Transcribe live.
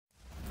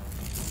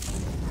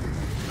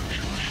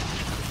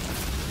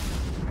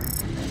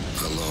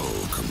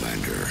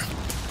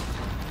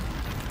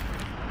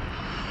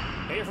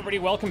Everybody,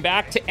 welcome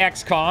back to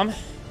XCOM.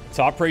 It's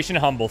Operation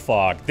Humble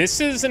Fog. This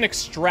is an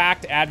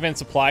extract advent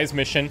supplies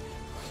mission.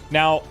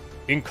 Now,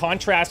 in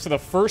contrast to the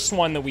first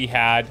one that we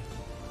had,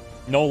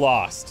 no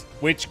lost,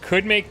 which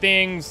could make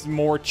things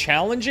more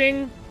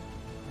challenging,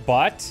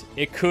 but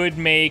it could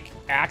make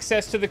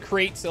access to the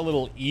crates a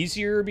little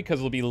easier because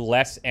there'll be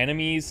less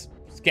enemies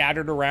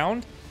scattered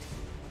around.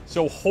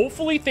 So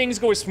hopefully things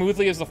go as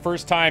smoothly as the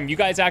first time. You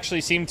guys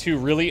actually seem to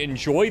really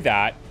enjoy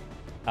that.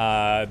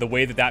 The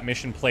way that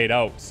mission played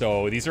out.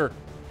 So these are,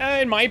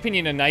 in my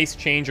opinion, a nice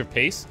change of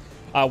pace.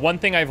 One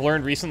thing I've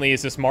learned recently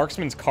is this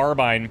marksman's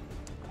carbine.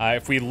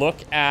 If we look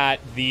at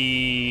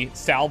the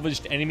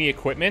salvaged enemy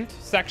equipment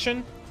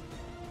section,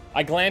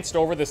 I glanced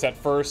over this at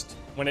first.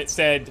 When it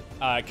said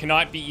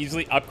cannot be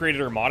easily upgraded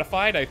or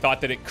modified, I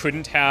thought that it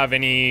couldn't have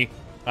any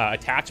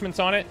attachments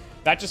on it.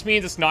 That just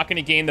means it's not going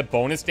to gain the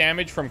bonus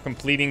damage from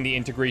completing the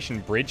integration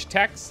bridge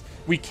techs.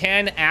 We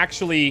can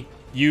actually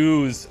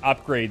use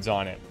upgrades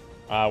on it.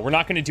 We're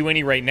not going to do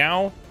any right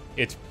now.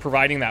 It's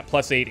providing that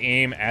 +8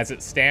 aim as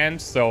it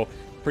stands, so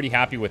pretty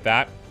happy with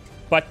that.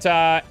 But,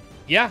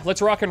 yeah,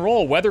 let's rock and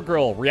roll. Weather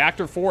Girl,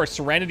 Reactor 4,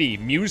 Serenity,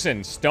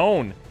 Musin,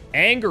 Stone,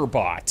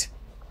 Angerbot.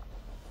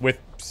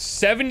 With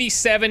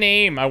 77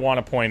 aim, I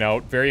want to point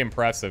out. Very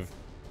impressive.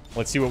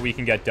 Let's see what we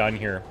can get done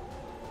here.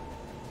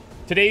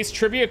 Today's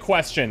trivia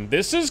question.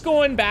 This is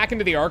going back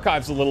into the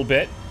archives a little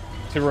bit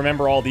to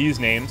remember all these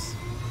names.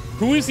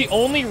 Who is the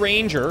only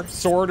ranger,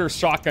 sword or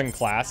shotgun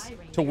class,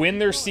 to win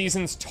their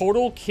season's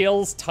total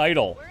kills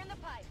title?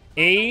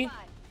 A.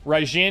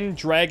 Rajin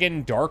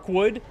Dragon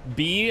Darkwood.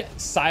 B.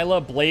 Scylla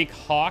Blake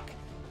Hawk.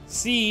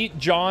 C.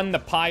 John the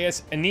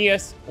Pious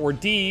Aeneas. Or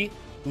D.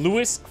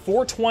 Lewis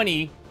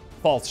 420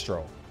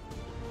 Falstro.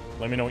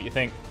 Let me know what you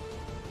think.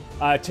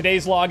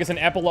 Today's log is an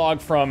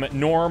epilogue from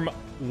Norm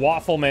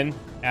Waffleman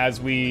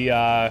as we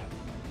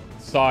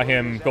saw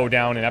him go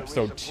down in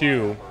episode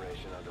 2.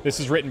 This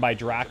is written by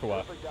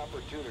Dracula.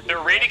 Their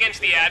raid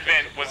against the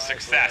Advent was a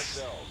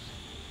success.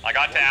 I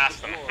got to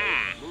ask them,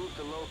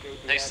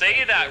 They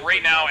say that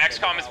right now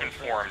XCOM has been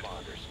formed,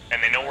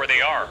 and they know where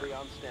they are.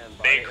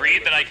 They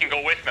agreed that I can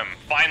go with them.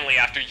 Finally,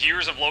 after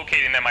years of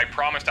locating them, I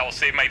promised I will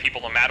save my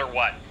people no matter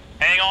what.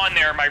 Hang on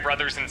there, my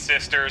brothers and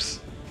sisters.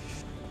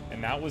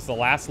 And that was the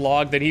last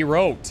log that he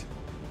wrote.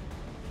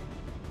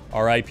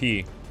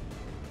 R.I.P.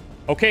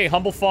 Okay,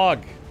 Humble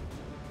Fog.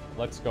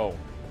 Let's go.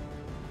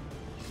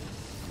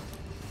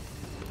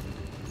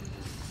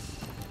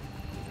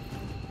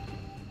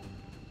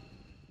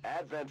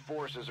 Advent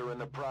forces are in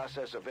the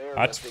process of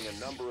airlifting a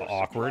number of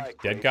awkward.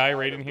 Dead guy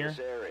right in here.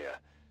 Area,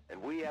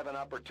 and we have an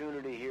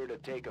opportunity here to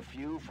take a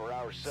few for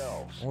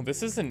ourselves. Well,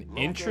 this is an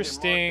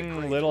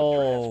interesting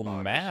little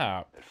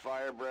map. And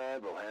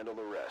Firebrand will handle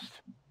the rest.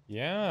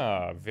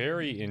 Yeah,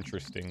 very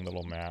interesting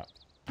little map.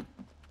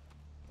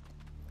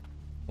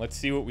 Let's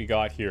see what we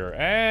got here.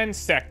 And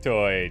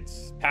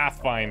sectoids.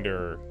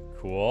 Pathfinder.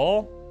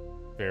 Cool.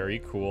 Very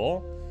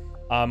cool.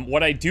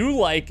 What I do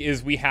like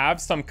is we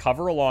have some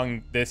cover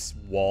along this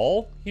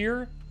wall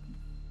here.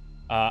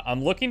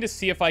 I'm looking to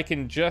see if I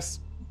can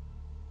just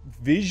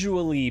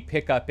visually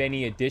pick up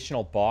any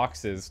additional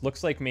boxes.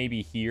 Looks like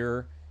maybe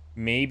here,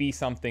 maybe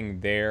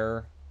something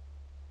there.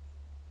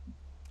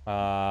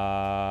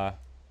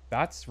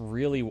 That's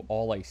really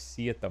all I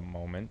see at the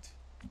moment.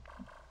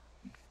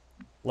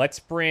 Let's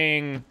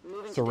bring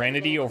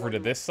Serenity over to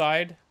this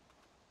side.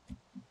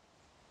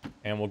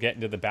 And we'll get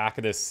into the back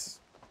of this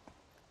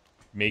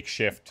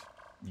makeshift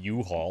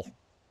U-Haul.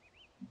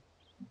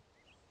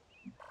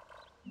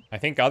 I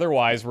think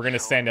otherwise we're going to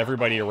send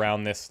everybody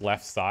around this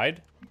left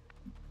side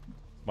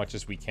as much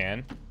as we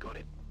can. Got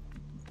it.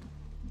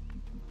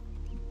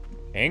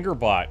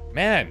 Angerbot.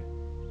 Man,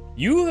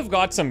 you have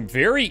got some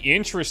very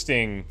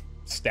interesting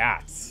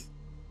stats.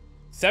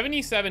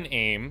 77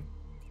 aim.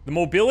 The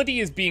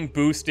mobility is being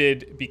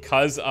boosted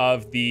because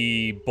of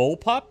the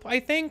bullpup, I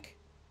think.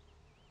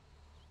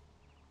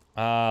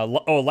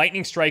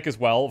 Lightning strike as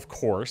well, of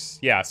course.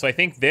 Yeah, so I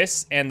think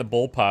this and the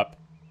bullpup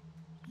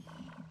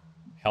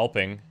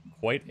helping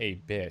quite a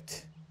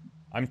bit.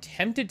 I'm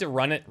tempted to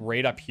run it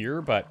right up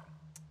here, but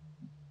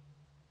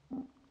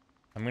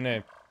I'm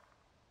gonna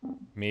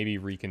maybe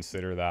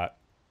reconsider that.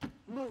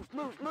 Move,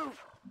 move,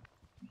 move.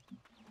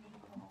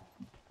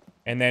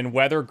 And then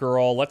Weather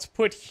Girl, let's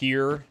put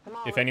here.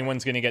 If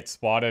anyone's gonna get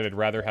spotted, I'd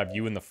rather have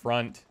you in the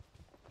front.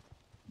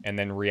 And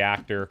then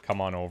Reactor,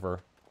 come on over.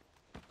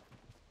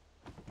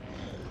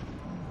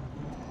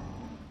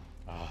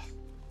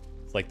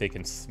 It's like they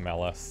can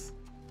smell us.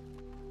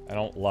 I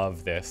don't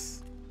love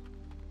this.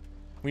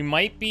 We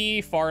might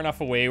be far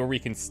enough away where we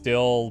can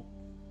still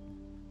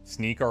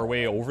sneak our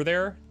way over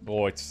there.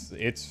 Oh,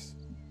 it's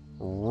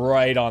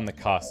right on the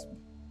cusp.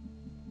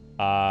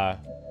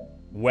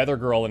 Weather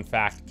Girl, in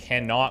fact,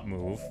 cannot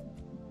move.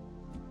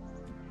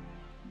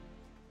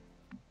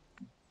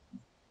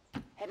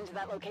 Head into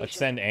that location. Let's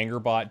send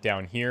Angerbot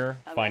down here,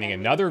 finding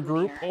another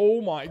group.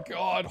 Oh my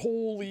god,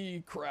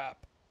 holy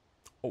crap.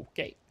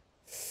 Okay.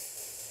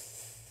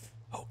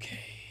 Okay.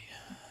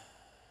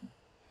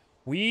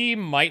 We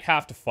might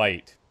have to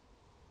fight.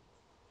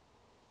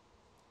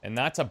 And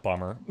that's a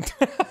bummer.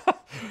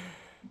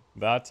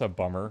 That's a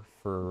bummer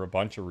for a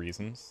bunch of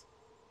reasons.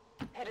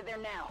 Headed there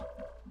now.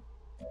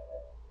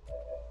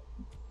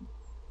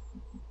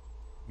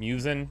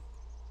 Musin.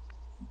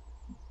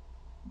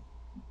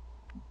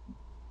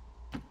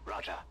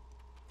 Roger.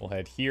 We'll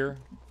head here.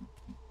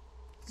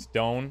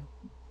 Stone.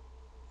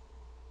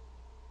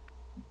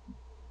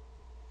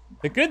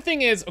 The good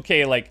thing is,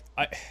 okay, like,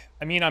 I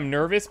mean, I'm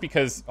nervous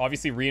because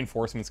obviously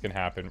reinforcements can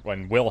happen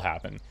and will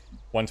happen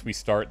once we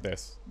start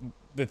this.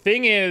 The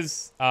thing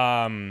is,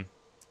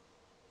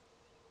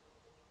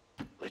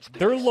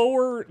 they're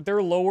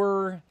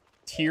lower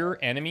tier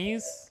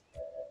enemies.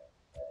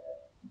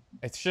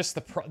 It's just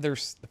the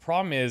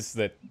problem is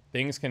that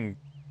things can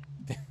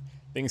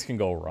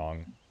go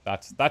wrong.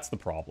 That's the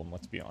problem,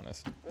 let's be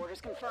honest. Orders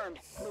confirmed.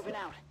 Moving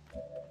out.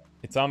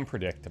 It's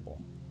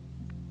unpredictable.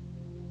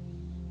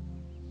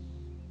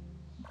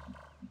 God,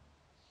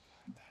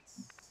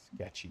 that's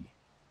sketchy.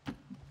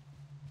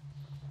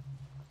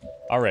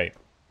 All right.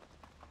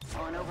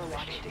 On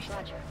Overwatch.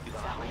 Roger.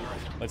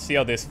 Let's see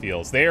how this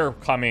feels. They're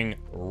coming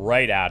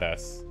right at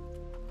us.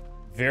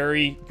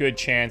 Very good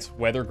chance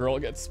Weather Girl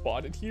gets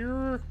spotted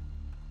here.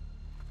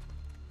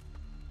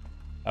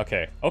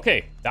 Okay.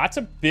 Okay. That's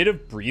a bit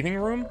of breathing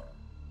room.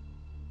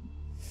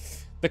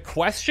 The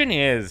question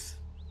is,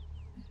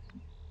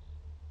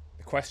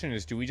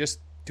 do we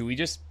just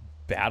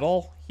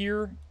battle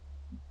here?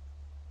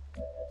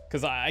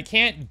 Because I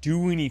can't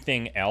do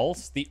anything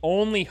else. The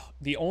only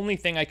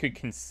thing I could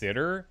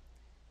consider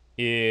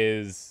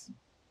is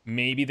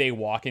maybe they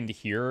walk into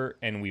here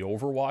and we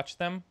overwatch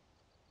them,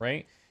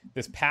 right?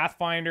 This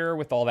Pathfinder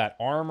with all that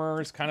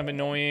armor is kind of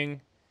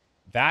annoying.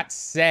 That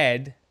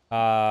said,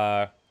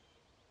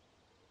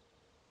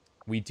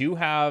 we do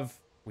have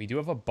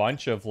a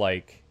bunch of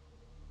like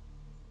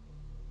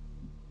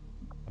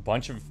a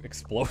bunch of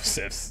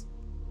explosives,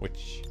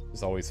 which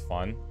is always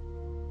fun.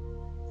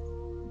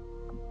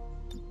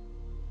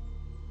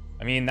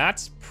 I mean,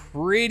 that's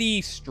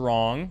pretty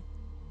strong.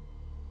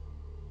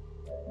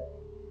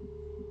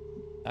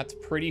 That's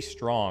pretty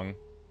strong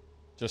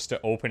just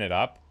to open it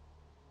up.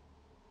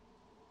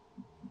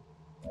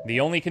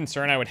 The only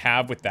concern I would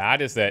have with that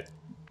is that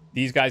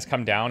these guys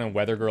come down and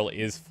Weather Girl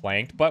is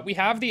flanked, but we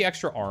have the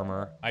extra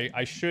armor.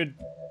 I should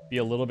be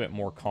a little bit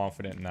more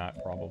confident in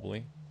that,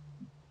 probably.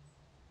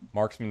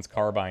 Marksman's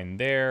Carbine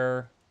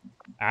there.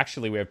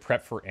 Actually, we have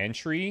prep for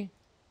entry.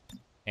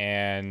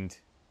 And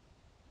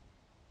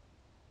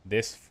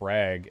this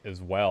frag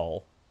as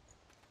well.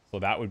 So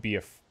that would be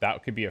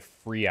that could be a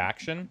free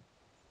action.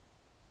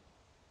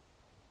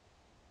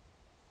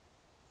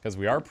 Because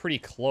we are pretty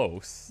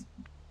close.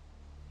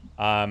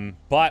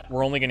 But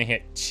we're only going to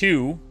hit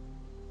 2.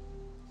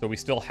 So we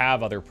still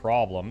have other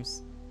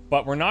problems.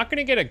 But we're not going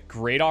to get a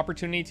great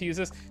opportunity to use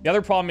this. The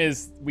other problem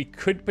is we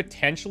could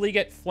potentially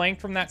get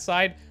flanked from that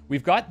side.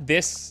 We've got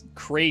this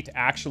crate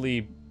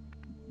actually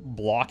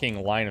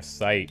blocking line of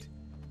sight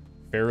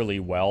fairly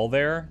well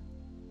there.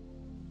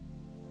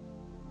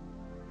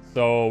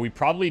 So we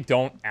probably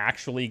don't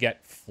actually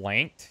get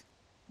flanked.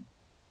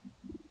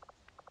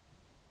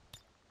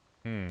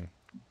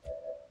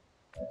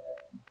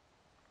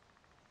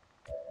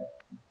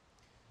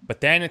 But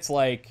then it's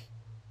like,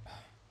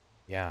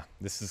 yeah,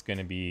 this is going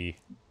to be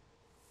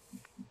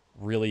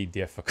really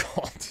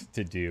difficult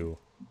to do,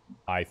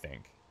 I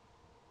think.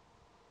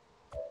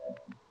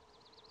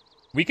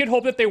 We could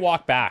hope that they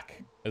walk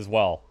back as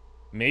well.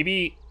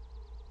 Maybe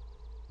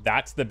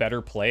that's the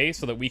better play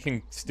so that we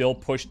can still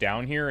push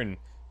down here and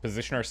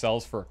position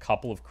ourselves for a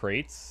couple of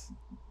crates.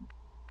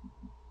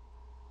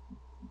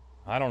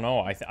 I don't know.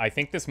 I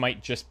think this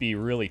might just be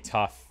really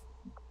tough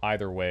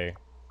either way.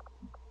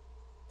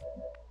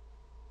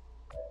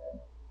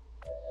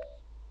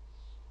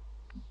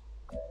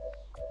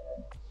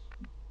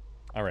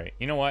 All right,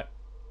 you know what?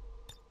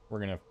 We're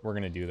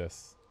gonna do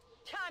this.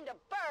 Time to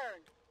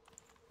burn.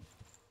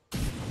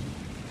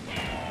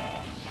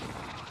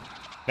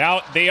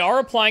 Now they are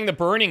applying the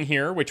burning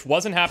here, which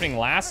wasn't happening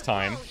last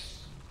time.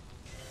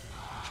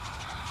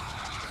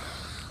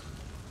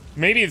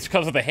 Maybe it's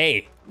because of the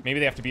hay. Maybe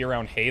they have to be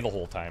around hay the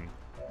whole time.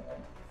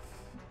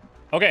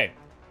 Okay.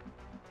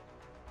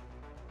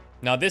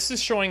 Now this is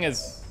showing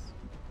as...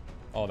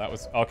 Oh, that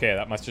was... Okay,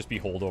 that must just be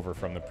holdover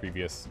from the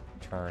previous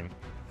turn.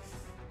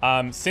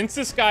 Since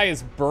this guy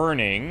is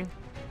burning,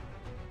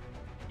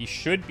 he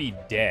should be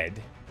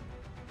dead.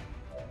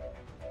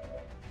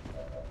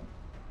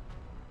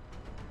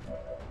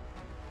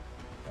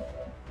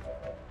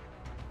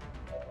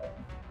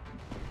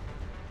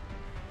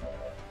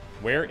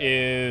 Where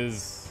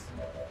is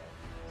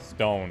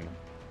Stone?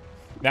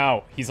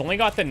 Now, he's only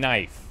got the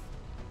knife,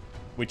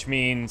 which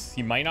means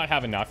he might not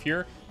have enough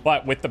here,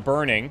 but with the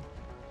burning,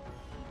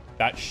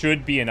 that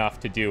should be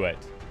enough to do it.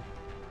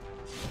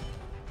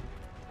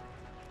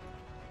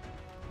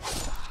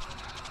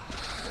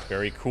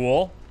 Very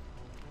cool.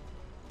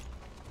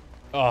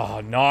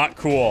 Oh, not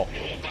cool.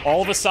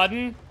 All of a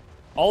sudden,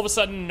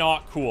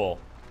 not cool.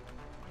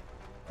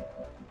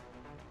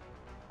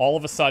 All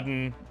of a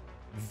sudden,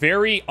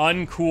 very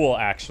uncool,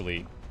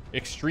 actually.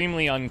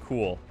 Extremely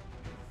uncool.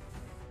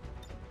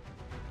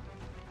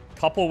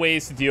 couple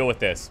ways to deal with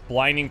this.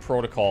 Blinding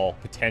protocol,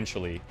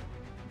 potentially.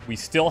 We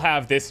still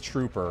have this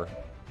trooper.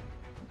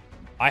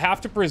 I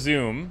have to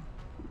presume...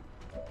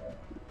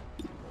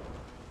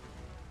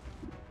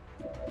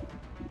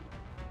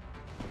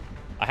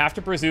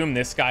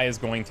 this guy is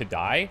going to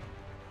die.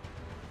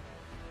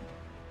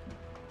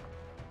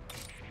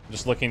 I'm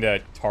just looking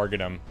to target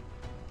him.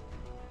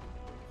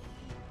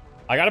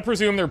 I gotta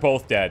presume they're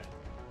both dead.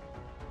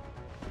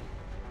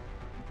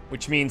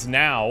 Which means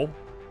now...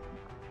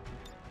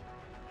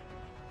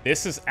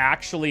 this is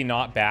actually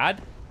not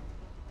bad.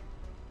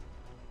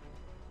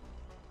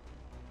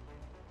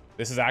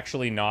 This is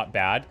actually not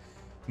bad.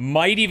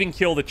 Might even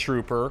kill the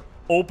trooper.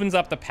 Opens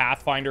up the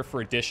Pathfinder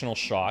for additional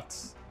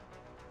shots.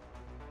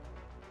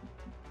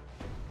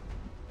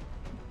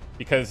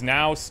 Because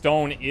now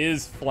Stone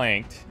is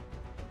flanked.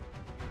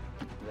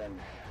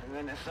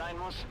 Then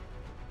assignments.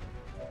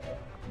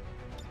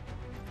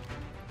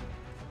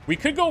 We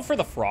could go for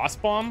the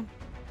Frost Bomb.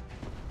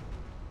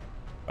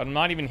 But I'm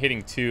not even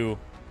hitting 2.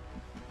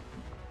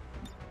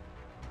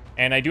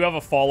 And I do have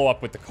a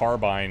follow-up with the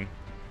Carbine.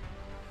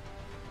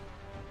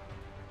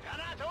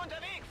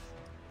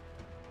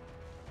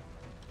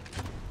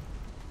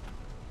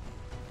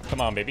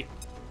 Come on, baby.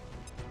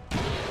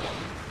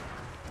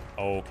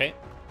 Okay.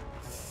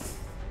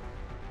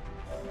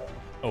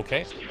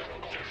 Okay.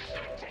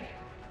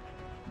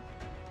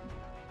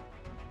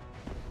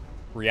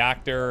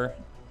 Reactor.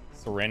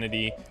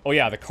 Serenity. Oh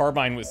yeah, the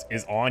Carbine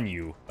is on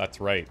you.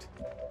 That's right.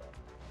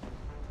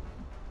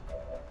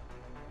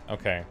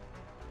 Okay.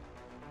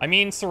 I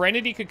mean,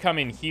 Serenity could come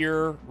in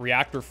here.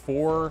 Reactor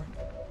 4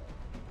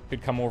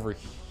 could come over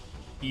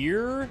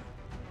here.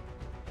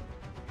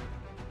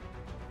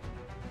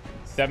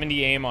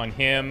 70 aim on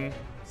him.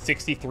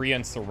 63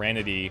 on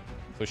Serenity.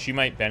 So she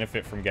might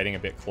benefit from getting a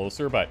bit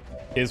closer, but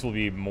his will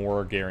be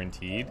more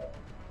guaranteed.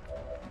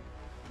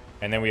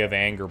 And then we have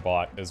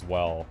Angerbot as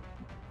well.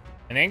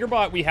 And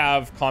Angerbot, we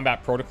have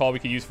Combat Protocol we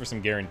could use for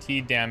some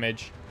guaranteed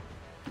damage.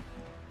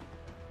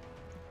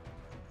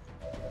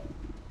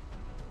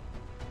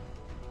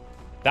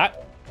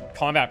 That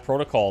Combat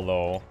Protocol,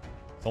 though,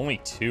 it's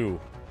only 2.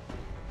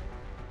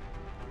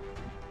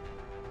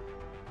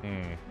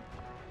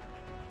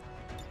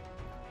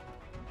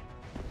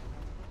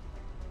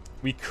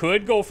 We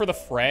could go for the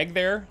frag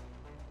there.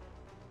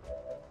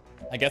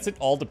 I guess it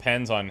all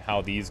depends on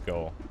how these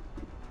go.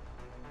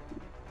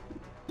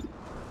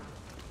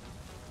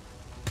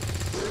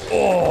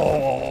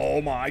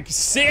 Oh my,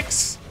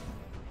 6!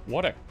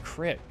 What a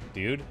crit,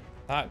 dude.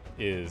 That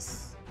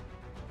is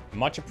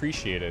much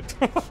appreciated.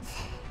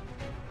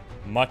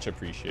 Much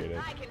appreciated.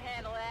 I can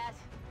handle that.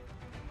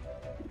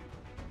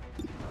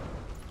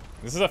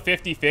 This is a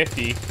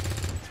 50-50.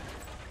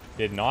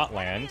 Did not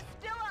land.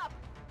 Still up.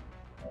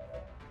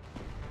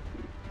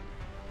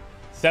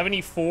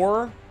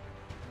 74.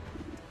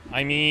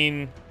 I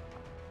mean,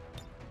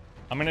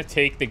 I'm gonna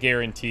take the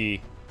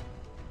guarantee.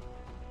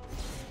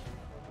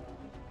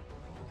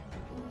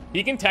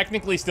 He can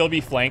technically still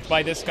be flanked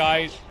by this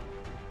guy.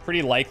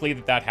 Pretty likely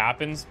that that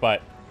happens,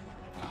 but...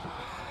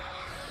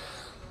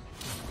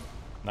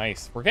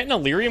 Nice. We're getting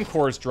Elerium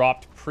cores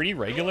dropped pretty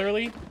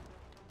regularly.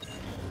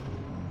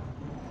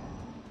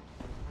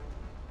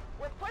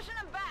 We're pushing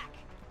them back.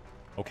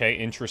 Okay,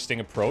 interesting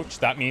approach.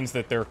 That means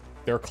that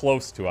they're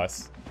close to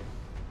us.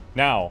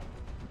 Now,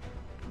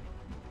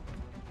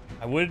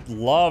 I would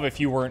love if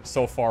you weren't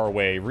so far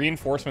away.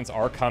 Reinforcements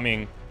are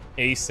coming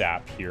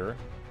ASAP here.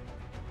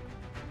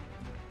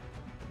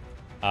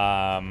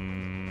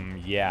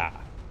 Yeah.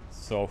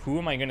 So who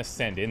am I gonna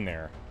send in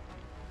there?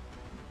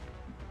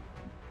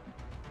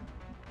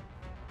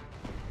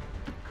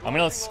 I'm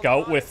gonna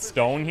scout with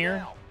Stone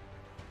here.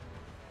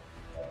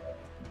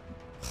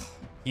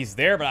 He's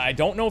there, but I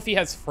don't know if he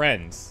has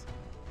friends.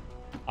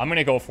 I'm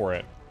gonna go for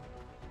it.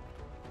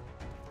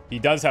 He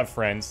does have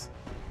friends.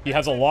 He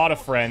has a lot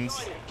of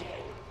friends.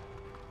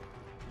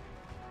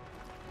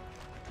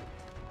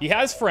 He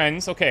has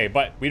friends, okay,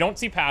 but we don't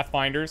see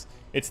Pathfinders.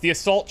 It's the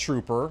Assault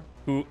Trooper,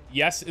 who,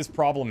 yes, is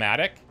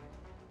problematic.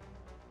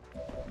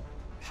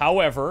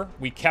 However,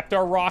 we kept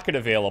our rocket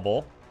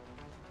available.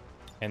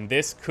 And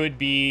this could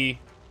be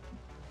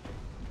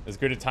as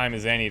good a time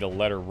as any to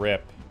let her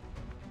rip.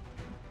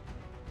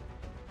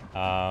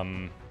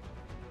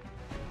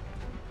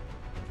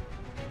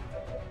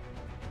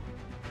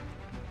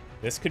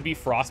 This could be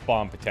Frost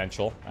Bomb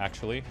potential,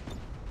 actually.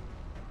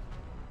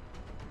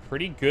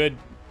 Pretty good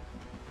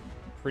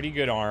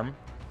arm.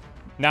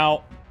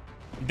 Now,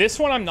 this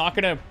one I'm not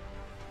gonna...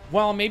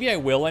 Well, maybe I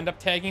will end up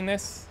tagging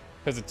this,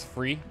 because it's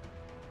free.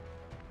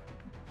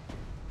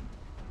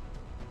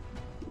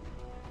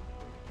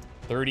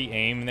 30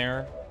 aim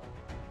there.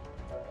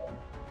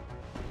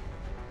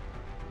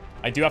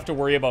 I do have to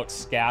worry about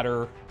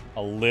scatter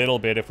a little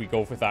bit if we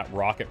go with that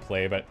rocket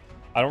play, but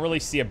I don't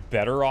really see a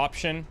better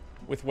option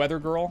with Weather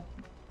Girl.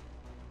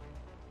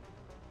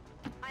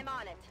 I'm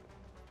on it.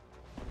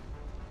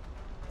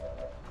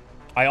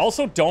 I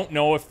also don't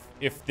know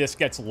if this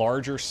gets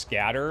larger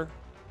scatter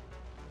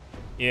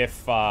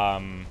if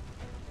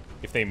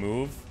they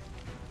move.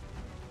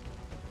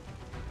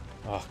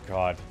 Oh,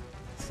 God.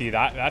 See,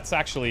 that's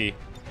actually...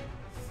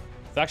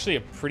 It's actually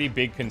a pretty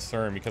big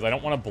concern because I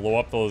don't want to blow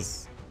up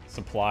those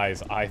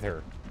supplies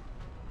either.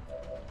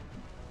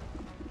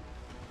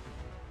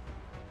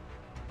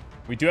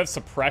 We do have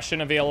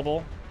suppression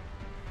available.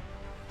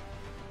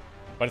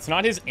 But it's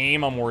not his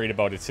aim I'm worried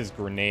about, it's his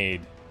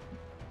grenade.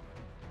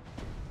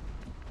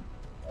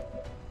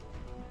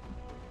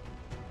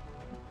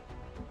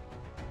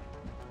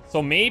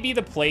 So maybe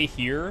the play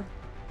here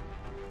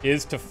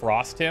is to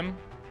frost him.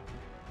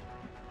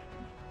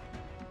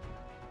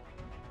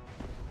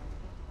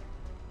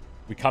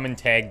 We come and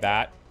tag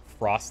that,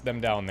 frost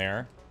them down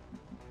there.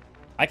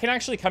 I can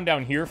actually come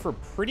down here for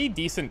pretty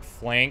decent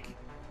flank,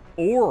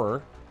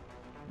 or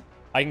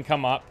I can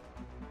come up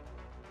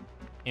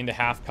into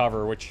half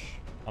cover, which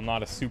I'm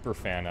not a super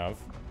fan of.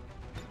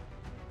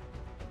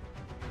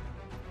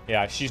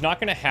 Yeah, she's not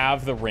going to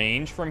have the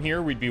range from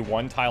here. We'd be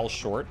one tile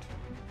short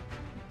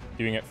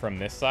doing it from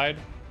this side.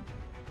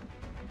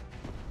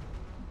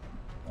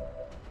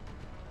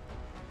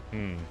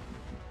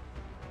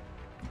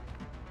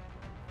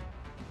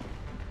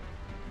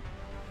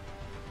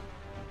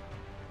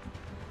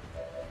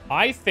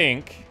 I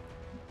think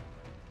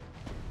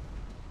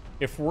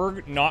if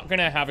we're not going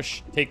to have a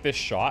take this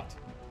shot,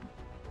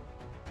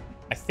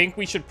 I think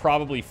we should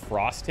probably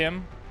frost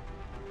him.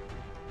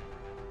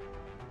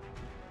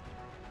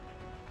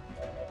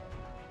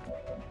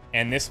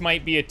 And this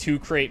might be a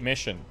 2-crate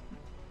mission.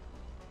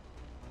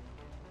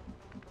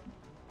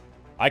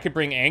 I could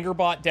bring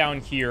Angerbot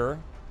down here.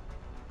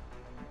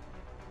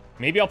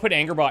 Maybe I'll put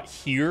Angerbot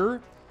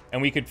here,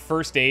 and we could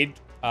first aid,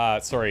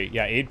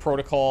 aid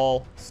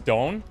protocol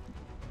stone.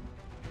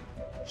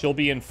 She'll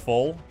be in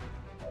full.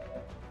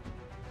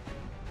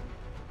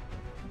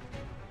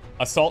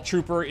 Assault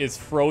Trooper is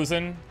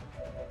frozen.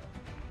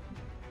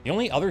 The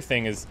only other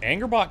thing is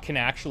Angerbot can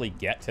actually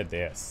get to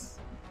this,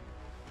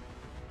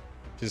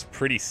 which is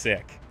pretty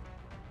sick,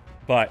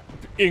 but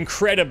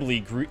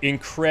incredibly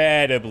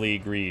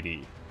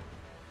greedy.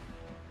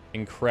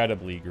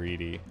 Incredibly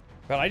greedy.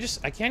 But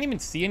I can't even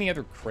see any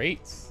other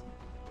crates.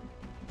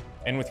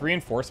 And with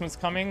reinforcements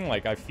coming,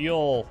 like, I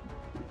feel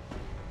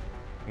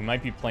we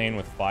might be playing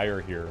with fire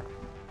here.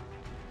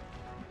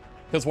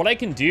 Because what I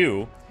can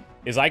do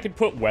is I could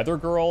put Weather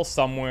Girl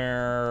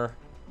somewhere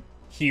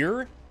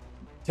here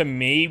to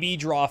maybe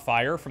draw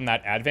fire from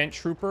that Advent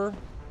Trooper.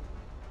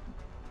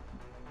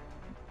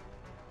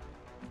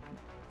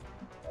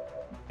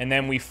 And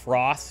then we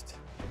frost.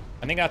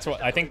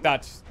 I think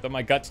that's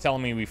my gut's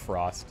telling me we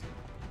frost.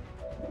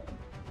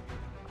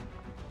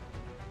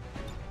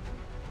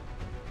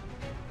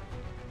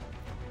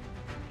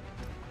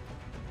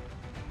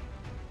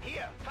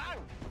 Here, fang!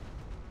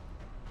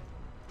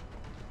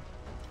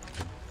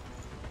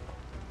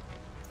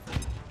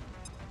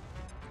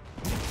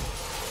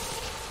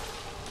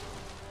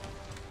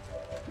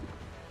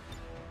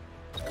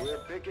 We're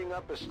picking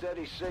up a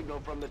steady signal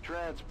from the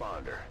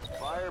transponder.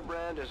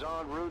 Firebrand is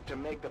en route to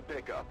make the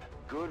pickup.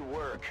 Good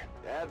work.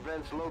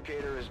 Advent's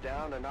locator is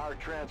down and our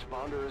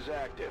transponder is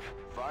active.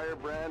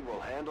 Firebrand will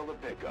handle the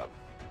pickup.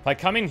 If I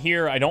come in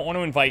here, I don't want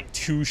to invite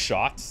 2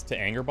 shots to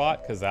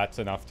Angerbot, because that's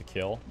enough to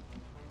kill.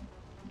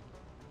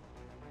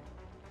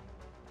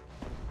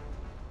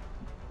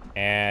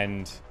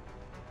 And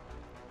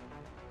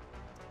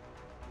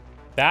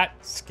that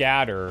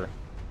scatter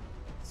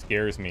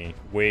scares me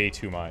way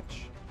too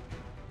much.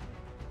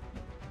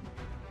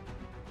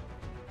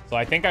 So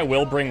I think I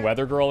will bring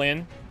Weather Girl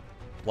in,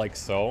 like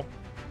so.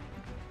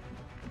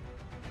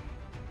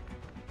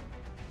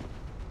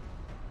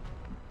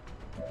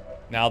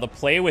 Now, the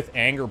play with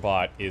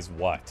Angerbot is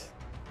what?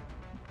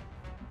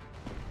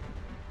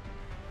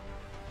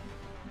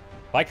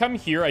 If I come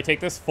here, I take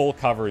this full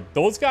cover.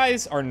 Those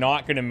guys are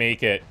not going to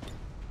make it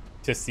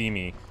to see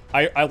me.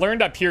 I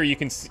learned up here you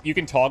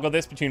can toggle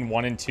this between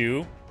 1 and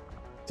 2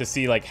 to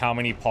see, like, how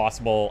many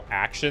possible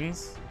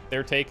actions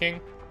they're taking.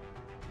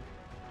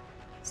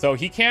 So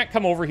he can't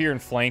come over here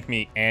and flank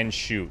me and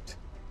shoot.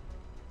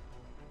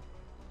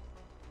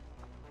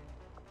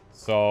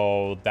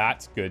 So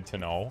that's good to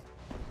know.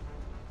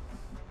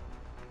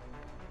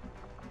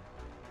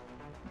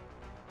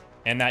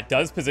 And that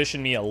does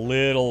position me a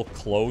little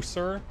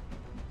closer.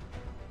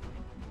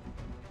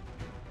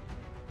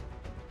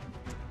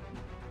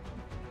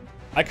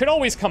 I could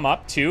always come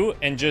up, too,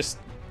 and just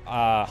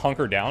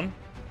hunker down.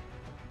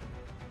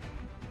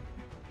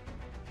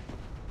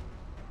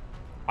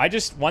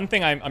 One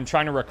thing I'm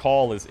trying to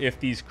recall is if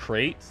these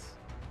crates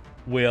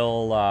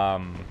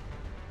will,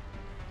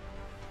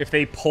 if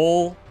they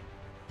pull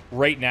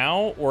right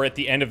now or at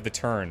the end of the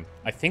turn.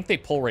 I think they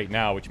pull right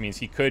now, which means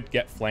he could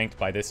get flanked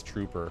by this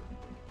trooper.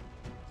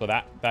 So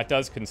that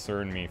does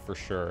concern me for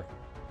sure.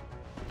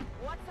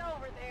 What's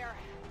over there?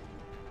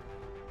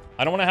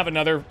 I don't want to have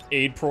another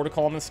aid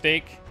protocol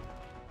mistake.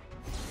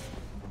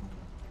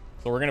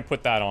 So we're going to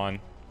put that on.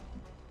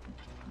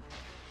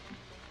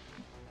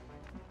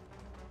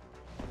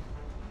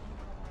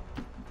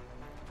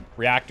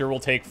 Reactor will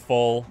take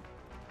full.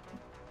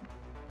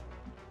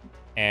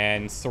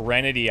 And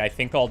Serenity, I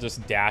think I'll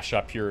just dash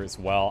up here as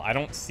well. I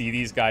don't see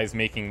these guys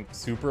making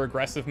super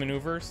aggressive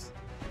maneuvers.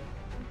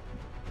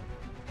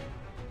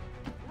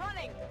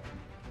 Running.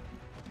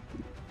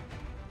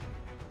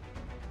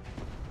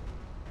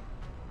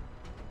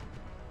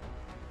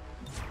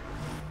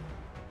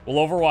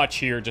 We'll overwatch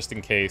here just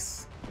in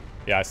case.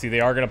 Yeah, see,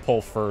 they are going to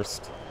pull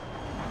first.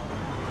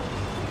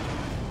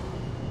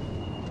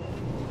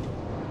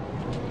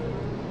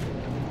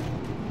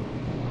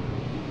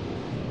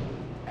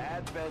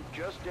 Advent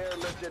just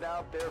airlifted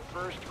out their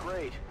first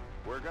crate.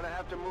 We're gonna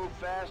have to move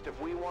fast if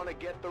we want to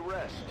get the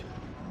rest.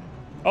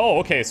 Oh,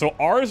 okay, so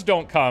ours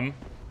don't come.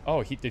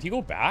 Oh, did he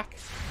go back?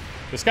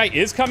 This guy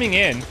is coming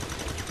in.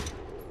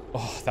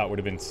 Oh, that would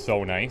have been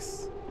so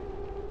nice.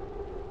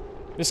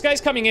 This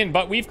guy's coming in,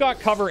 but we've got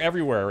cover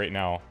everywhere right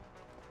now.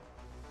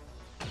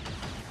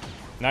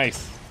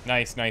 Nice.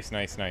 Nice, nice,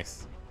 nice,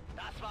 nice.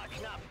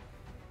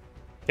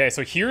 Okay,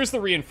 so here's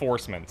the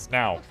reinforcements.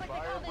 Now,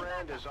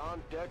 Firebrand is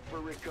on deck for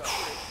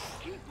recovery.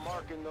 Keep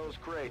marking those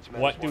crates,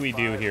 man. what do we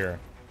do here?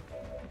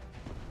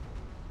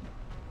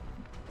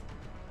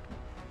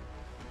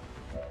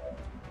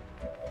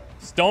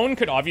 Stone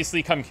could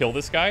obviously come kill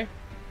this guy.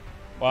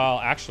 Well,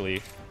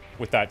 actually,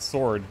 with that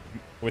sword,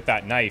 with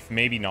that knife,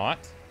 maybe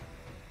not.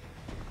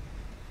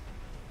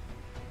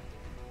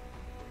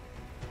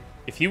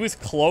 If he was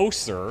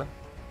closer,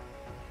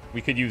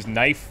 we could use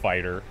Knife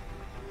Fighter.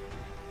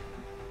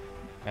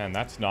 Man,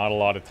 that's not a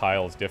lot of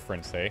tiles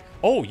difference, eh?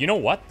 Oh, you know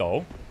what,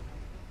 though?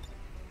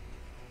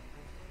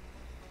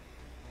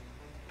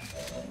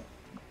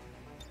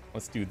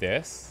 Let's do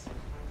this.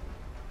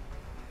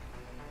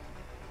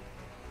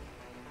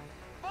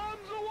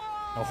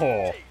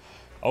 Oh,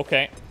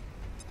 okay.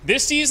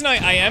 This season,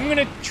 I am going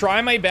to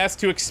try my best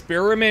to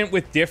experiment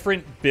with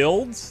different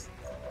builds.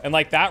 And,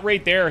 like, that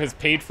right there has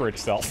paid for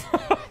itself.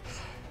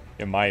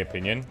 In my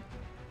opinion.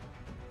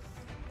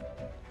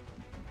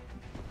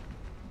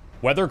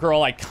 Weather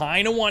Girl, I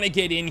kind of want to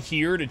get in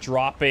here to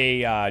drop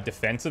a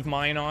defensive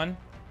mine on.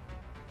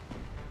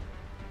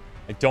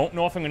 I don't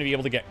know if I'm going to be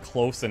able to get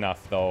close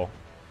enough, though.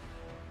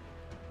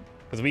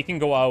 Because we can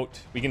go out.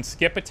 We can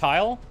skip a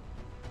tile.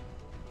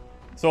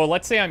 So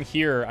let's say I'm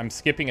here. I'm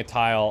skipping a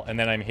tile, and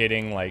then I'm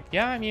hitting, like...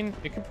 Yeah, I mean,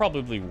 it could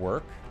probably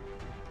work.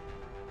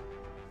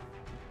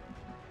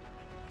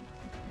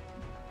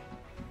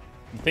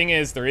 The thing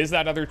is, there is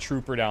that other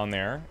trooper down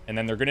there. And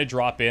then they're going to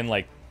drop in,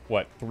 like,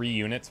 what, 3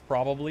 units,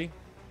 probably?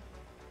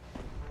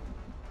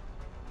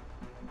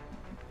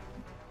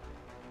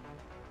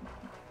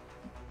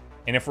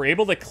 And if we're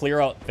able to clear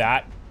out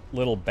that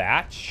little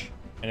batch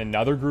and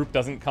another group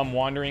doesn't come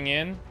wandering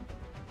in,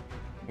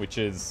 which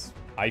is,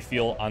 I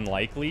feel,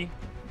 unlikely,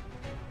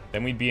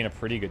 then we'd be in a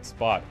pretty good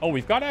spot. Oh,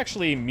 we've got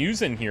actually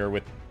Musin here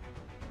with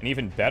an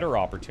even better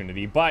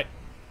opportunity, but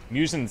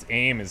Musin's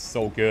aim is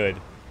so good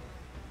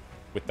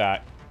with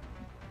that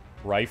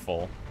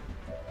rifle.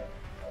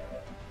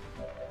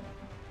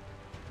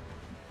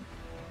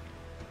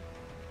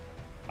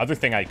 Other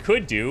thing I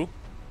could do,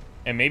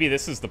 and maybe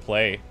this is the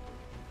play,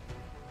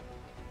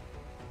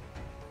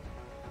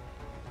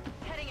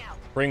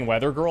 bring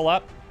Weather Girl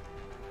up.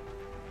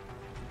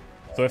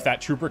 So if that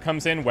trooper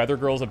comes in, Weather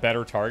Girl's a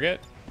better target.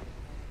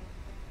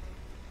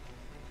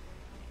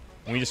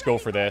 And we just go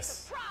for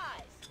this.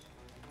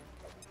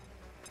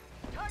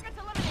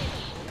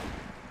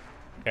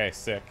 Okay,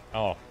 sick.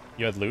 Oh,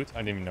 you had loot? I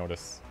didn't even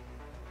notice.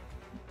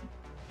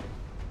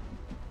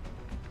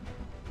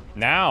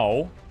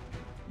 Now...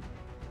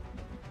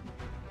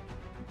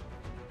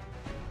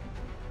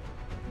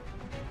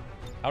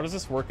 how does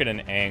this work at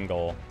an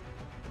angle?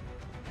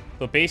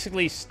 So it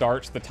basically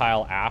starts the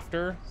tile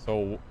after.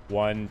 So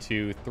 1,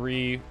 2,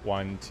 3,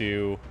 1,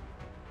 2.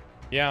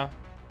 Yeah.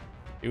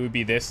 It would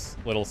be this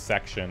little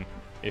section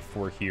if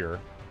we're here.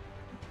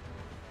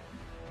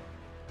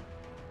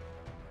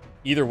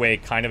 Either way,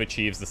 kind of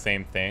achieves the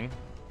same thing.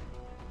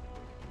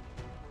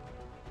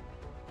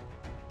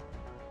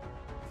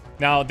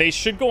 Now, they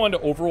should go on to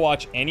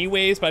Overwatch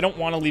anyways, but I don't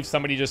want to leave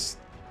somebody just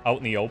out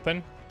in the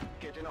open.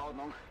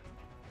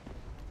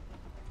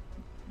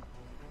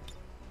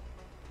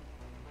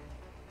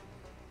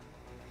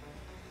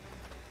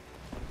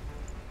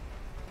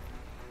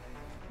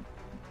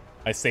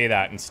 I say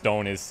that, and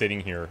Stone is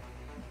sitting here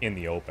in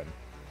the open.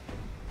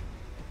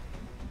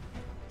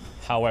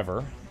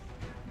 However...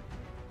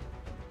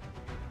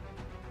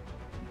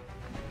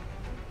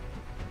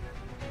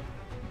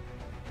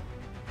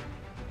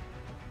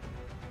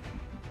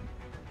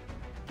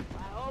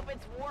 I hope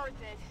it's worth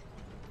it.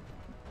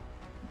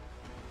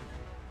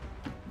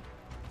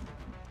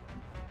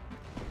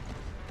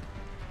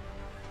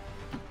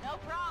 No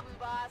problem,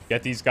 boss.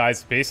 get these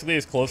guys basically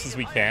as close as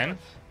we can.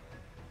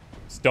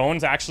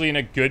 Stone's actually in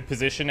a good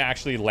position to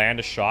actually land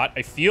a shot.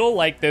 I feel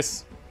like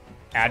this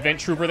Advent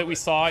Trooper that we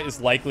saw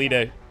is likely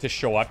to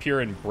show up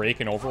here and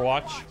break an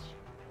Overwatch.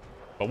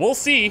 But we'll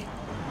see.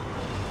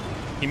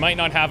 He might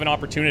not have an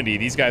opportunity.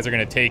 These guys are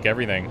going to take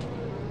everything.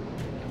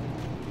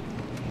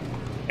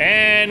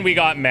 And we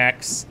got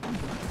mechs.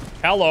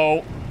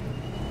 Hello.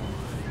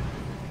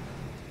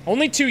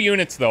 Only 2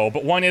 units, though,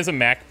 but one is a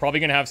mech. Probably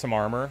gonna have some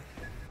armor.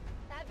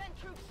 Advent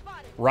troops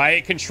spotted.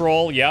 Riot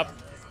control, yep.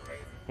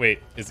 Wait,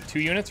 is it 2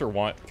 units or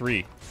 1?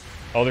 3.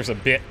 Oh, there's a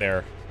bit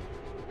there.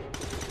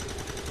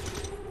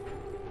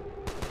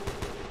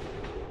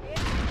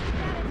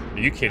 Are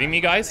you kidding me,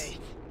 guys?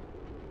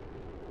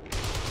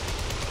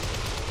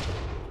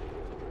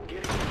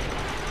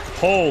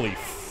 Holy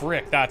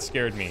frick, that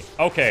scared me.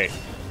 Okay.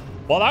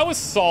 Well, that was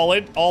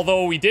solid,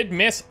 although we did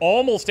miss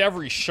almost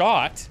every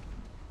shot.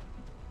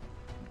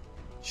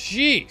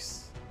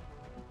 Jeez.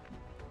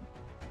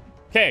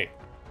 Okay.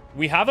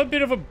 We have a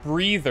bit of a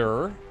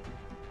breather.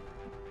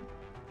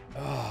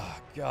 Oh,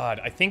 God.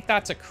 I think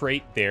that's a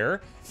crate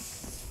there.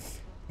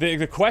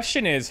 The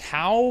question is,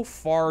 how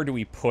far do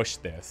we push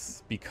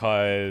this?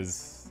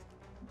 Because...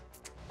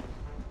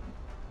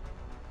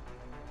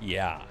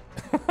 yeah.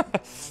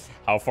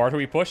 How far do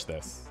we push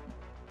this?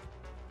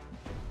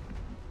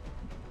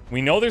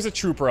 We know there's a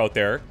trooper out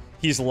there.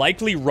 He's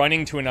likely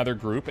running to another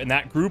group, and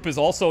that group is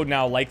also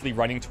now likely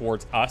running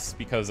towards us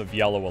because of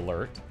yellow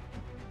alert.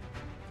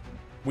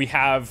 We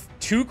have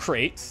 2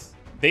 crates.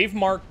 They've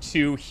marked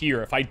 2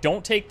 here. If I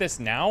don't take this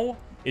now,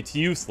 it's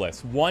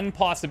useless. One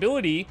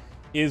possibility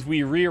is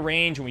we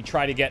rearrange and we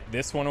try to get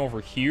this one over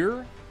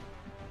here.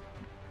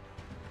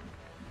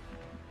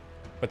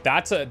 But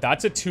that's a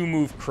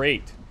 2-move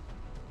crate.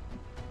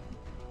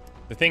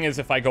 The thing is,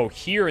 if I go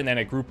here and then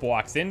a group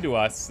walks into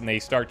us and they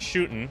start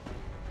shooting,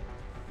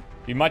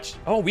 be much...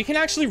 oh, we can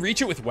actually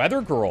reach it with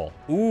Weather Girl.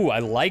 Ooh, I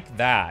like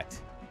that.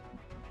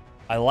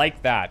 I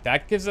like that.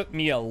 That gives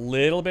me a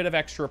little bit of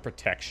extra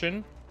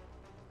protection.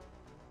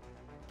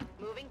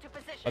 Moving to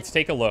position. Let's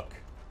take a look.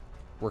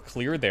 We're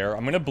clear there.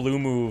 I'm going to blue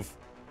move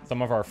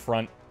some of our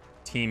front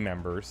team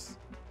members.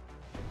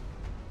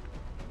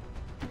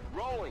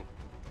 Rolling.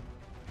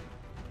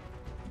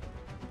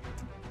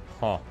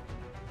 Huh.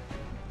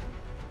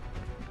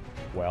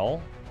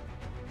 Well,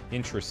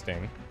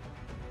 interesting.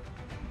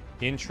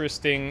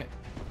 Interesting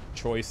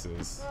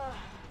choices.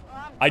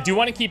 I do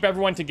want to keep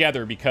everyone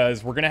together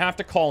because we're going to have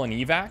to call an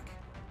evac.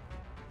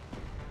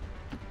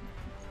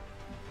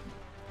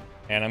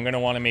 And I'm going to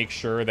want to make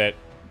sure that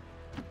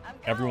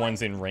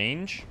everyone's in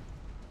range.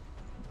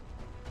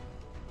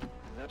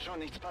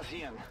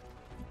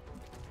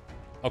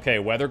 Okay,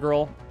 Weather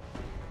Girl.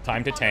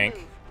 Time to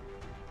tank.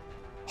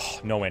 Oh,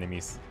 no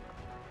enemies.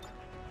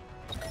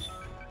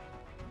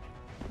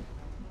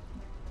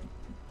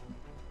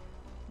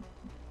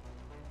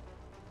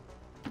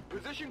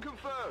 Position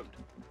confirmed.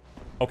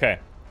 Okay.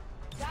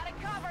 Got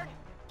it covered.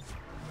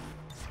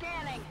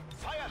 Scanning.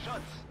 Fire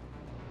shots.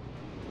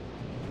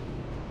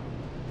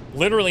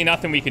 Literally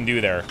nothing we can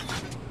do there.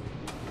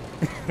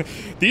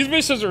 These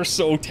missions are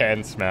so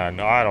tense, man.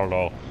 I don't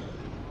know.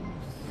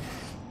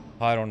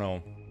 I don't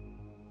know.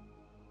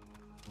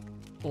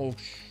 Oh,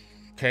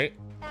 okay.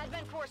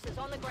 Advent forces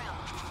on the ground.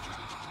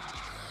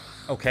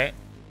 Okay.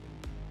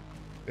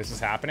 This is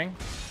happening.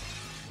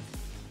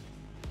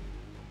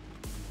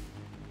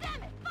 Damn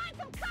it! Find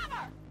some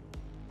cover.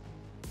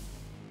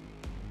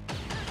 Damn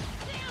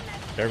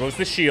it! There goes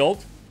the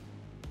shield.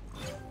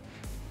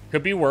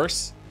 Could be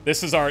worse.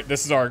 This is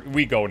our,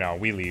 we go now.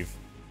 We leave.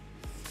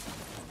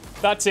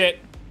 That's it.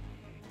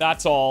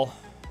 That's all.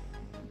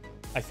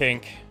 I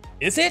think.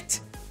 Is it?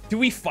 Do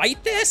we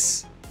fight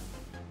this?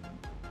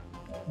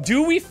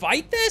 Do we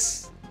fight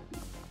this?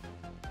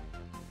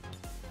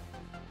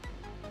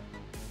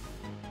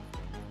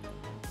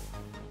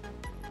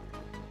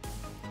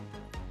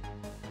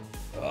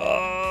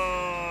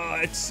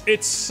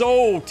 It's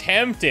so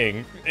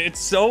tempting. It's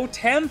so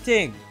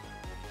tempting.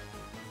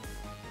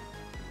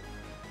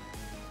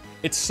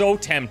 It's so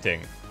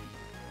tempting.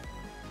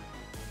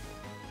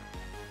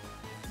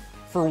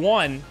 For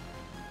one,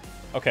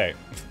 okay.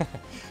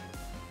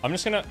 I'm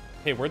just gonna,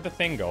 hey, where'd the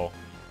thing go?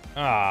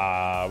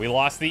 Ah, we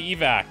lost the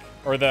evac,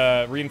 or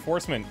the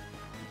reinforcement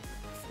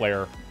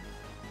flare.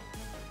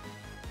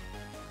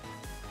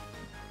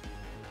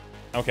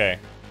 Okay.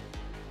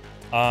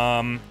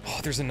 Oh,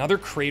 there's another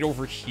crate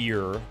over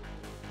here.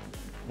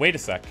 Wait a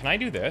sec, can I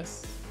do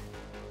this?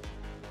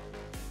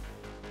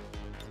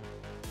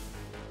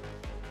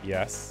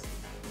 Yes.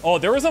 Oh,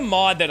 there was a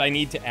mod that I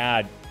need to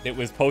add that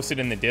was posted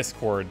in the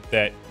Discord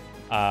that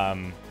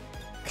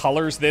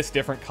colors this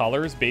different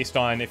colors based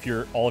on if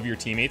all of your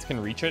teammates can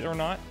reach it or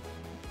not.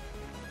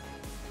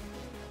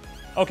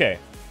 Okay.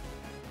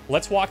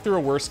 Let's walk through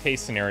a worst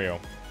case scenario.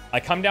 I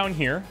come down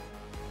here.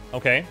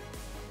 Okay.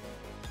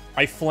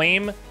 I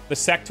flame the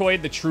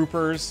sectoid, the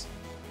troopers,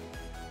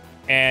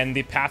 and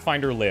the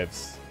Pathfinder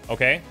lives.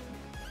 Okay.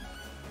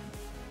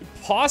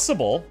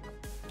 Possible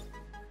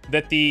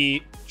that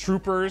the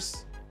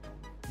troopers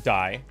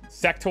die.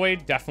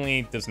 Sectoid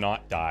definitely does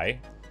not die,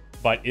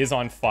 but is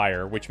on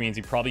fire, which means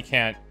he probably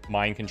can't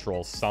mind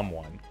control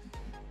someone.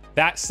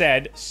 That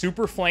said,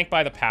 super flanked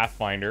by the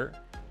Pathfinder.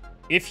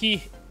 If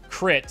he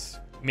crits,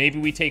 maybe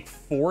we take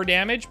 4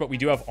 damage, but we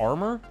do have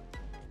armor.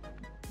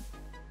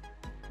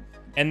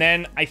 And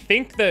then I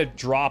think the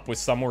drop was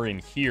somewhere in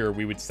here.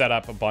 We would set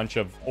up a bunch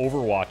of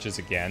overwatches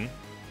again.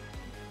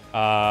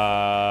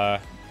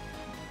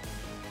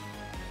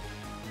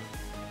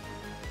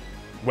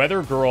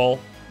 Weather Girl.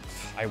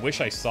 I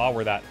wish I saw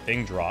where that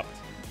thing dropped.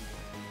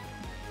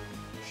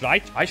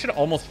 I should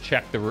almost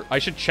check I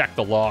should check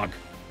the log.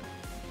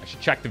 I should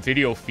check the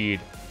video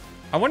feed.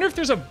 I wonder if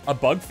there's a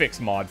bug fix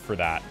mod for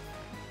that.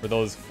 For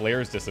those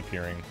flares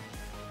disappearing.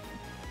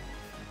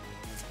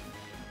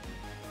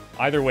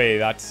 Either way,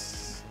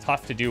 that's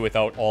tough to do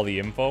without all the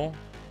info.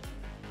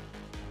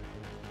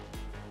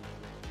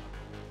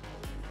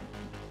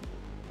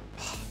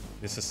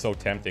 This is so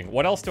tempting.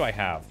 What else do I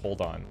have?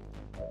 Hold on.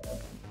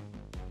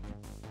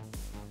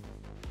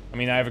 I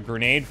mean, I have a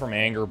grenade from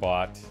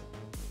Angerbot.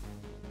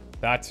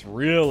 That's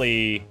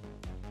really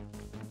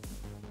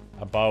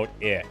about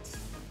it.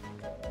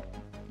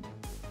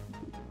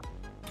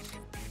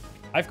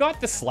 I've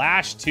got the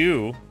slash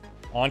too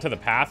onto the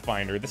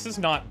Pathfinder. This is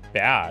not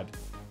bad.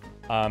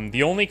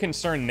 The only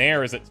concern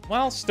there is that,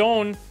 well,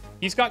 Stone,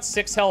 he's got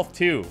 6 health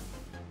too.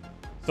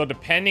 So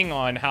depending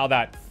on how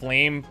that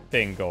flame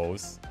thing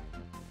goes,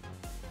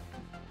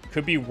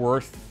 could be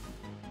worth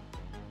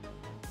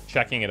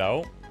checking it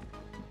out.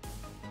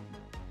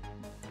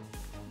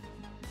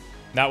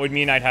 That would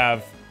mean I'd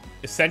have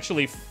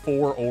essentially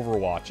 4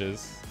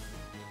 Overwatches.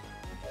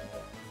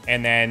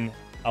 And then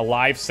a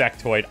live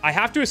sectoid. I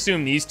have to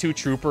assume these 2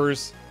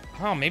 troopers...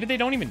 Oh, maybe they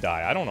don't even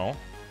die. I don't know.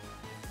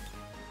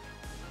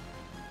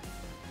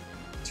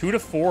 2 to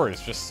 4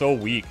 is just so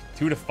weak.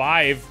 2 to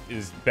 5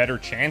 is better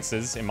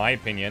chances, in my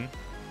opinion.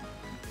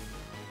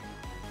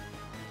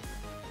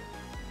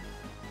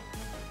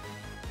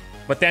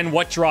 But then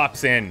what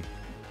drops in?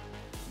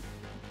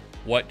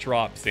 What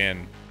drops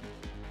in?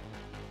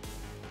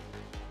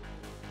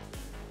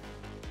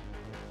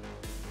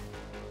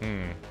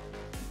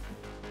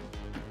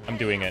 I'm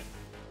doing it.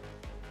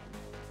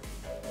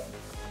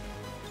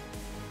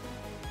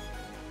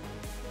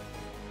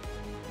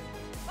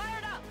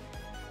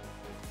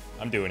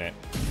 I'm doing it.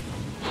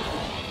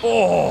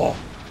 Oh!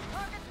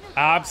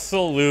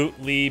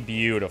 Absolutely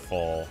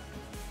beautiful.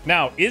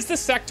 Now, is the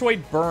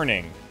sectoid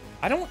burning?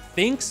 I don't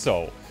think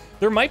so.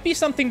 There might be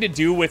something to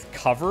do with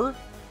cover.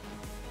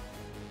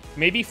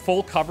 Maybe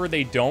full cover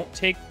they don't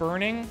take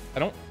burning. I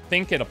don't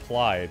think it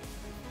applied.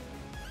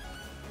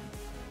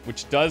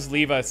 Which does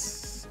leave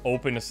us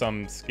open to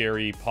some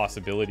scary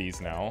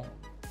possibilities now.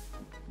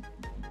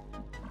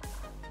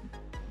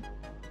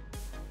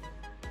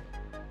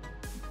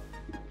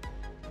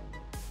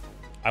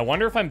 I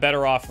wonder if I'm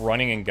better off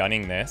running and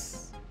gunning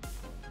this.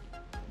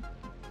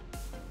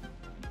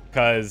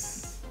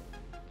 Because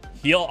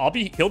he'll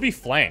be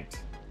flanked.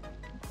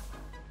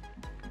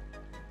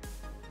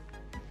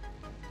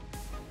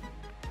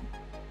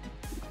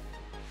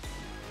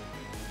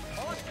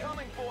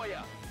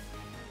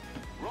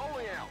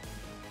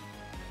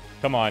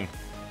 Come on.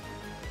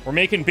 We're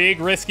making big,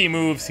 risky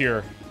moves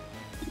here.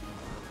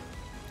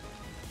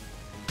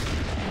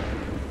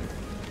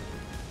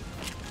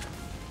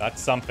 That's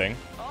something.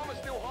 Armor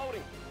still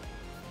holding.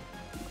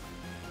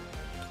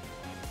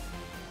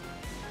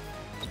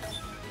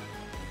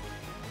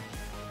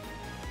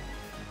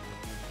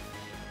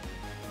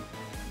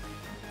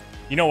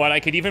 You know what? I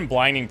could even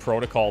blinding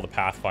protocol the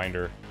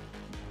Pathfinder.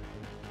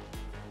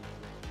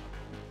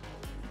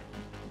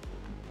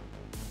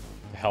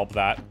 To help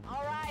that.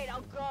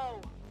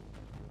 Go.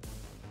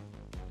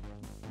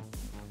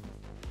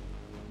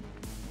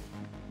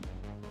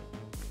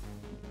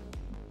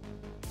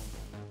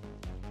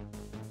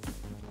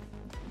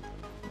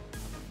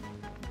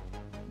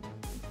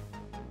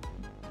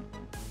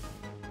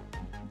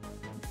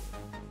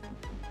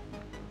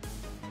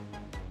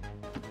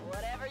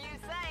 Whatever you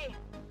say.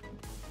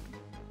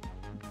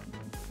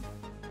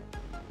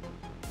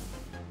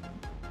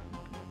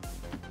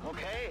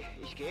 Okay,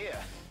 ich gehe.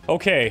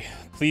 Okay,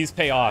 please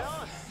pay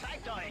off.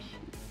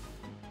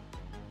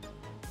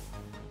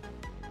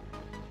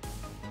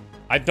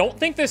 I don't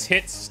think this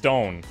hits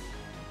Stone.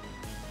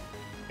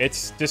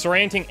 It's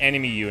disorienting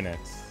enemy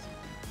units.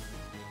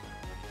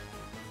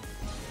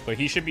 But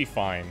he should be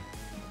fine.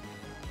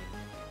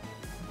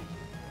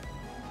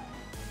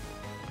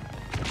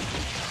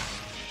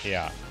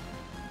 Yeah.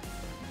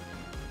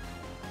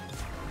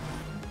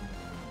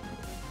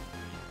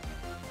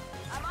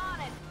 I'm on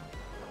it.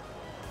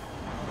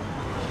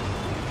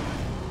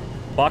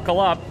 Buckle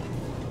up.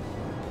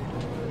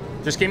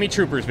 Just give me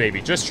troopers, baby.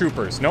 Just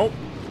troopers. Nope.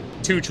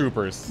 2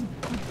 troopers.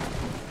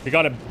 They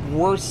got a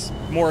worse,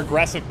 more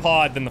aggressive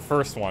pod than the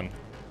first one.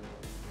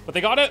 But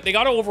they got a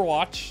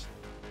Overwatch.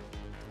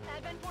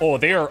 Oh,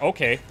 they are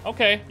okay.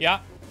 Okay,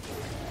 yeah.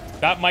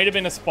 That might have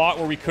been a spot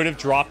where we could have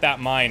dropped that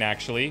mine,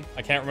 actually.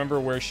 I can't remember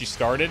where she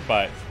started,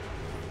 but...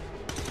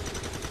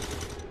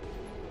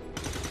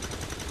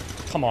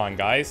 Come on,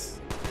 guys.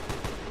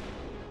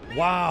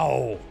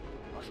 Wow.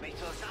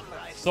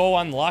 So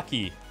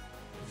unlucky.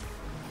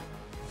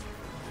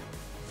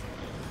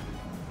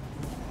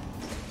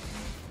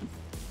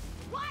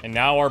 And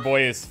now our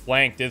boy is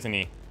flanked, isn't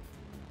he?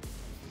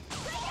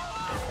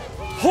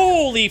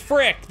 Holy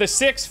frick! The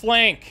 6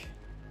 flank!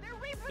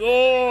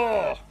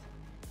 Oh!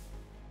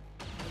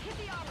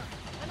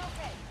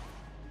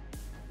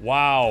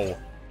 Wow.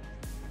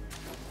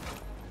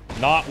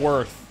 Not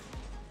worth.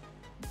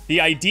 The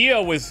idea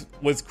was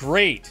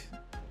great,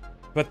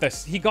 but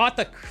he got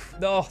the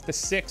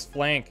 6th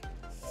flank.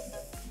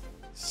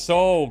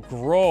 So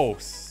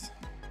gross.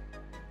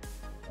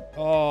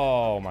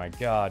 Oh my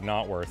god,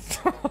 not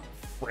worth.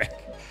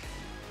 Frick.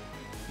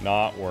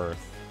 Not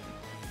worth.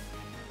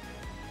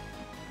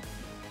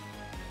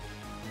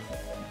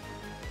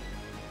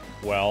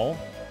 Well,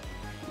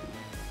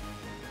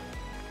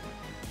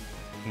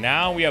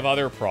 now we have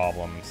other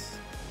problems.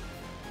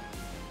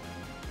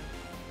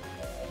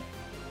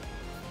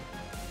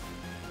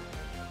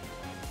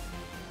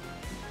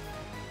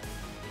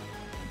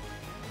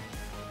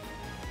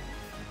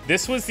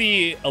 This was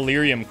the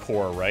Illyrium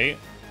core, right?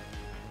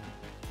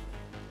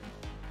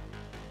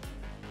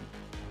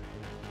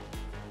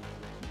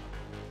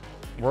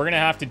 We're gonna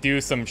have to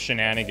do some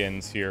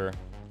shenanigans here.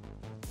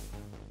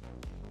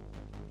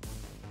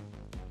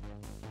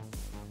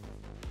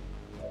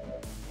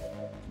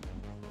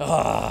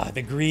 Ah,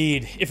 the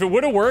greed. If it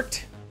would have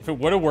worked, it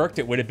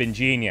would have been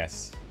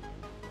genius.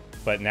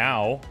 But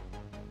now,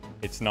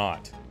 it's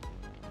not.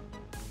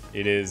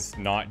 It is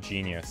not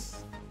genius.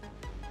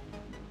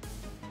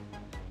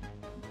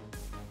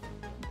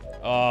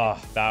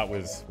 Oh, that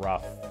was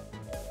rough.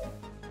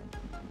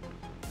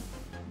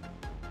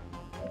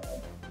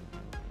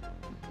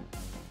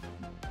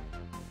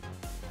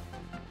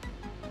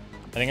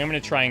 I think I'm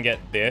going to try and get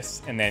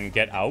this and then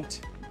get out.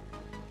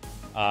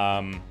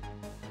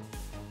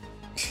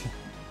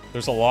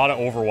 There's a lot of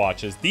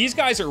Overwatches. These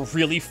guys are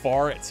really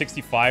far at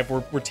 65.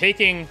 We're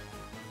taking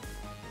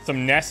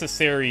some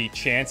necessary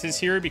chances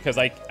here because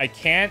I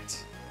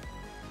can't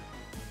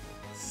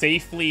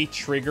safely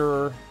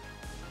trigger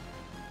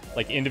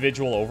like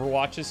individual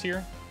Overwatches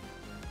here.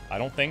 I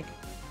don't think.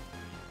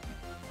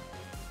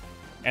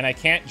 And I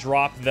can't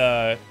drop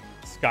the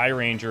Sky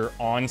Ranger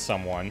on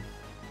someone.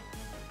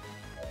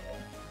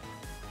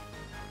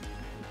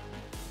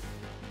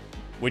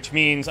 Which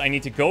means I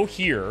need to go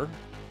here,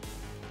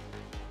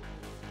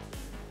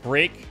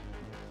 break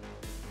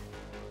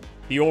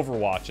the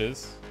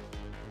Overwatches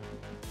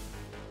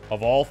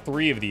of all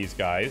 3 of these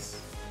guys.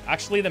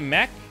 Actually, the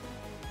mech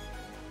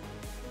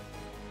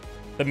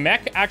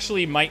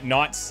actually might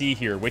not see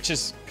here, which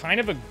is kind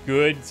of a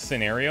good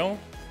scenario.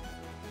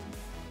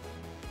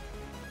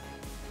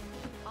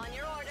 On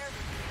your order.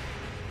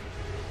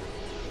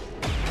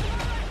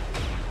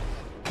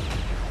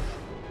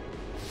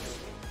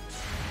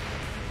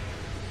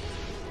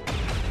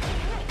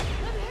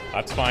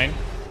 That's fine.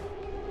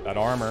 That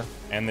armor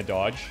and the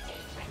dodge.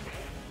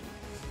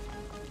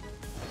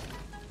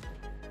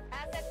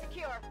 Asset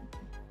secure.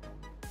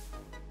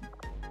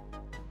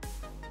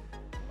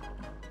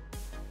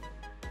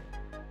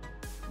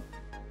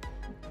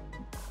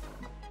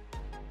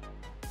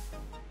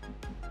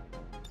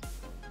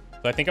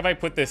 So I think if I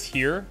put this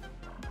here,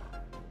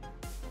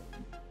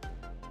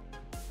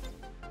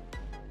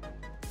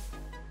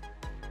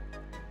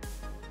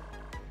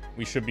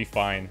 we should be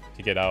fine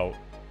to get out.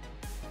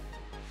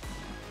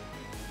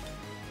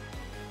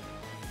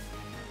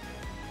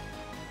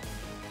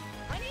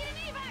 I need an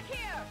evac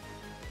here.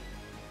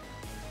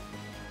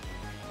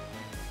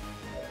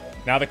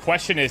 Now the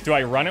question is, do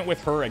I run it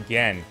with her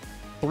again?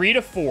 3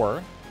 to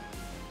 4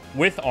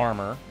 with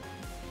armor.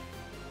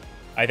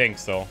 I think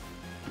so.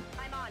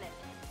 I'm on it.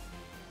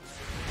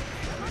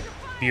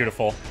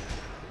 Beautiful.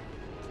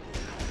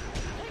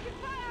 Taking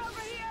fire over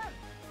here.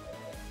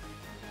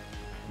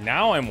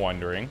 Now I'm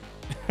wondering.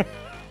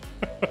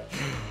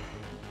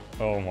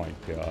 Oh my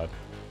god.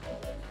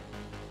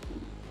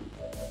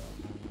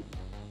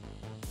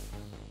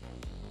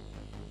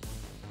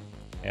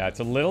 Yeah, it's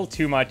a little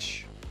too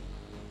much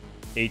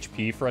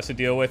HP for us to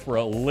deal with. We're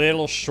a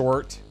little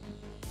short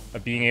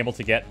of being able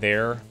to get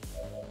there.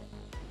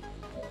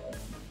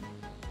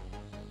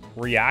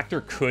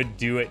 Reactor could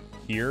do it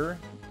here.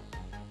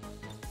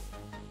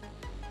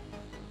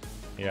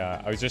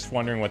 Yeah, I was just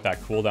wondering what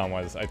that cooldown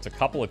was. It's a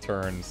couple of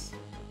turns.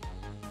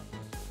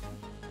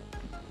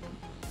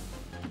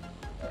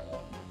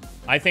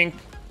 I think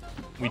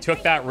we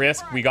took that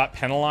risk. We got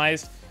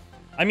penalized.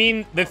 I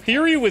mean, the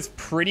theory was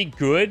pretty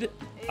good.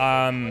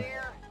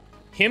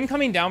 Him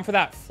coming down for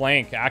that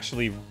flank,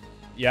 actually,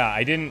 yeah,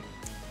 I didn't...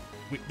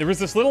 there was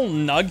this little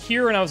nug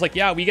here, and I was like,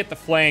 yeah, we get the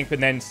flank,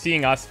 and then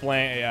seeing us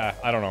flank, yeah,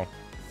 I don't know.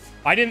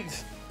 I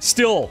didn't...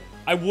 Still,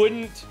 I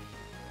wouldn't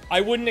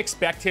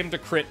expect him to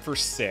crit for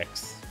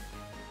 6.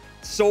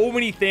 So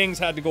many things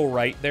had to go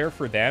right there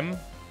for them.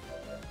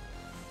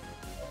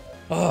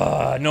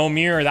 No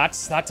mirror.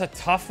 That's a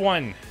tough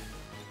one.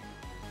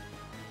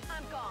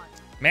 I'm gone.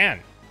 Man.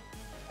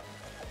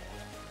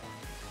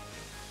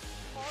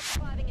 All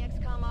surviving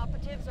XCOM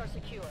operatives are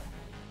secure.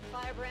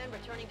 Firebrand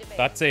returning to base.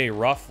 That's a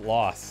rough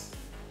loss.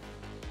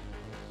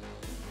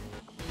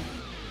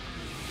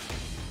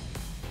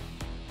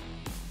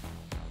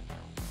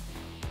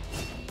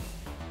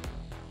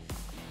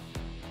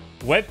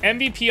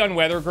 MVP on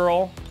Weather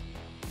Girl.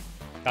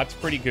 That's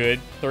pretty good.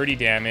 30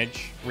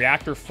 damage.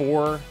 Reactor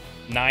 4,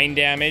 9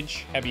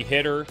 damage. Heavy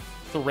hitter.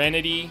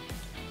 Serenity.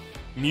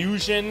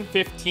 Musion,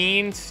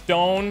 15.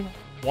 Stone,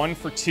 1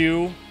 for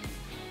 2.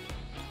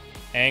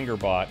 Anger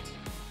bot.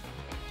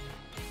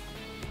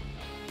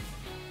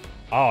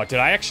 Oh, did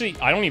I actually?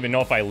 I don't even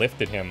know if I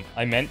lifted him.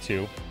 I meant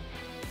to.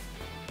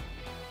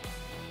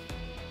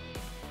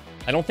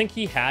 I don't think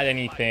he had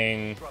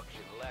anything.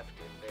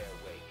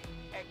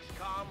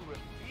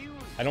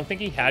 I don't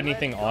think he had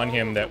anything on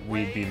him that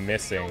we'd be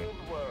missing.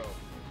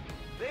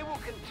 They will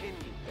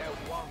continue their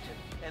wanton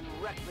and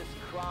reckless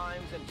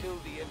crimes until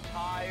the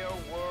entire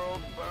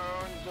world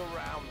burns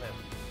around them.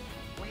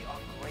 We are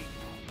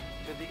grateful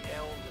to the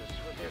elders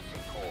for their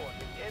support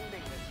in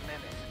ending this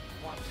menace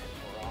once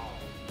and for all.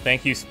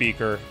 Thank you,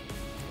 speaker.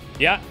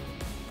 Yeah,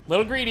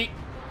 little greedy.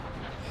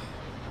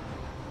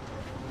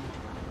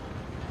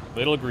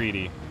 Little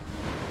greedy.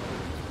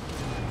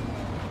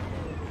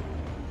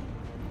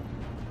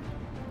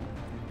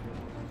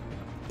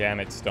 Damn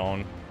it,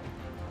 Stone.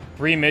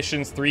 3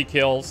 missions, 3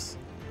 kills.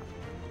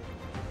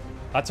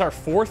 That's our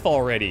 4th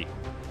already.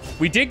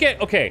 We did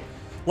get... Okay,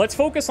 let's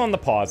focus on the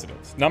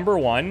positives. Number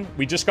 1,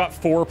 we just got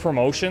 4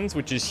 promotions,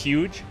 which is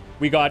huge.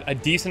 We got a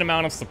decent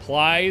amount of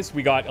supplies.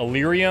 We got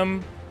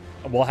Illyrium.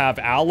 We'll have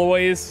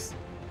alloys.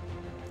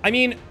 I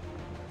mean,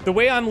 the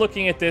way I'm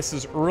looking at this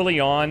is early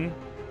on,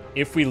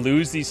 if we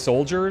lose these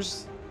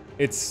soldiers,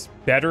 it's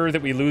better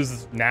that we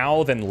lose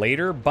now than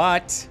later,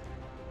 but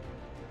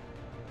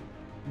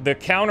the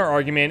counter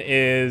argument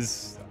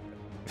is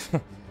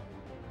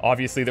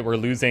obviously that we're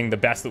losing the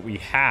best that we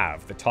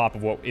have, the top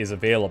of what is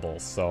available,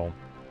 so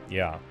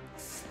yeah.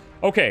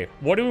 Okay,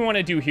 what do we want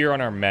to do here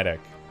on our medic?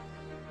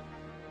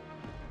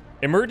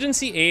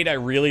 Emergency aid I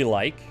really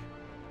like,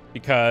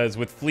 because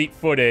with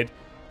fleet-footed,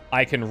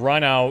 I can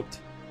run out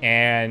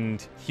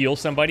and heal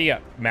somebody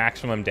at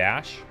maximum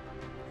dash.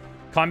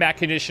 Combat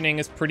conditioning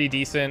is pretty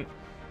decent.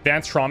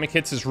 Advanced trauma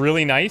kits is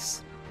really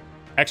nice.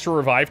 Extra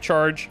revive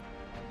charge.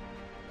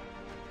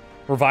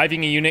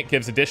 Reviving a unit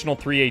gives additional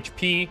 3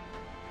 HP.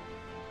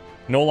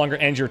 No longer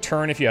ends your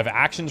turn if you have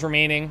actions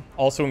remaining.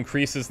 Also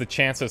increases the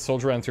chance that a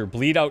soldier enters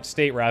bleed out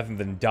state rather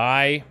than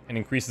die, and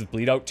increases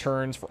bleed out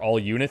turns for all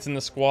units in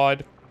the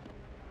squad.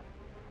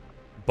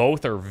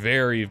 Both are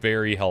very,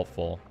 very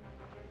helpful.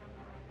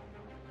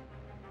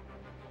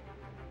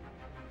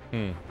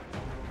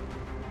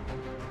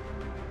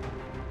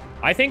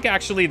 I think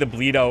actually the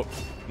bleed out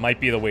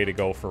might be the way to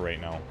go for right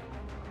now.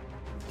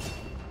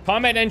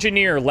 Combat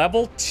Engineer,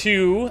 level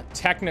 2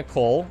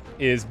 technical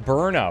is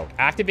Burnout.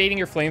 Activating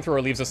your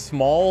flamethrower leaves a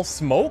small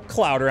smoke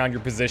cloud around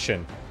your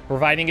position,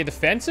 providing a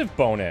defensive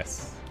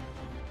bonus.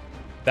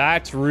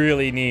 That's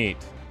really neat.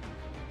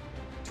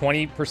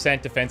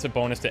 20% defensive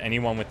bonus to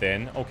anyone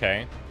within.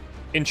 Okay.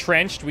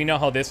 Entrenched, we know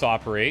how this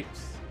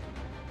operates.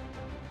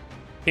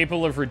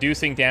 Capable of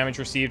reducing damage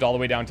received all the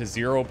way down to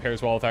 0.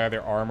 Pairs well with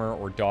either armor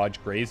or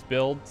dodge graze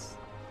builds.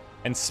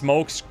 And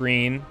smoke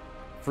screen.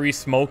 Free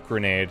smoke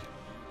grenade.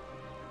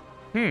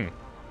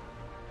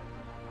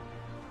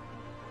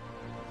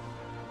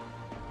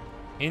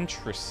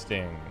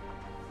 Interesting.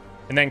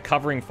 And then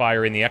covering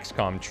fire in the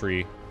XCOM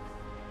tree.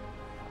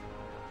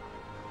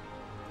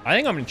 I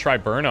think I'm going to try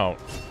Burnout.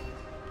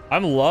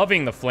 I'm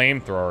loving the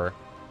flamethrower.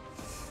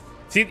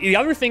 See, the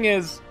other thing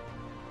is,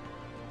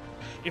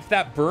 if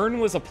that burn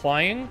was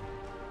applying...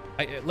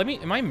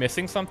 am I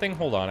missing something?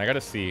 Hold on, I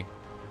gotta see.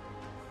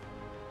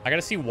 I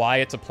gotta see why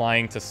it's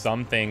applying to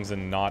some things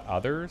and not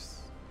others.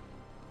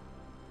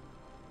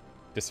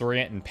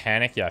 Disorient and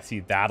panic. Yeah, see,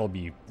 that'll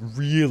be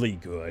really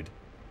good.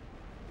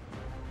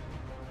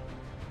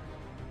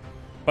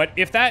 But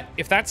if that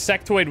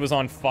sectoid was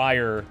on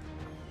fire,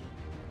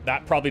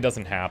 that probably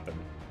doesn't happen.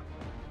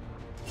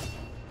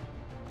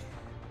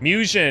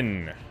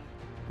 Musion.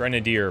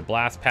 Grenadier.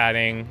 Blast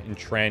padding.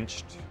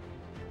 Entrenched.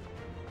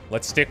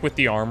 Let's stick with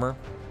the armor.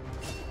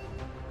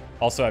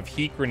 Also have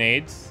heat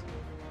grenades.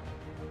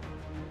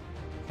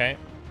 Okay.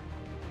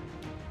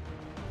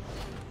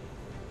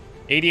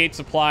 88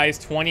 supplies,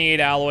 28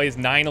 alloys,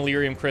 9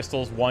 Illyrium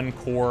crystals, 1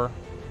 core.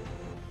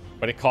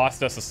 But it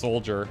cost us a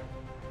soldier.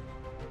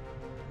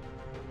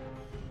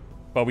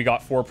 But we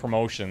got 4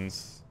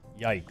 promotions.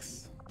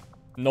 Yikes.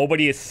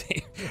 Nobody is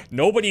safe.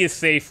 Nobody is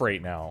safe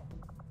right now.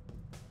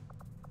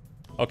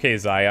 Okay,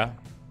 Zaya.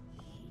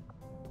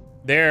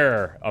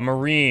 There, a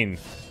Marine.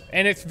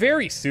 And it's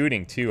very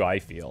suiting too, I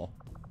feel.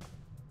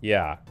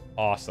 Yeah,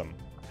 awesome.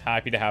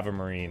 Happy to have a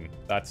Marine.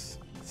 That's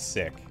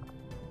sick.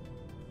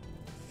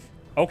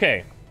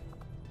 Okay.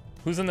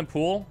 Who's in the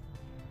pool?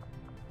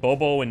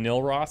 Bobo and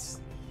Nilros.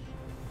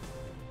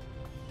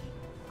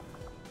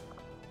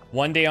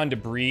 1 day on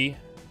debris.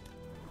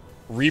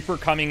 Reaper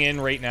coming in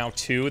right now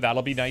too.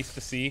 That'll be nice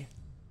to see.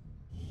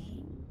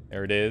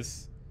 There it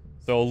is.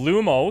 So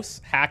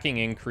Lumos, hacking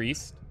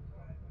increased.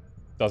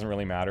 Doesn't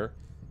really matter.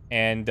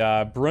 And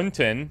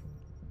Brunton,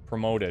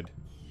 promoted.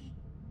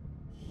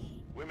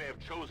 We may have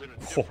chosen a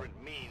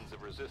different means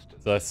of resistance.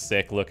 It's a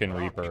sick-looking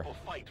Reaper. People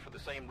fight for the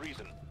same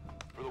reason.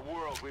 For the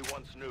world we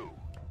once knew.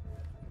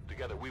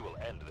 Together we will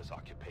end this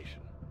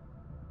occupation.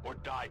 Or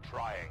die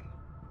trying.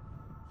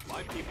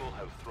 My people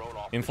have thrown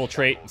off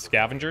Infiltrate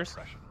scavengers?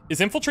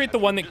 Is Infiltrate the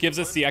one that gives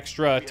us the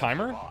extra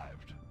timer?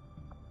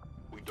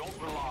 We don't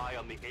rely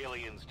on the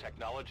aliens'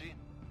 technology.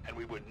 and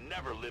we would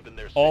never live in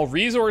their All city.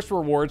 resource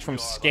rewards from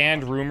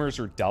scanned rumors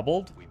are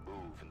doubled. We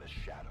move in the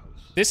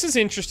shadows. This is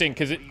interesting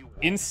because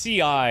in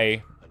CI,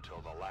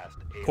 Until the last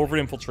covert alien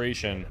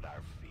infiltration, at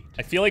our feet.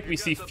 I feel like we You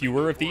got see something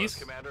fewer good of for us, these,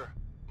 Commander.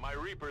 My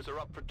Reapers are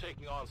up for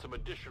taking on some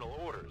additional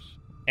orders.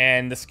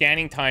 and the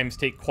scanning times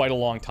take quite a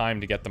long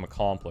time to get them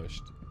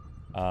accomplished.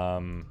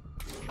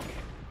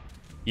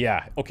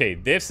 Yeah, okay,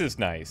 this is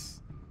nice.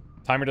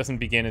 Timer doesn't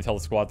begin until the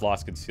squad's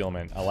lost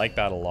concealment. I like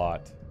that a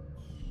lot.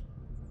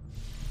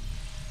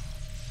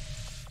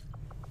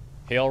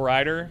 Hail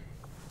Rider.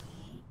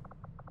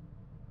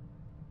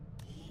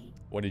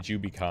 What did you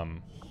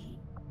become?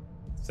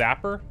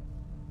 Sapper?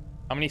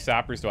 How many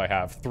sappers do I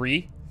have?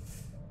 3?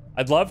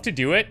 I'd love to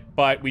do it,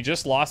 but we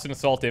just lost an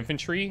assault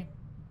infantry,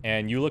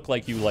 and you look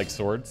like you like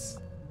swords.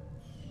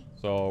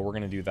 So we're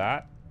gonna do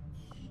that.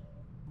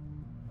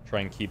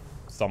 Try and keep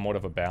somewhat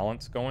of a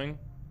balance going.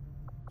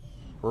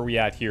 Where are we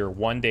at here?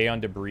 1 day on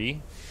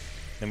debris.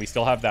 And we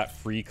still have that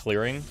free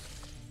clearing.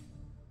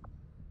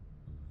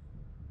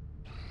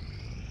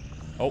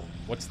 Oh,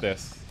 what's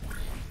this?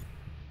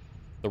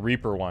 The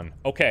Reaper one.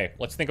 Okay,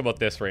 let's think about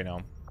this right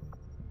now.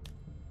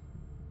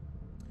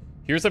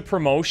 Here's a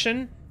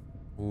promotion.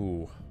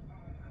 Ooh.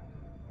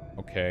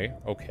 Okay,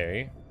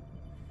 okay.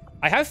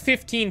 I have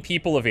 15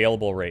 people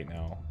available right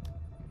now.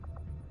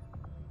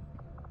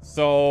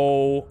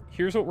 So,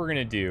 here's what we're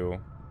gonna do.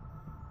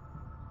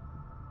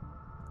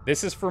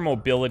 This is for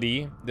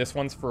mobility. This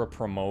one's for a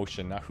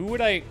promotion. Now, who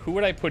would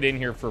I put in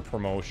here for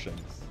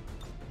promotions?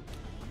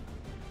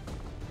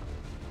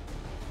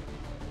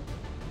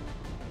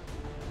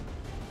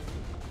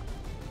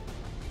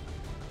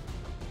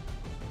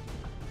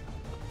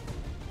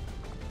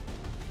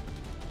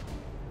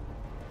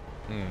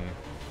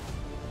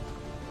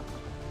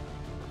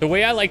 The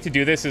way I like to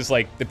do this is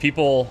like the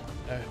people,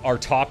 our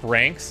top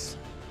ranks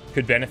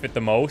could benefit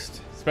the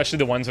most, especially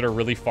the ones that are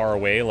really far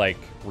away, like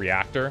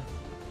Reactor.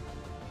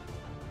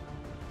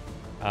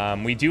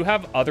 We do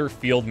have other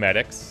field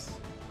medics.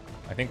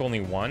 I think only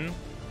one.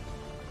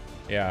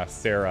 Yeah,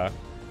 Sarah.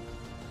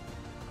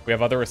 We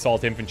have other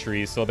assault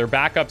infantry, so their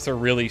backups are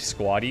really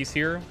squaddies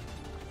here.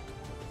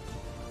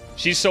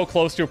 She's so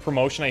close to a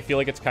promotion, I feel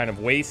like it's kind of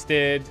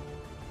wasted.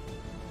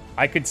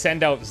 I could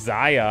send out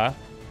Zaya,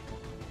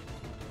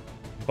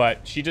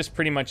 but she just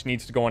pretty much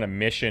needs to go on a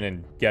mission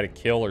and get a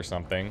kill or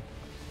something.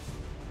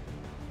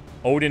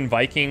 Odin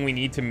Viking we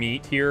need to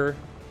meet here.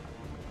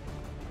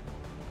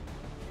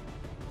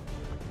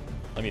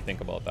 Let me think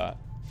about that.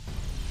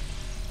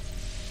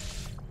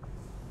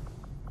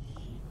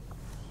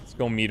 Let's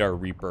go meet our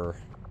Reaper.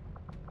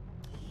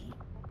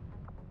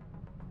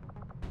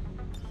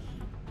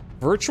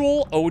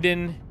 Virtual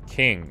Odin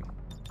King.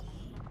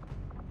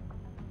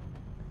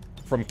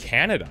 From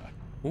Canada.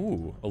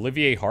 Ooh,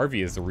 Olivier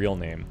Harvey is the real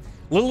name.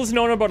 Little is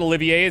known about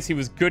Olivier as he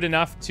was good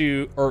enough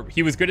to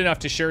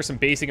share some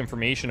basic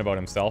information about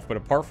himself, but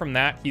apart from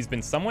that, he's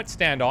been somewhat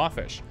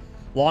standoffish.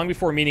 Long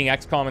before meeting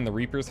XCOM and the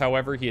Reapers,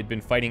 however, he had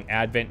been fighting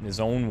Advent in his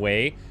own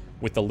way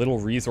with the little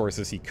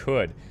resources he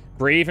could.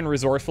 Brave and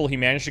resourceful, he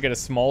managed to get a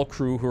small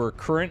crew who are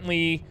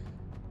currently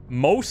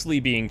mostly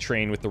being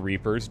trained with the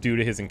Reapers due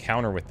to his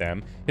encounter with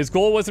them. His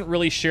goal wasn't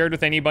really shared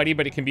with anybody,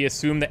 but it can be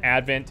assumed that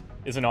Advent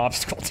is an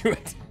obstacle to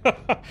it.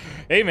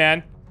 Hey,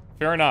 man.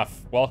 Fair enough.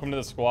 Welcome to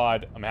the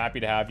squad. I'm happy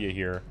to have you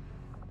here.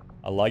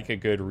 I like a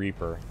good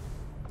Reaper.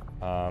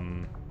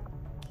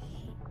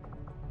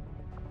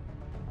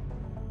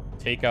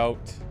 Take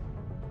out...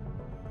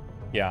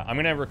 Yeah, I'm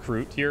gonna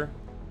recruit here.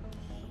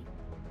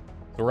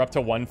 So we're up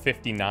to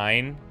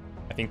 159.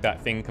 I think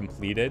that thing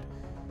completed.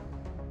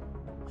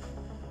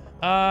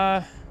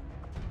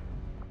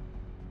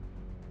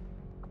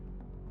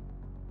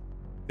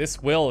 This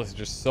will is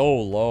just so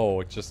low,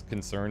 it just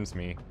concerns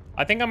me.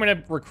 I think I'm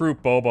gonna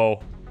recruit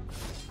Bobo.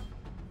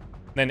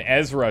 Then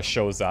Ezra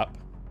shows up.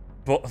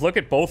 Look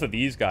at both of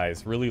these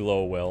guys, really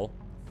low will.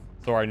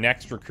 So our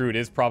next recruit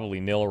is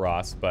probably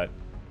Nilros, but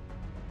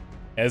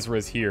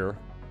Ezra's here.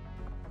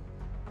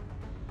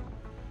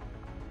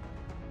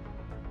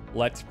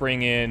 Let's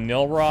bring in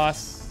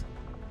Nilros.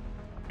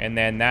 And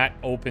then that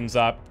opens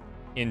up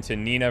into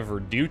Nina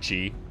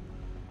Verducci.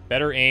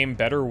 Better aim,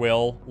 better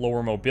will,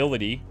 lower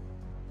mobility.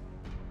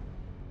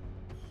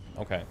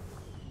 Okay.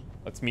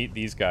 Let's meet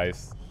these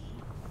guys.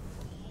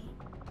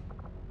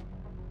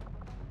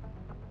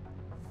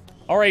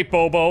 Alright,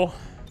 Bobo.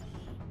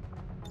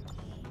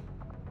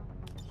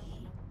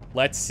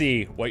 Let's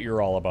see what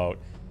you're all about.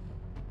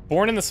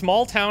 Born in the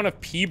small town of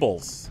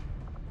Peebles.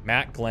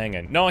 Matt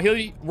Glangan. No,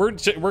 we're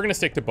gonna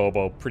stick to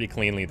Bobo pretty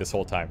cleanly this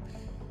whole time.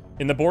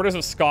 In the borders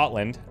of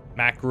Scotland,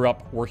 Matt grew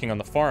up working on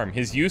the farm.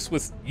 His youth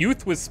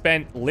was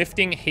spent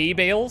lifting hay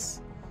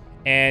bales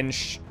and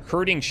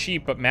herding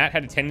sheep, but Matt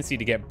had a tendency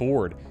to get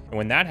bored. And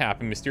when that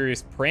happened,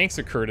 mysterious pranks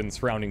occurred in the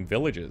surrounding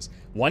villages.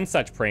 One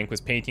such prank was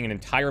painting an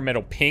entire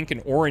meadow pink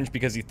and orange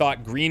because he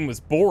thought green was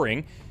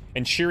boring,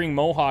 and shearing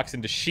mohawks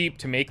into sheep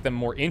to make them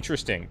more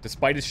interesting.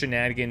 Despite his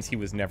shenanigans, he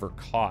was never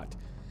caught.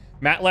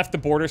 Matt left the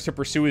borders to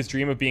pursue his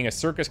dream of being a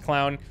circus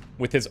clown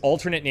with his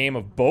alternate name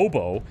of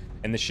Bobo,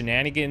 and the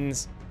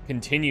shenanigans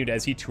continued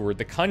as he toured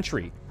the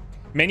country.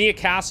 Many a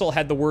castle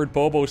had the word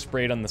Bobo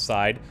sprayed on the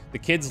side. The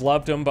kids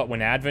loved him, but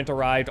when Advent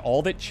arrived,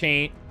 all that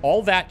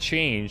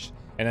changed,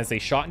 and as they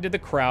shot into the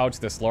crowds,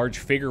 this large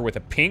figure with a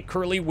pink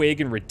curly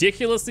wig and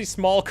ridiculously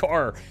small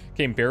car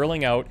came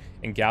barreling out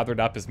and gathered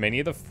up as many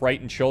of the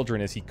frightened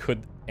children as he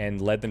could and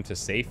led them to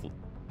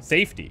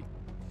safety.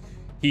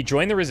 He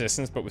joined the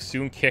resistance, but was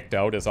soon kicked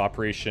out as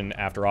operation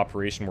after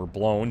operation were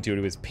blown due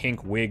to his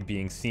pink wig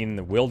being seen in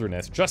the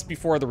wilderness just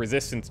before the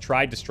resistance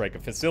tried to strike a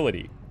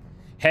facility.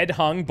 Head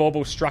hung,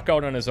 Bobo struck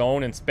out on his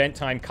own and spent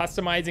time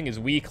customizing his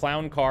wee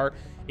clown car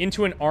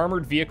into an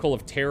armored vehicle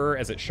of terror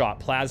as it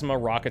shot plasma,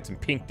 rockets, and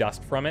pink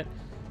dust from it,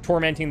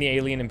 tormenting the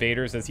alien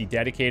invaders as he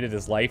dedicated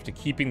his life to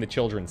keeping the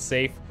children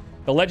safe.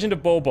 The legend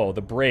of Bobo,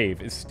 the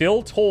Brave, is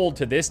still told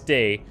to this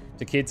day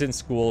to kids in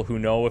school who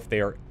know if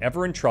they are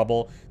ever in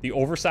trouble, the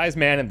oversized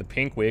man in the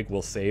pink wig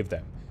will save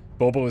them.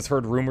 Bobo has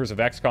heard rumors of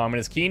XCOM and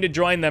is keen to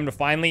join them to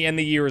finally end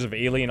the years of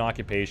alien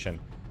occupation.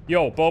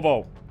 Yo,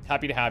 Bobo,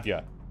 happy to have you.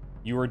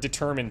 You were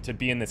determined to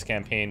be in this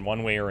campaign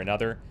one way or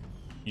another.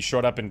 You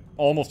showed up in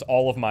almost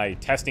all of my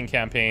testing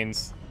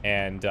campaigns,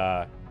 and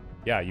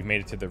yeah, you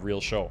made it to the real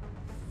show.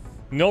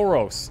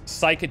 Nilros,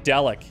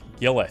 Psychedelic,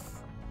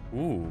 Gillith.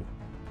 Ooh,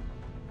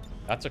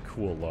 that's a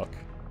cool look.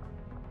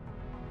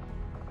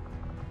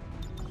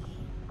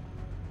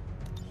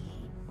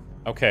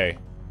 Okay,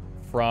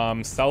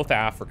 from South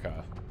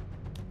Africa.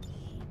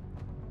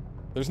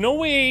 There's no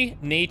way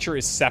nature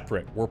is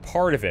separate. We're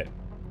part of it.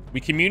 We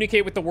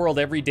communicate with the world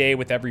every day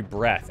with every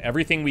breath.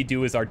 Everything we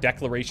do is our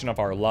declaration of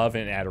our love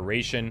and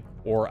adoration,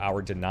 or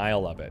our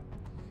denial of it.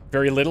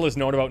 Very little is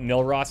known about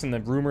Nilros, and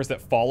the rumors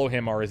that follow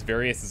him are as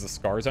various as the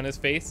scars on his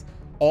face.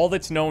 All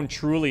that's known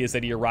truly is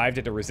that he arrived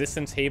at a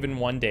resistance haven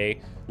one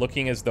day,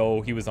 looking as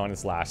though he was on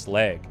his last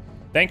leg.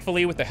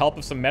 Thankfully, with the help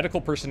of some medical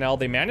personnel,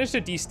 they managed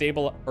to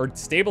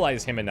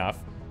stabilize him enough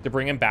to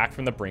bring him back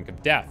from the brink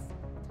of death.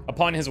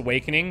 Upon his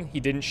awakening, he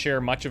didn't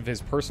share much of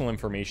his personal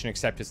information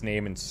except his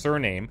name and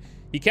surname.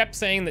 He kept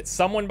saying that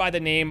someone by the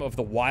name of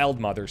the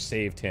Wild Mother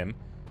saved him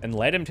and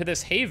led him to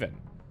this haven.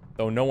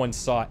 Though no one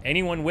saw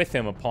anyone with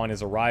him upon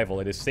his arrival,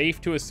 it is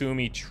safe to assume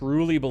he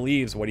truly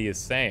believes what he is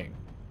saying.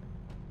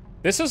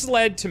 This has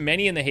led to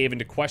many in the haven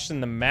to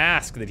question the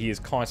mask that he is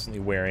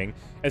constantly wearing,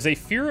 as they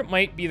fear it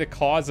might be the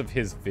cause of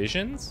his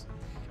visions.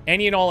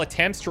 Any and all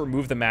attempts to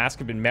remove the mask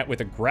have been met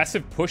with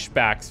aggressive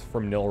pushbacks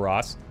from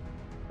Nilros,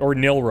 or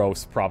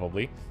Nilros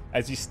probably,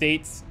 as he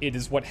states it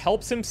is what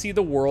helps him see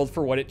the world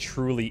for what it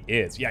truly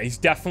is. Yeah, he's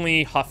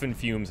definitely huffing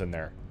fumes in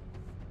there.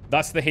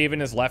 Thus, the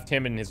Haven has left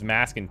him and his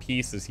mask in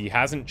peace, as he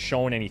hasn't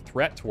shown any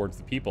threat towards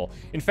the people.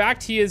 In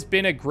fact, he has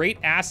been a great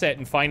asset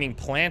in finding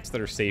plants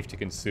that are safe to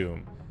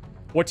consume.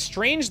 What's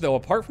strange, though,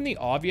 apart from the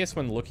obvious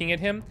when looking at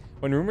him,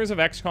 when rumors of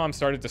XCOM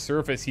started to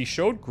surface, he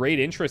showed great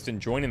interest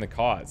in joining the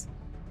cause.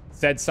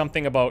 Said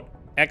something about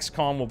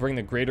XCOM will bring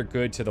the greater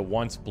good to the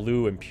once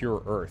blue and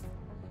pure Earth.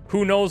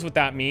 Who knows what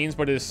that means,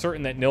 but it is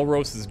certain that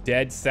Nilros is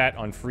dead set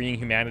on freeing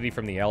humanity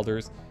from the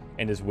Elders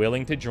and is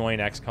willing to join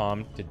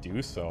XCOM to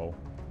do so.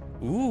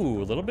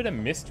 Ooh, a little bit of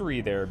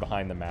mystery there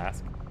behind the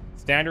mask.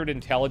 Standard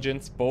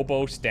intelligence,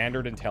 Bobo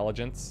standard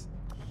intelligence.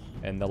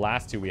 And the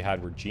last two we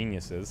had were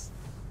geniuses.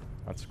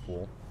 That's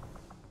cool.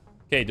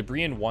 Okay,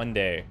 debris in one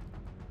day.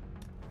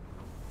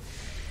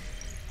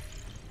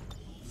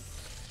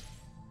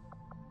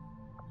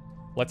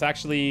 Let's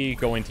actually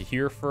go into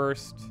here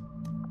first.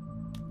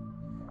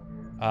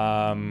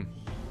 We're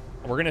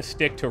gonna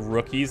stick to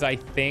rookies, I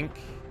think.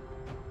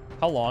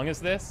 How long is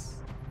this?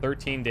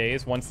 13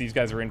 days. Once these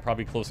guys are in,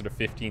 probably closer to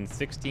 15,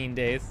 16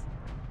 days.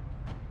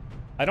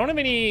 I don't have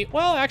any...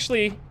 Well,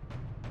 actually,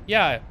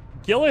 yeah,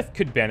 Gillith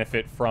could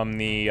benefit from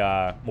the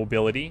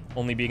mobility,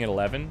 only being at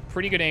 11.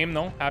 Pretty good aim,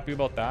 though. Happy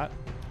about that.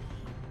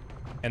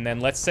 And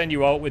then let's send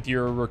you out with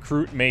your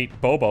recruit mate,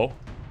 Bobo.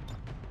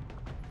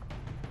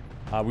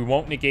 We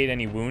won't negate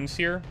any wounds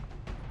here.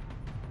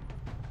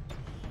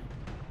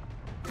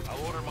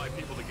 I'll order my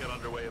people to get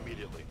underway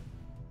immediately.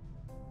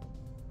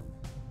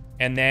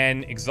 And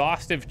then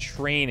exhaustive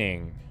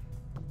training.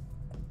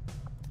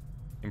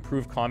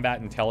 Improve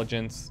combat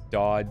intelligence,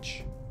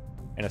 dodge,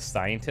 and a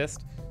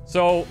scientist.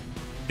 So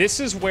this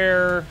is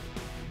where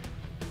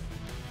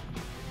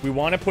we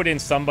want to put in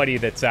somebody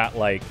that's at,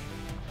 like,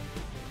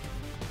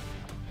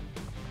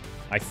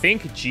 I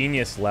think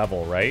genius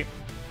level, right?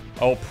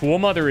 Oh, Pool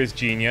Mother is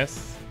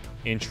genius.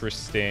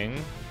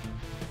 Interesting.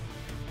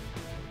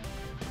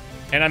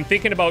 And I'm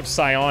thinking about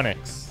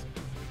psionics.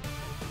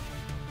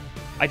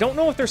 I don't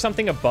know if there's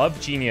something above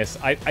genius.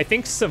 I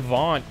think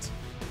savant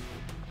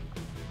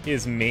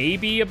is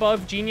maybe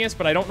above genius,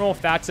 but I don't know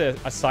if that's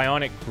a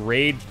psionic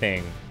grade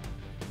thing.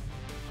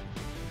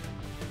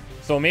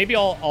 So maybe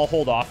I'll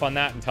hold off on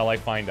that until I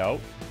find out.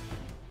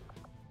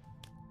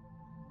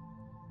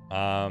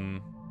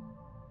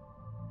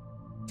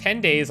 10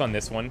 days on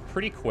this one.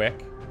 Pretty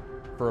quick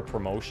for a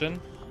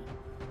promotion.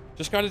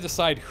 Just got to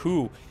decide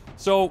who.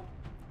 So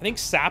I think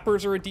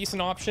sappers are a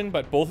decent option,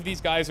 but both of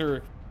these guys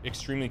are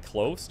extremely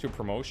close to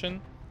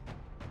promotion.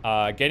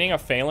 Getting a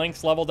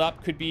phalanx leveled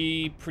up could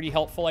be pretty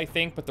helpful, I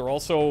think, but they're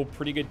also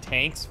pretty good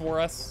tanks for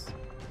us.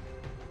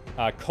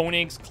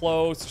 Koenig's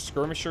close,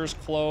 Skirmisher's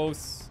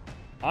close.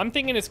 I'm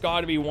thinking it's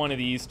got to be one of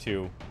these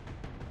two.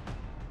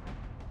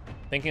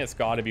 Thinking it's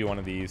got to be one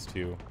of these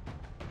two.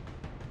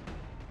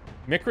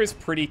 Mikra's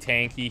pretty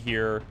tanky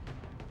here.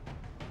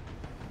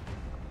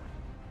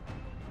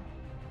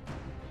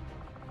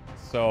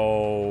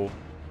 So,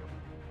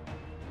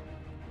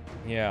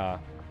 yeah.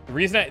 The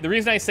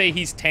reason I say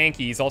he's tanky,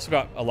 he's also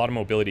got a lot of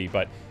mobility,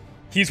 but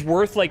he's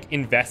worth, like,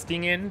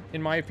 investing in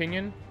my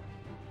opinion.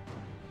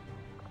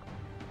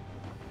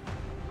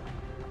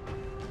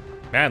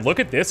 Man, look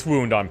at this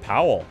wound on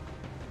Powell.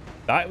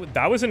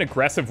 That was an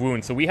aggressive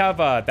wound. So we have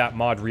that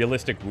mod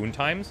realistic wound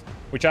times,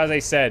 which, as I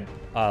said,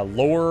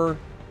 lower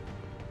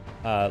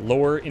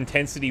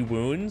intensity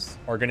wounds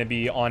are going to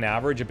be on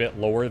average a bit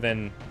lower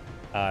than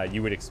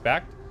you would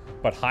expect,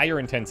 but higher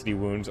intensity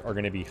wounds are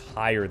going to be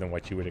higher than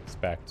what you would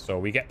expect. So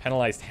we get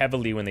penalized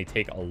heavily when they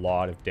take a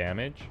lot of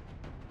damage.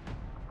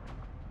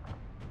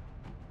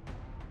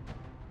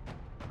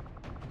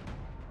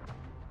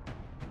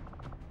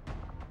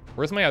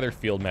 Where's my other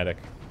field medic?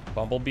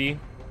 Bumblebee?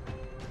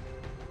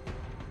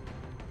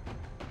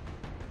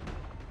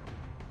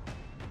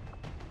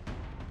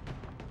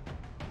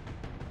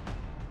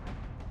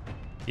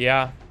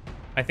 Yeah,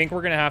 I think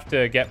we're gonna have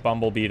to get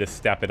Bumblebee to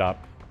step it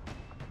up.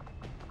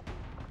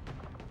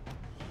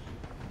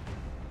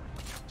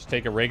 Just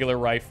take a regular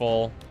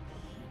rifle.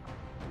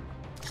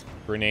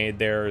 Grenade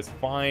there is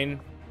fine.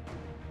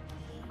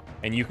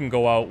 And you can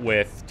go out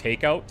with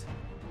takeout.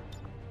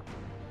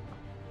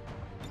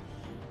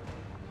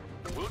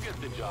 We'll get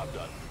the job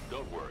done.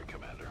 Don't worry,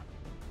 Commander.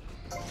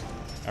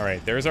 All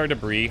right, there's our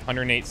debris.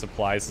 108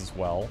 supplies as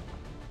well.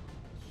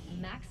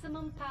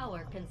 Maximum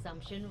power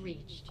consumption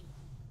reached.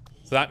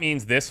 So that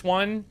means this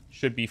one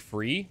should be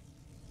free.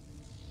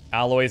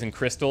 Alloys and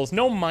crystals.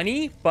 No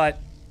money, but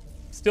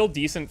still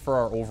decent for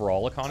our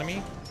overall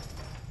economy.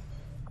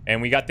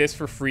 And we got this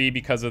for free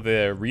because of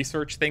the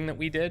research thing that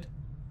we did.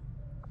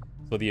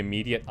 So the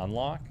immediate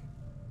unlock.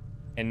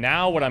 And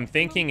now what I'm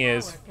thinking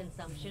is,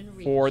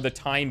 for the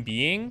time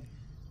being,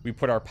 we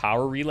put our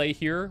power relay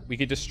here. We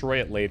could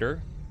destroy it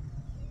later.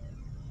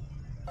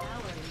 Power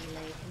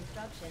relay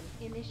construction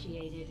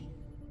initiated.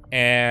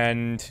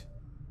 And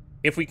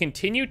if we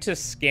continue to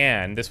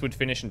scan, this would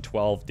finish in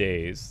 12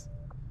 days.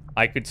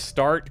 I could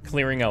start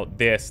clearing out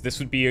this. This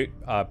would be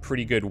a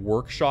pretty good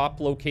workshop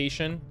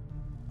location,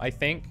 I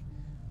think.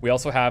 We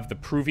also have the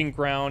proving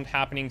ground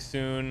happening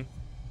soon.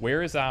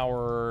 Where is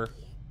our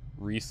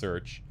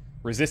research?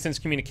 Resistance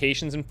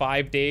communications in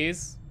 5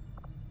 days.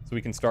 So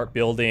we can start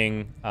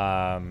building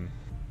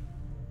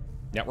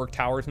network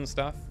towers and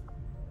stuff.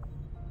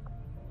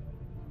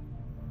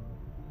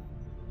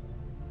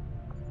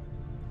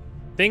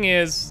 Thing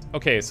is,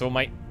 okay, so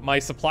my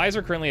supplies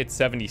are currently at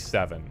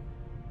 77.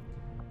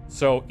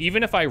 So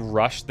even if I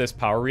rush this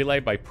power relay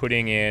by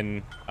putting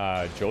in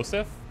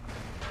Joseph,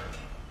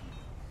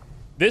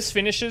 this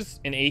finishes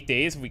in 8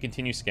 days if we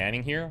continue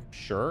scanning here,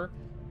 sure.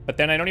 But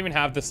then I don't even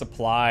have the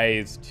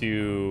supplies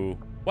to...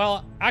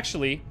 Well,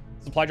 actually,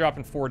 supply drop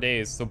in 4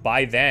 days. So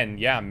by then,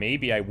 yeah,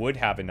 maybe I would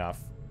have enough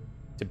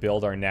to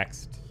build our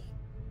next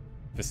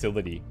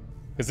facility.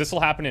 Because this will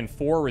happen in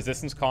 4,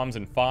 resistance comms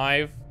in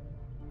 5.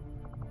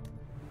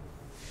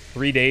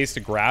 3 days to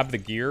grab the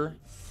gear,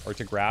 or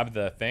to grab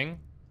the thing.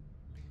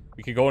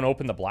 We could go and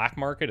open the black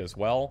market as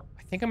well.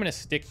 I think I'm going to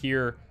stick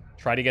here,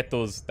 try to get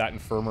that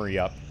infirmary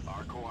up.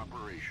 Our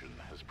cooperation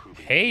has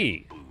proven...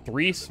 Hey,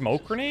 3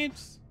 smoke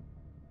grenades?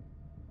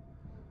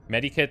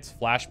 Medikits,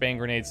 flashbang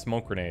grenades,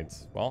 smoke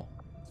grenades. Well,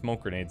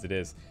 smoke grenades it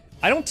is.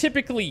 I don't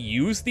typically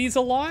use these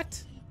a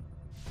lot.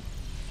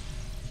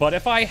 But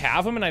if I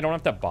have them and I don't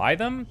have to buy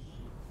them,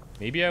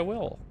 maybe I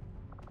will.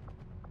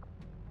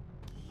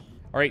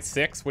 All right,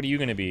 6, what are you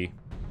going to be?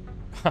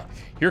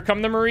 Here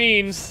come the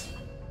Marines.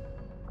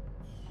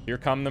 Here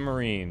come the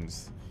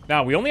Marines.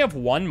 Now, we only have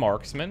 1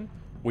 marksman.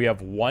 We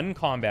have 1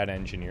 combat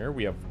engineer.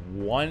 We have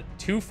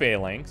 2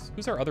 phalanx.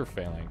 Who's our other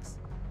phalanx?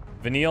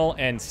 Vanille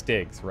and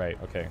Stiggs. Right,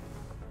 okay.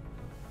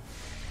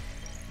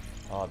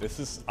 Oh, this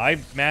is...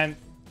 Man,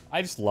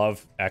 I just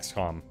love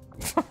XCOM.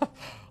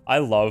 I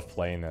love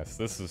playing this.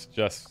 This is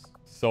just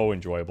so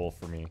enjoyable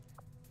for me.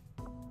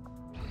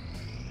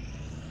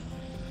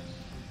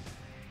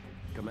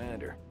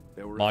 Commander,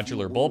 there were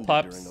Modular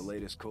bullpups. during the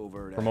latest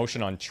covert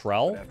Promotion on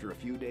Trell. but after a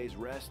few days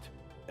rest,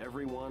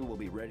 everyone will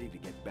be ready to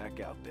get back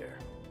out there.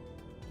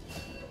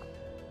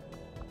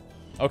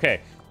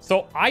 Okay,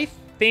 so I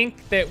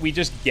think that we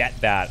just get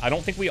that. I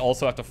don't think we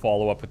also have to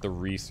follow up with the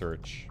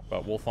research,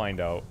 but we'll find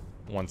out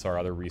once our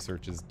other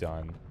research is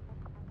done.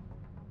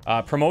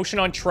 Promotion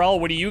on Trell.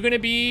 What are you going to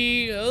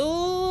be?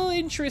 Oh,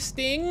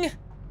 interesting.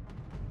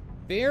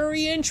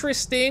 Very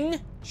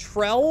interesting.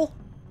 Trell.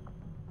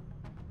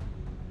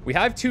 We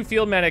have 2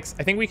 field medics.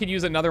 I think we could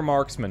use another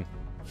marksman.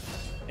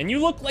 And you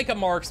look like a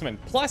marksman.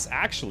 Plus,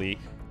 actually,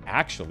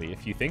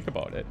 if you think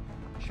about it,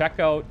 check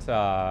out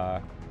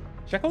the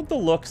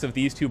looks of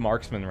these 2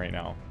 marksmen right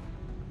now.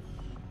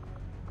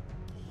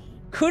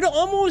 could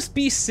almost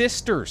be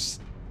sisters.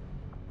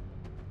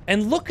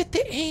 And look at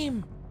the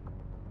aim.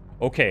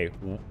 Okay,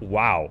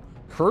 wow.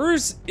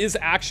 Hers is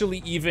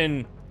actually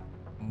even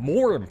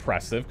more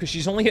impressive because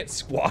she's only at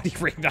squatty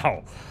right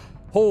now.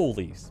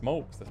 Holy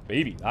smokes,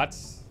 baby,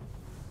 that's...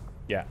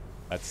 Yeah,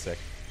 that's sick.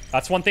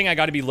 That's one thing I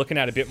got to be looking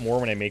at a bit more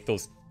when I make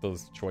those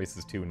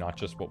choices too, not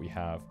just what we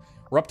have.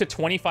 We're up to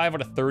 25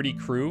 out of 30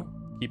 crew.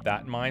 Keep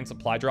that in mind.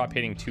 Supply drop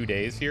hitting 2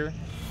 days here.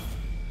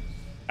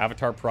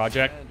 Avatar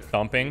project,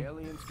 thumping. The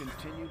aliens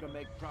continue to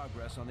make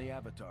progress on the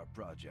Avatar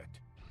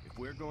project. If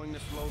we're going to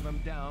slow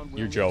them down, we'll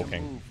You're need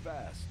joking. to move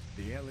fast.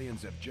 The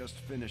aliens have just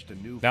finished a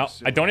new Now,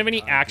 I don't have any facility tied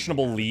to the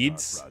actionable Avatar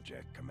leads.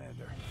 Project,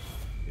 Commander.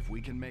 If we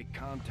can make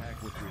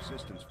contact with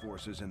resistance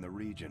forces in the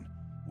region,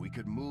 we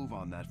could move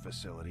on that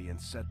facility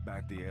and set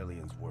back the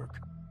aliens' work.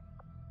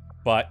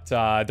 But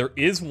there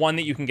is one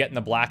that you can get in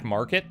the black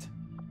market.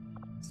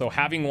 So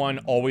having one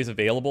always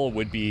available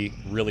would be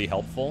really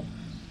helpful.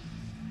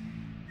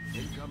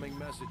 Incoming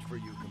message for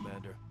you,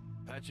 Commander.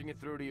 Patching it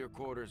through to your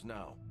quarters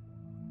now.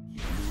 You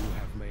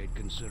have made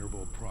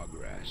considerable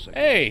progress against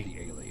Hey,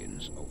 the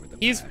aliens over the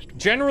he's past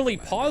generally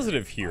month.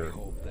 positive I here.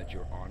 hope that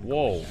your ongoing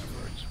Whoa.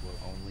 efforts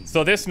will only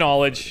So this lead to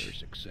knowledge, further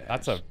success.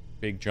 that's a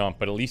big jump,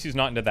 but at least he's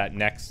not into that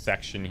next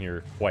section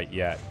here quite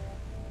yet.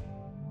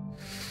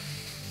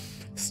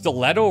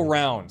 Stiletto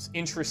rounds,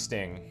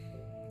 interesting.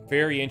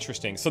 Very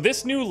interesting. So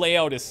this new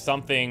layout is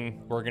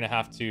something we're gonna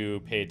have to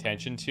pay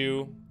attention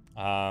to.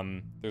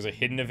 There's a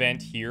hidden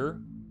event here.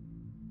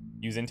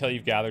 Use intel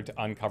you've gathered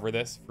to uncover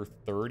this for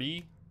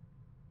 30.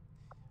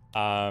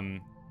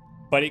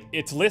 But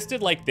it's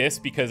listed like this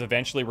because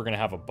eventually we're gonna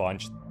have a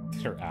bunch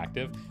that are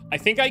active. I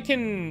think I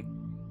can...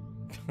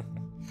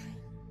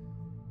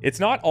 It's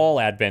not all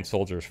Advent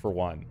soldiers for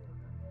one,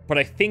 but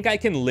I think I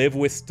can live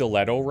with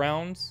stiletto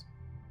rounds.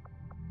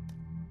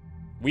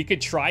 We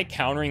could try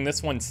countering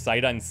this one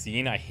sight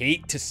unseen. I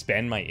hate to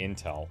spend my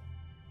intel.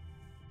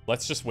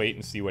 Let's just wait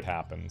and see what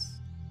happens.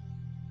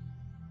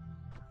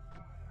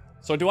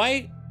 So do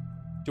I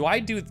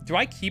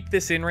keep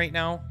this in right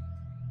now?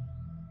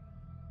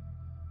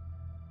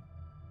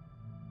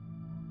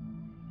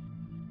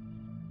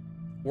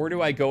 Or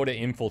do I go to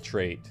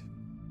infiltrate?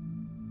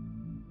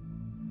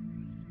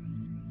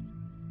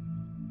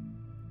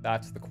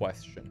 That's the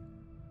question.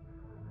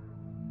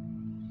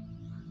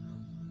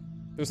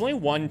 There's only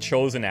one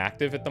chosen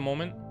active at the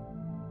moment.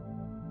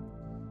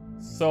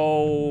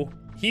 So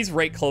he's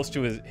right close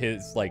to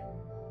his like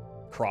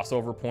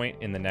crossover point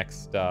in the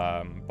next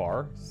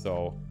bar.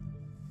 So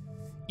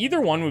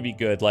either one would be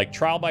good. Like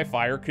trial by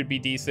fire could be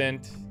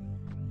decent.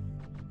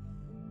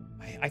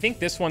 I think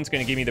this one's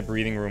going to give me the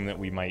breathing room that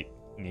we might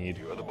need.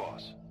 You're the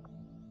boss.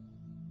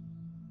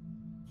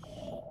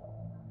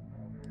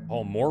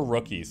 Oh, more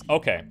rookies.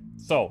 Okay,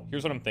 so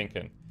here's what I'm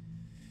thinking.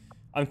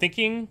 I'm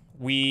thinking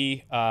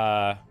we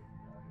look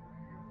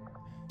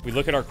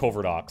at our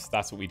covert ops.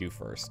 That's what we do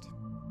first.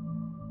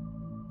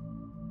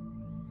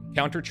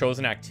 Counter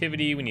chosen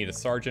activity. We need a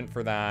sergeant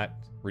for that.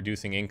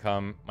 Reducing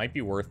income. Might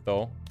be worth,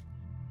 though.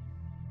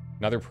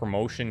 Another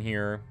promotion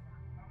here.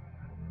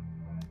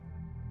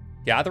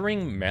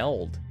 Gathering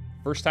meld.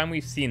 First time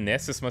we've seen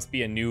this. This must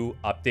be a new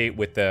update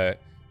with the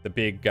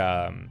big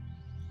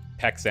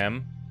PEX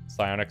M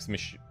Psionics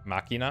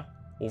Machina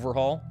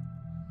overhaul.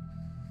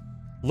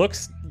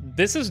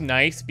 This is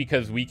nice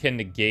because we can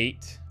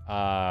negate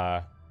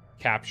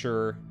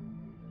capture.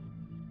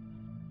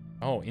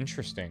 Oh,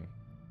 interesting. Do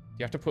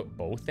you have to put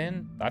both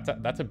in?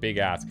 That's a big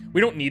ask.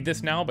 We don't need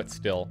this now, but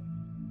still.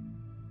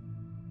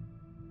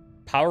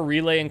 Power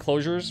relay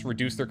enclosures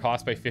reduce their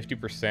cost by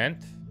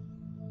 50%.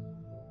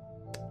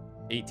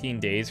 18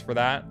 days for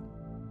that.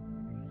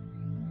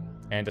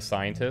 And a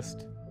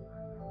scientist.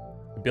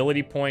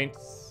 Ability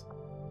points.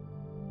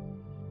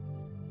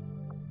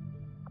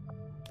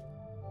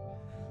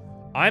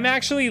 I'm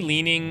actually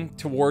leaning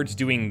towards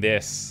doing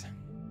this.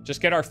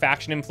 Just get our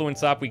faction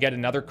influence up. We get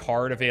another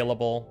card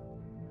available.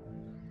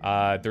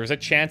 There's a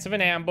chance of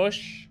an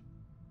ambush.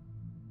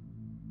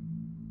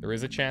 There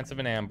is a chance of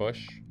an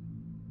ambush.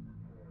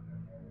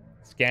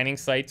 Scanning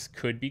sites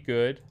could be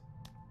good.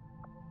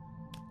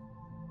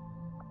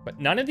 But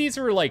none of these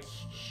are, like,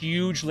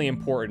 hugely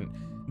important.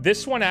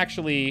 This one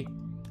actually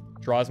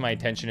draws my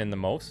attention in the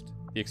most.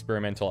 The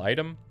experimental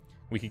item.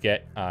 We could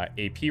get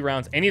AP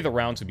rounds. Any of the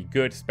rounds would be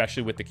good,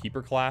 especially with the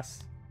Keeper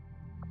class.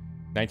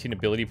 19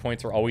 ability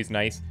points are always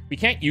nice. We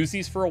can't use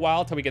these for a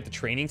while until we get the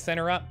training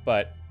center up,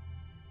 but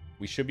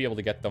we should be able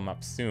to get them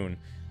up soon.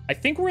 I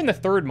think we're in the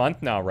 3rd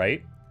month now,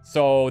 right?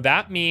 So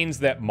that means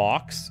that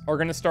mocks are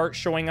going to start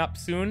showing up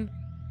soon.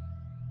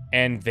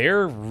 And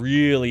they're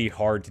really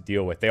hard to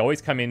deal with. They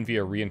always come in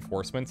via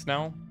reinforcements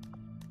now.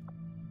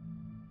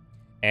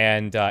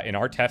 And in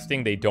our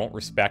testing, they don't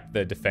respect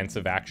the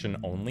defensive action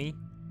only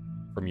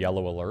from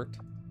Yellow Alert.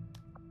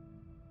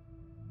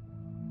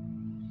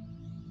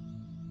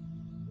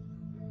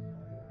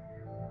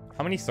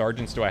 How many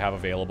sergeants do I have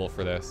available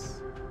for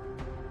this?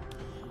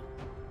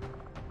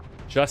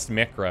 Just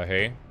Mikra,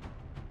 hey?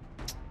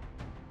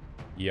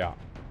 Yeah.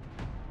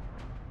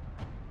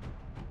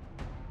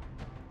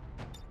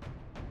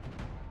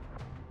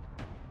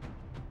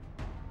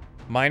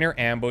 Minor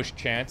ambush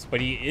chance, but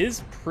he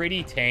is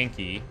pretty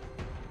tanky.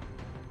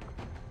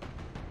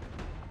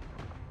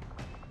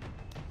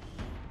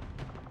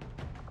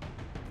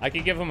 I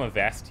could give him a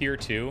vest here,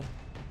 too.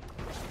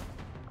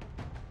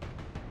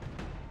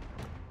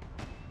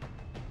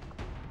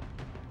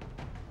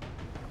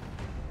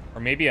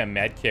 Or maybe a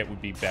med kit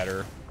would be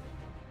better.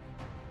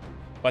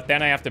 But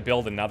then I have to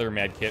build another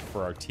med kit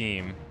for our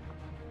team.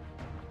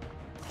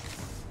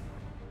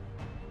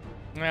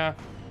 Yeah.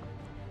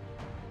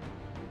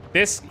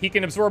 This, he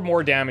can absorb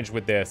more damage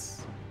with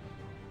this.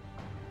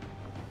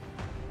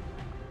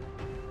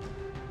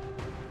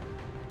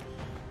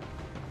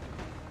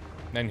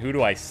 Then who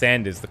do I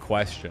send is the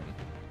question.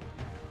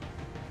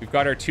 We've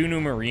got our 2 new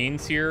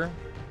Marines here.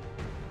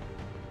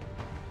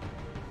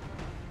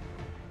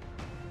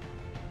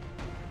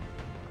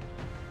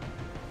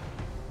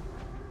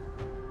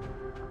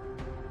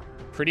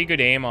 Pretty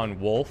good aim on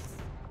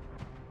Wolf.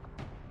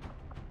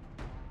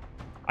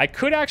 I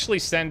could actually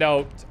send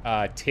out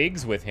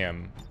Tiggs with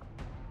him.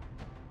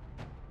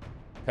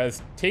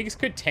 Because Tiggs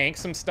could tank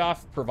some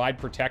stuff, provide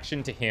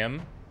protection to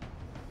him.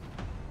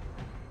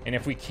 And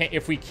if we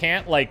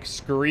can't like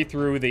scurry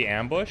through the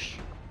ambush,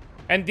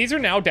 and these are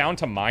now down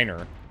to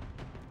minor.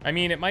 I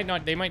mean, they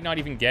might not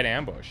even get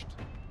ambushed.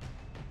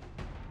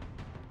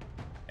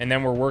 And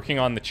then we're working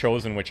on the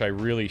Chosen, which I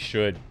really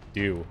should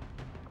do.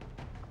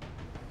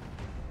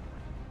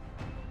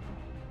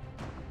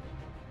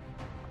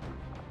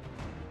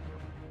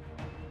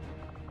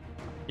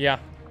 Yeah,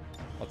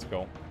 let's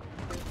go.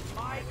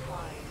 My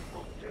kind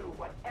will do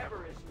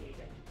whatever is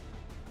needed.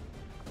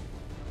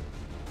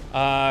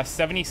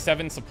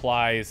 77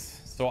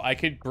 supplies. So I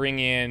could bring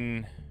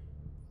in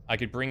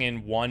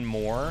one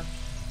more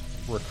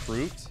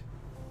recruit.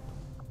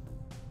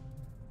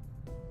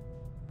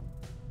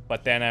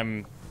 But then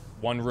I'm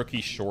one rookie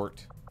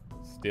short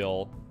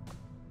still.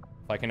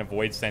 If I can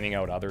avoid sending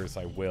out others,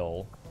 I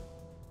will.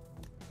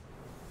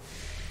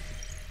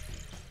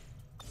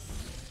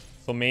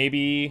 So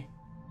maybe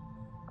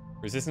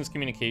Resistance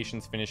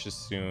Communications finishes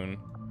soon.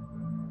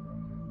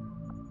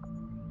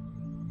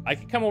 I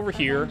could come over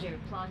here,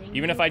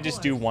 even if I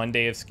just do 1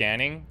 day of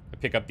scanning, to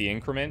pick up the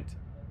increment.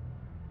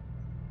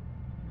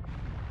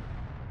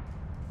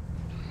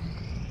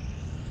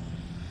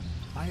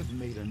 I have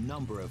made a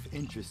number of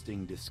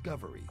interesting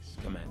discoveries,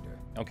 Commander.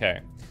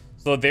 Okay,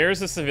 so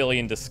there's a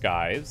civilian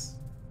disguise.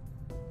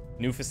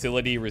 New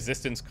facility,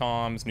 resistance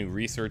comms, new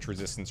research,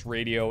 resistance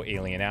radio,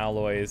 alien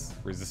alloys,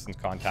 resistance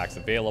contacts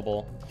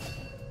available.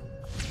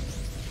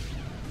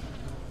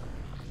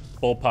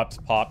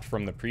 Bullpups popped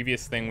from the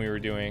previous thing we were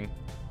doing.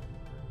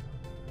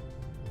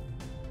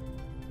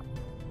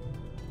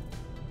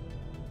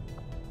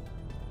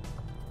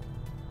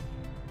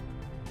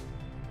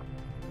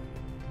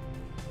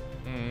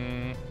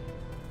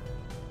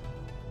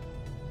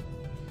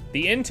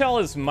 The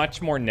intel is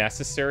much more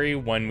necessary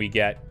when we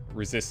get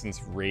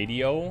resistance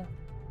radio.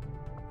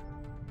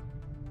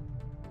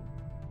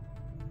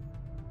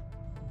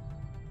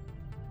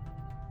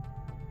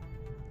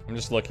 I'm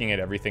just looking at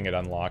everything it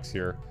unlocks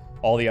here.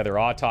 All the other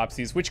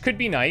autopsies, which could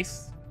be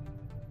nice.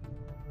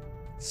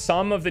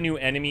 Some of the new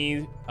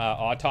enemy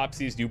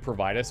autopsies do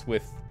provide us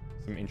with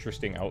some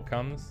interesting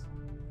outcomes.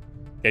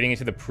 Getting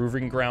into the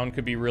proving ground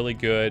could be really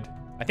good.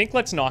 I think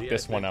let's knock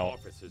this one out.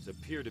 Officers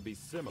appear to be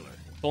similar.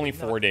 It's only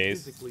 4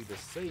 days. Physically the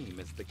same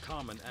as the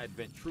common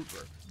Advent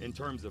trooper in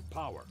terms of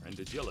power and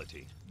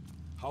agility.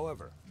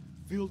 However,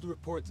 field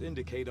reports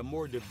indicate a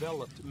more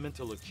developed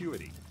mental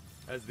acuity,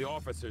 As the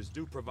officers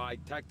do provide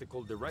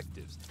tactical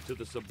directives to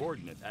the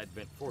subordinate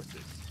Advent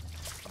forces.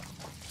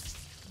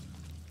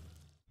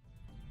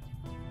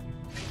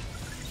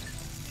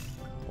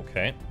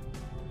 Okay.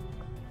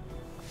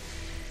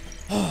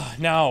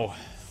 Now,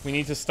 we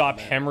need to stop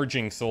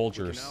hemorrhaging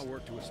soldiers. We can now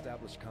work to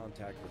establish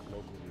contact with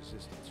local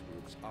resistance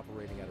groups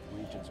operating out of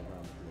regions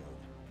around the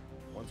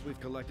globe. Once we've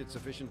collected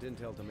sufficient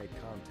intel to make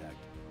contact,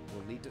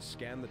 we'll need to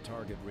scan the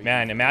target.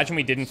 Man, imagine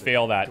we didn't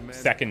fail that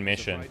second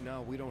mission, right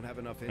now, we don't have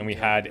enough and we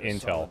had to get a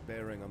intel. solid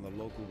bearing on the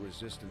local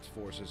resistance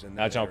forces in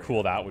that Imagine how area.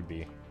 cool that would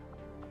be.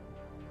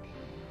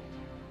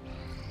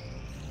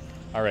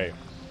 All right.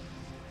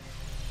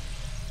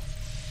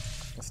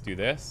 Let's do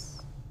this.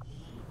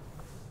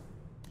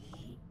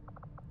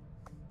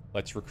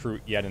 Let's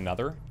recruit yet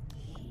another.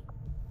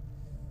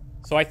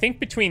 So I think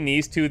between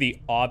these two, the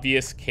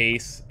obvious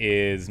case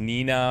is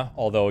Nina.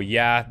 Although,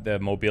 yeah, the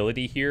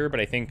mobility here, but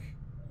I think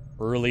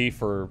early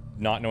for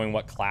not knowing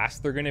what class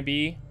they're going to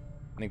be,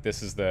 I think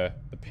this is the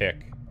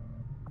pick.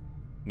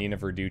 Nina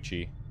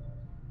Verducci.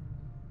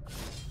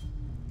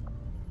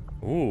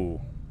 Ooh.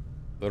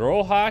 The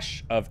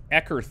Rohash of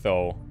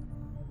Eckertho.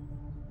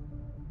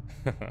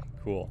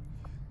 Cool.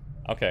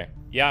 Okay.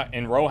 Yeah,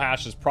 and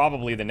Rohash is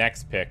probably the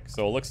next pick.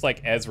 So it looks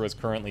like Ezra's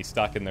currently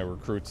stuck in the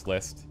recruits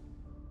list.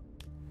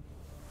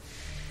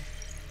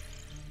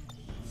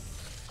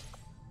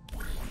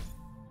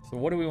 So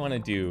what do we want to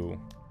do?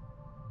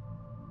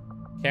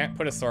 Can't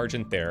put a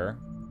sergeant there.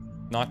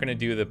 Not going to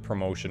do the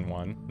promotion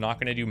one. Not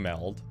going to do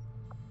meld.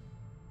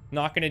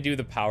 Not going to do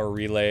the power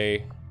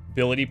relay.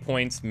 Ability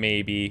points,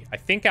 maybe. I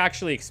think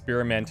actually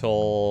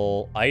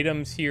experimental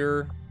items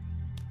here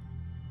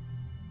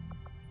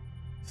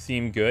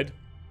seem good.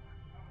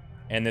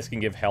 And this can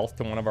give health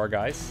to one of our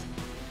guys.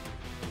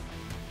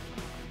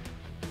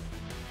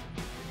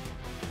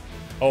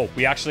 Oh,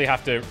 we actually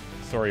have to...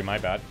 Sorry, my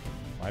bad.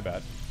 My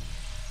bad.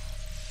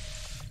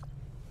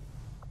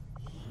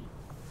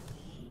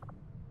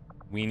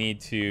 We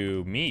need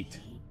to meet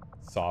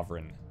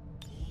Sovereign.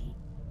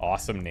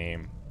 Awesome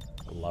name.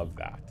 Love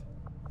that.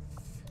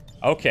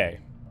 Okay.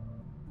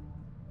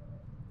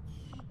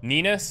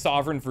 Nina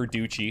Sovereign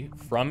Verducci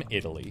from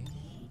Italy.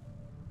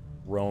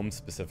 Rome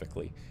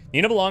specifically.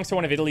 Nina belongs to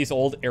one of Italy's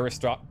old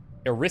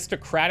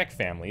aristocratic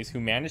families who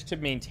managed to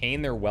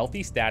maintain their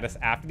wealthy status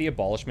after the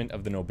abolishment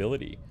of the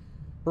nobility.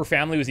 Her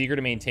family was eager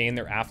to maintain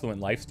their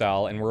affluent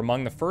lifestyle and were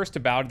among the first to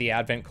bow to the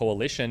Advent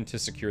Coalition to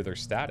secure their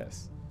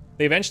status.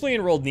 They eventually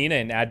enrolled Nina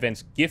in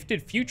Advent's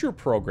Gifted Future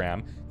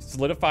program to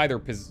solidify their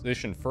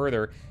position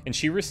further, and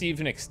she received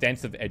an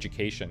extensive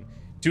education.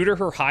 Due to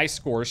her high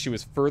scores, she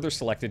was further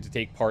selected to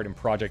take part in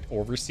Project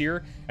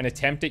Overseer, an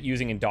attempt at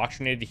using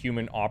indoctrinated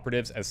human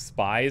operatives as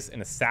spies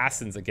and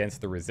assassins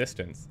against the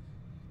resistance.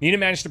 Nina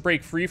managed to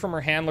break free from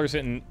her handlers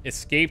and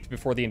escaped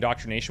before the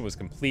indoctrination was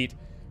complete.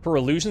 Her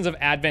illusions of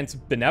Advent's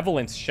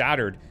benevolence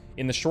shattered.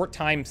 In the short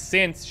time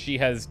since, she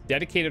has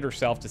dedicated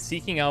herself to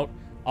seeking out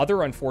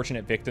other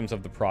unfortunate victims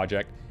of the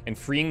project and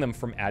freeing them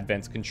from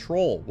Advent's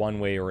control one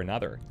way or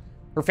another.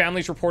 Her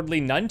family's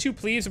reportedly none too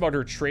pleased about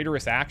her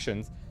traitorous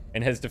actions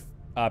and has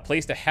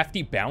placed a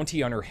hefty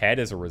bounty on her head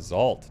as a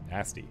result.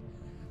 Nasty.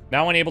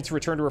 Now unable to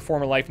return to her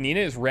former life, Nina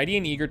is ready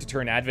and eager to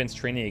turn Advent's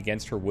training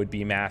against her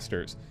would-be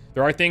masters.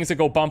 There are things that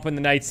go bump in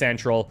the night,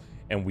 Central,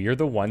 and we are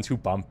the ones who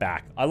bump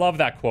back. I love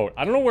that quote.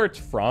 I don't know where it's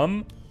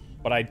from,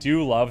 but I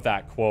do love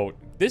that quote.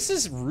 This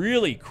is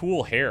really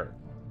cool hair.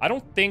 I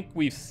don't think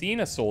we've seen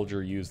a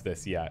soldier use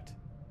this yet.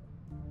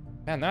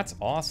 Man, that's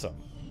awesome.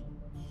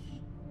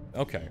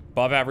 Okay,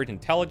 above average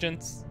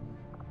intelligence.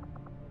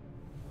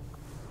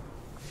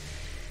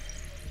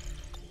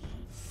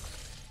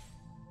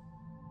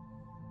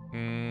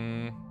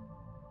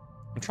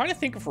 I'm trying to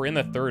think if we're in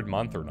the 3rd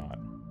month or not.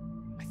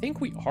 I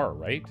think we are,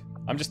 right?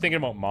 I'm just thinking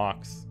about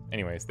mocks.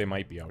 Anyways, they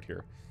might be out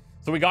here.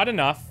 So we got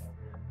enough.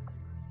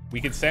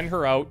 We could send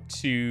her out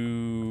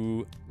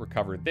to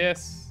recover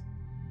this.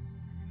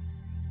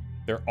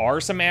 There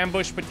are some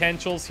ambush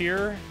potentials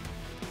here.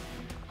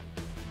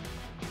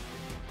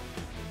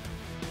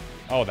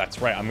 Oh,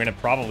 that's right. I'm going to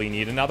probably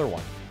need another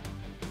one.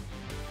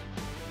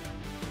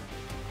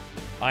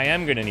 I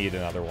am going to need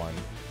another one.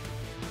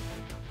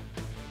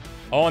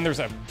 Oh, and there's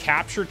a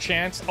capture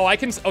chance. Oh, I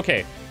can...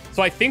 Okay,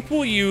 so I think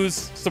we'll use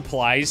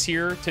supplies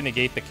here to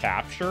negate the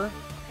capture.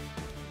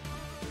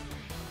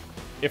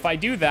 If I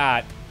do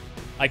that,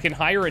 I can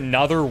hire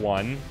another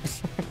one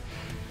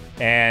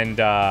and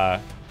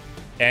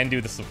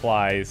do the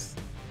supplies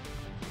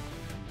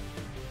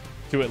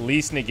to at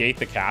least negate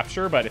the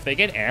capture. But if they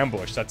get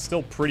ambushed, that's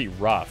still pretty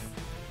rough.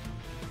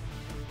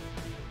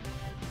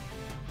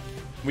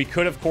 We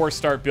could, of course,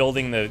 start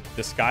building the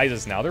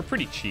disguises now. They're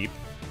pretty cheap.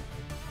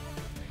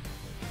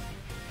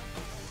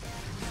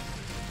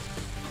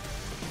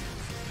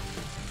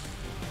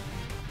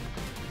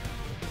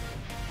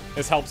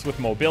 This helps with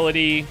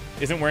mobility.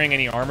 Isn't wearing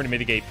any armor to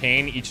mitigate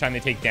pain. Each time they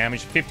take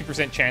damage,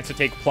 50% chance to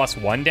take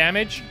 +1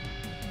 damage.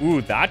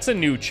 Ooh, that's a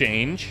new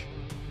change.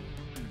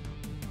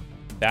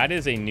 That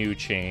is a new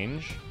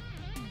change.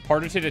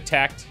 Harder to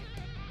detect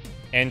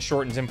and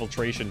shortens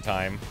infiltration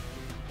time.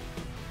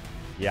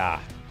 Yeah.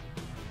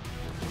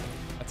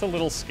 That's a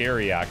little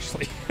scary,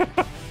 actually.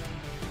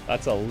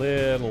 That's a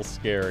little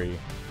scary.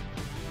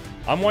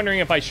 I'm wondering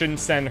if I shouldn't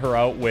send her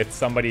out with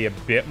somebody a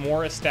bit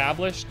more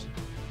established.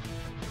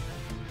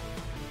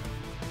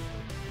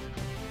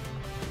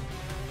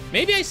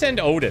 Maybe I send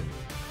Odin.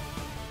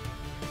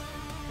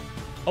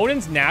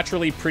 Odin's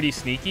naturally pretty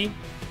sneaky.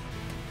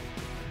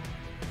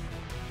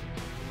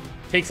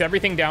 Takes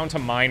everything down to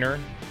minor.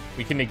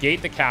 We can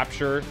negate the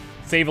capture.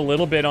 Save a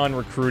little bit on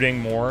recruiting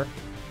more.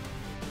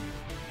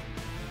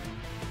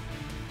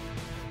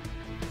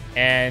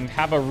 And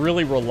have a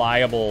really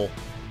reliable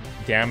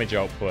damage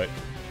output.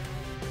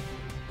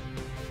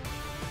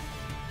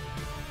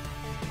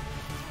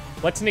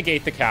 Let's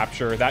negate the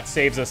capture. That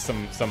saves us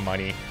some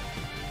money.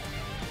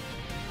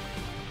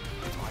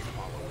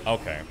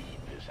 Okay.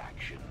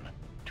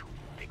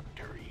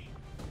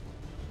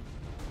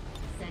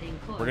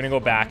 We're gonna go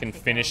back and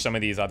finish some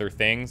of these other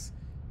things.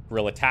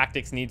 Guerrilla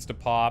Tactics needs to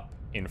pop.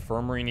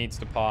 Infirmary needs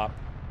to pop.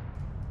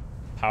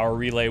 Power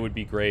Relay would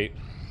be great.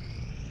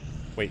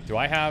 Wait, do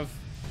I have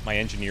my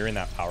engineer in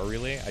that power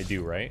relay? I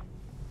do, right?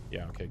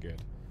 Yeah, okay,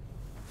 good.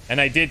 And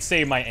I did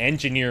say my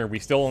engineer. We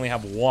still only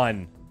have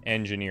one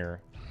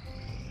engineer.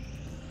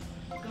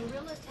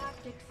 Guerrilla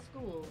Tactics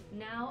School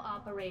now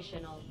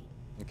operational.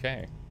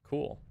 Okay,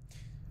 cool.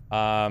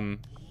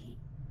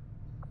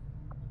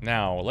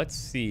 Now, let's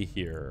see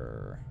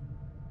here.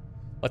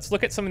 Let's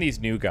look at some of these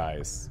new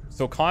guys.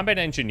 So, Combat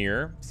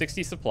Engineer,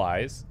 60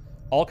 supplies.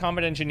 All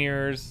combat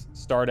engineers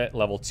start at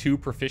level 2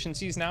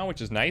 proficiencies now, which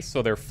is nice.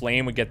 So their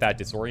flame would get that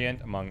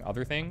disorient, among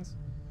other things.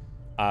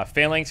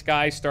 Phalanx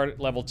guys start at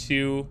level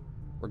 2,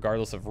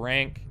 regardless of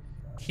rank.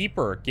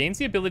 Keeper gains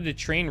the ability to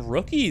train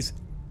rookies.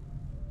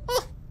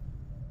 Huh.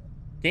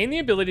 Gain the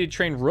ability to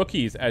train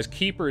rookies as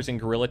keepers in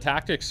guerrilla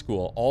tactics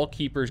school. All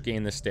keepers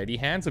gain the steady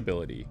hands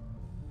ability.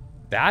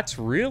 That's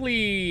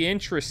really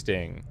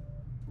interesting.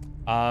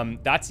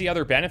 That's the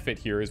other benefit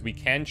here is we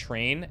can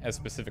train as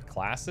specific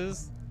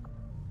classes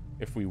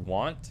if we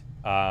want.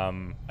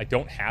 I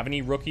don't have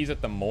any rookies at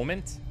the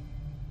moment,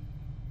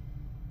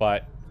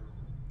 but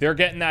they're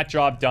getting that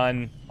job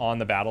done on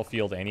the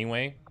battlefield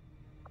anyway.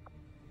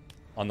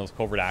 On those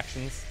covert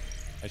actions,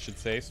 I should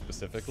say,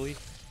 specifically.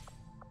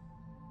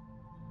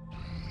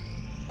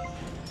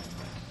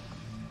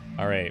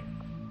 All right.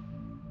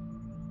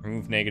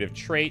 Remove negative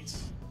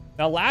traits.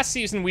 Now, last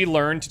season, we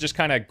learned to just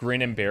kind of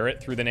grin and bear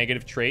it through the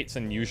negative traits,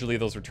 and usually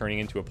those are turning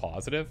into a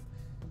positive.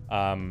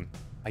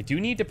 I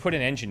do need to put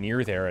an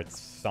engineer there at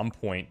some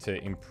point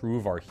to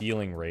improve our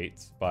healing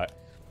rates, but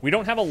we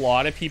don't have a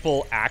lot of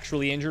people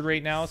actually injured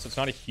right now, so it's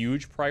not a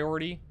huge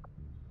priority.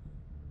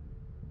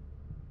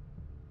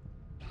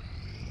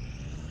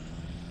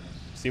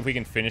 See if we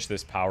can finish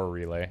this power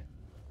relay.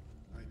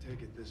 I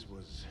take it this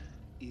was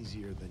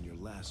easier than your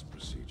last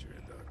procedure,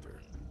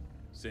 Doctor.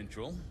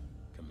 Central,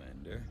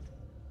 Commander.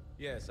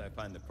 Yes, I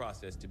find the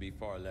process to be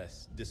far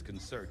less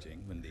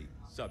disconcerting when the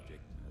subject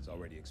has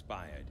already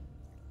expired.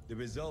 The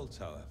results,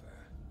 however,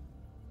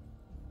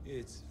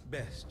 it's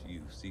best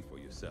you see for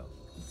yourself.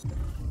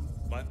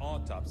 My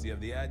autopsy of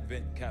the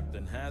Advent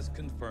captain has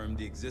confirmed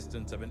the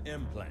existence of an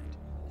implant,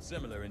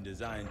 similar in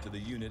design to the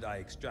unit I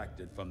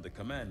extracted from the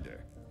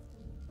commander.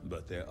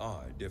 But there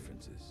are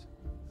differences.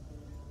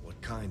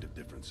 What kind of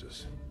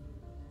differences?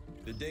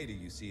 The data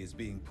you see is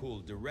being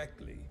pulled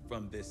directly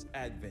from this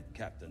Advent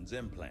captain's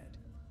implant.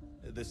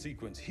 The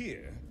sequence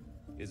here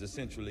is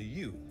essentially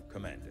you,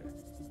 Commander.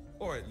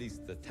 Or at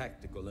least the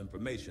tactical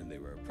information they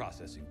were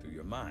processing through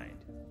your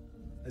mind.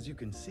 As you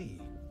can see,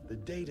 the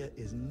data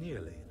is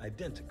nearly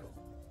identical.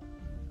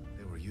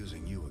 They were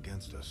using you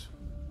against us.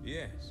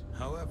 Yes,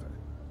 however,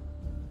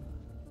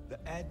 the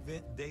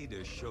Advent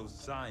data shows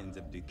signs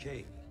of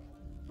decay.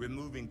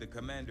 Removing the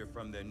commander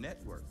from their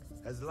network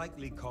has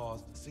likely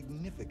caused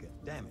significant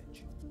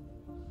damage.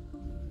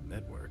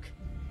 Network?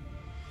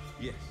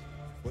 Yes,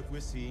 what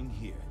we're seeing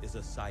here is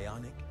a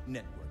psionic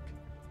network.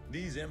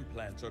 These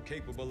implants are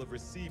capable of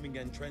receiving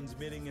and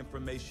transmitting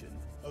information,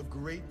 a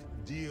great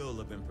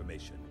deal of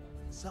information,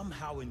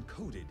 somehow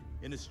encoded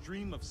in a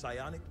stream of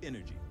psionic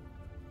energy.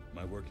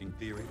 My working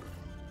theory?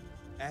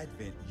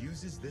 Advent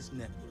uses this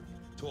network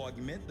to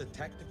augment the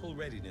tactical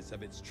readiness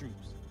of its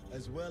troops,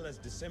 as well as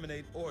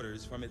disseminate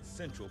orders from its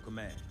central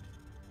command.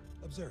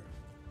 Observe.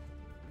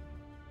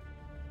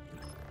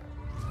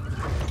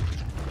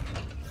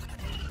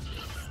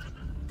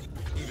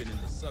 Even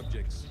in the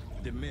subject's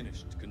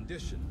diminished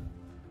condition,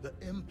 the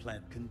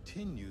implant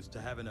continues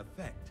to have an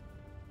effect.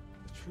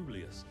 A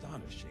truly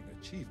astonishing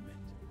achievement.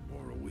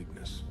 Or a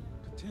weakness.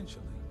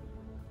 Potentially.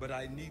 But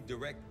I need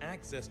direct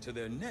access to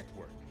their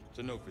network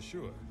to know for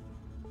sure.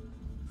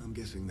 I'm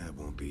guessing that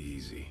won't be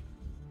easy.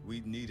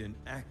 We'd need an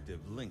active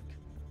link.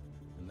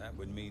 And that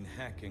would mean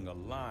hacking a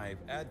live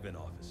Advent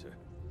officer.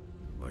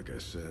 Like I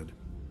said,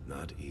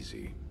 not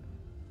easy.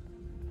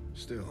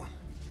 Still,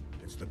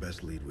 it's the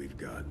best lead we've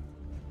got.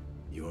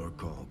 Your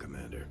call,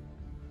 Commander.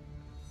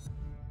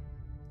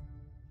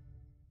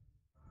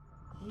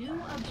 New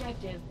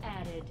objective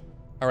added.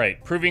 All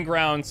right, Proving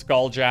Ground,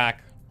 Skulljack,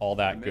 all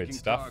that We're good making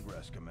stuff.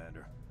 Progress,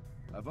 Commander.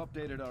 I've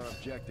updated our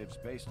objectives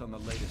based on the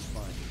latest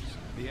findings.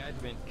 The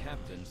Advent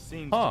captain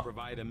seems to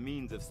provide a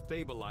means of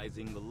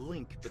stabilizing the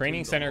link between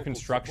Training the center local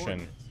construction.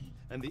 subordinates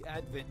and the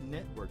Advent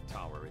network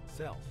tower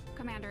itself.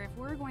 Commander, if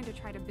we're going to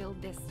try to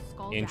build this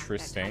skull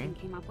Interesting. that Titan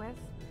came up with,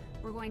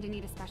 we're going to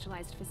need a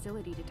specialized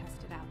facility to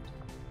test it out.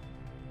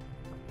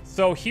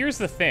 So here's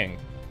the thing.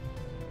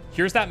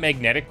 Here's that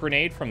magnetic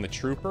grenade from the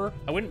trooper.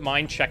 I wouldn't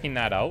mind checking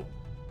that out.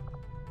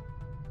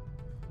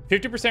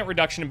 50%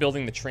 reduction in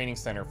building the training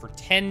center for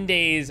 10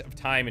 days of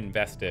time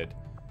invested.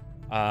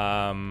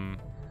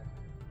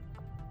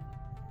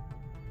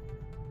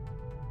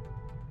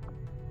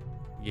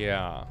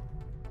 Yeah.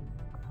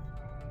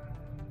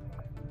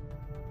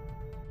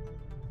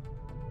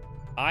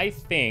 I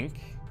think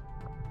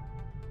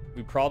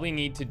we probably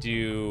need to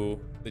do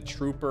the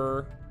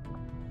trooper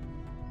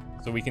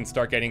so we can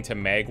start getting to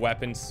mag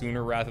weapons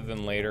sooner rather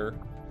than later.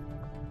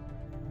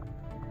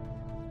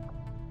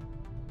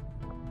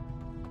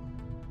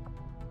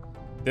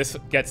 This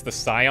gets the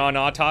Scion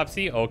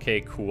autopsy.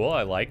 Okay, cool.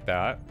 I like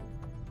that.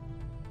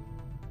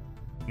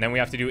 And then we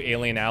have to do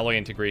alien alloy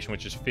integration,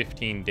 which is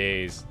 15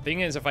 days.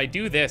 Thing is, if I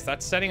do this,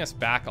 that's setting us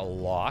back a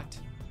lot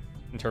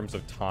in terms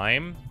of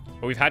time.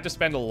 But we've had to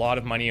spend a lot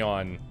of money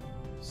on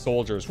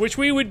soldiers, which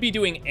we would be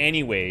doing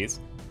anyways.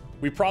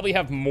 We probably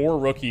have more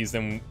rookies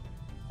than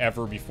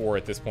ever before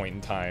at this point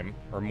in time,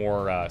 or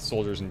more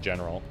soldiers in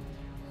general,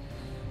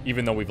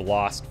 even though we've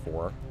lost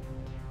 4.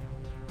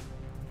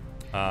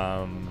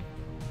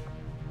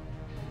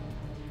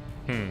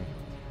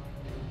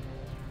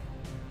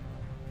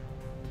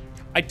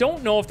 I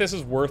don't know if this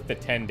is worth the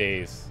 10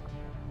 days,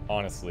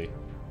 honestly.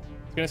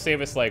 It's gonna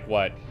save us like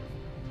what,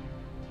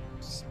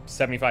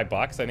 75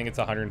 bucks? I think it's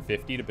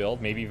 150 to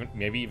build, maybe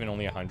even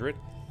only 100.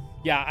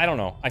 Yeah, I don't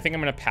know. I think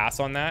I'm gonna pass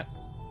on that.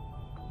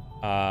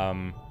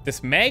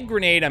 This mag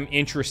grenade I'm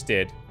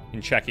interested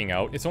in checking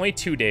out. It's only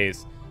 2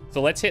 days,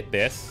 so let's hit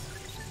this.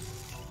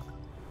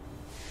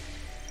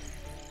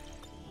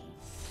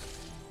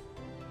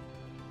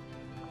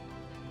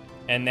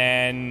 And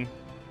then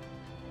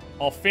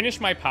I'll finish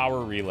my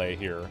power relay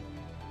here.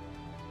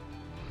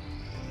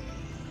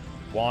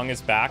 Wong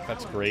is back.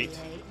 That's great.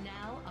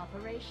 Now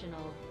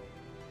operational.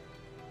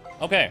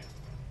 Okay.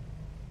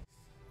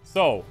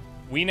 So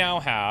we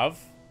now have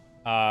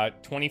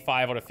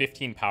 25 out of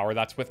 15 power.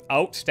 That's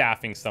without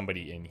staffing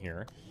somebody in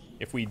here.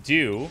 If we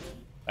do,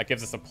 that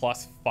gives us a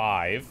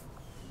 +5.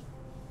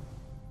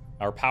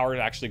 Our power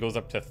actually goes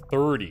up to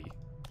 30.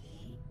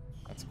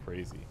 That's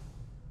crazy.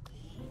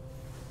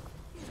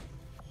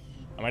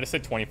 I might have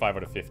said 25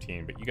 out of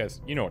 15, but you guys,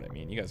 you know what I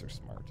mean. You guys are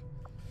smart.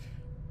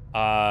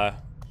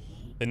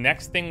 The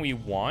next thing we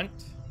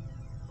want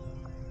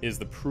is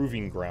the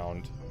proving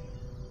ground.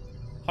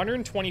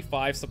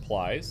 125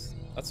 supplies.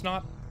 That's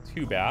not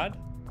too bad.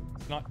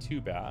 It's not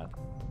too bad.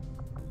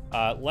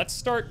 Let's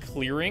start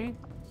clearing.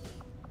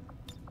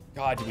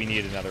 God, do we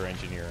need another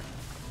engineer?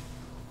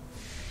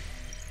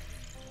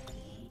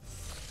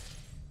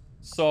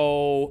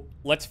 So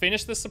let's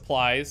finish the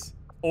supplies.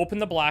 Open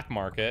the black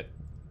market.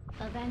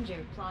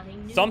 Avenger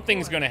plotting new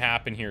Something's course. gonna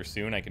happen here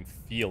soon. I can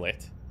feel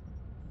it.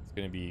 It's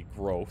gonna be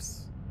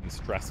gross and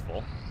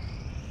stressful.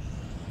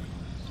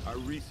 Our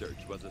research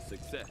was a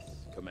success,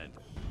 Commander.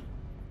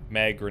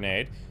 Mag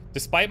grenade.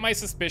 Despite my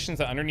suspicions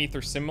that underneath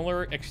their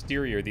similar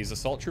exterior, these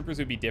assault troopers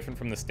would be different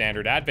from the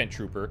standard Advent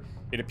trooper,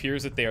 it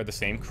appears that they are the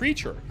same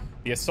creature.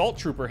 The assault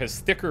trooper has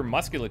thicker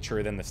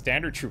musculature than the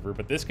standard trooper,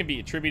 but this can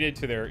be attributed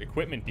to their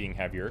equipment being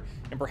heavier,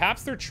 and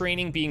perhaps their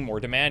training being more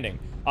demanding.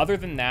 Other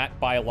than that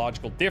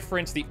biological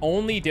difference, the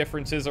only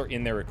differences are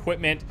in their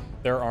equipment.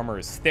 Their armor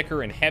is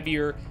thicker and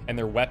heavier, and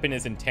their weapon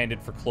is intended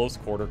for close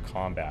quarter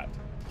combat.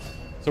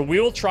 So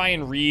we will try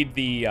and read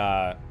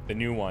the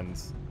new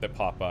ones that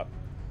pop up.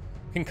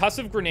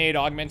 Concussive grenade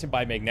augmented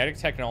by magnetic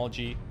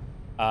technology.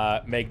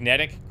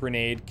 Magnetic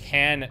grenade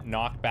can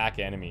knock back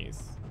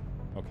enemies.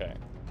 Okay.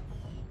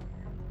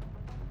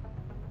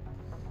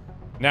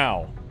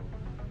 Now,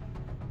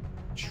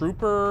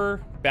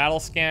 trooper,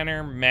 battle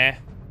scanner, meh.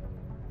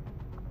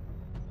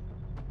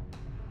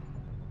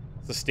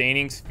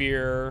 Sustaining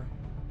sphere.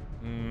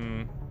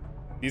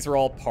 These are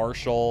all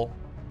partial.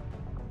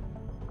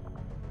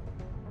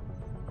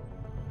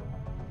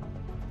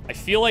 I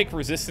feel like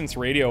resistance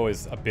radio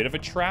is a bit of a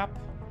trap.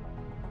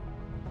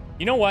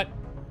 You know what?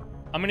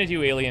 I'm gonna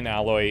do alien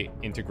alloy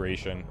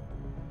integration.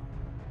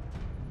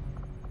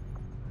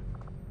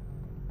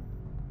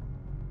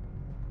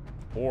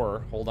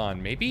 Or, hold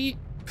on, maybe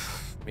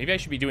I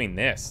should be doing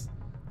this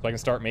so I can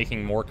start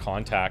making more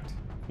contact.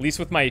 At least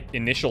with my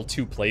initial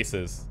 2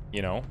 places,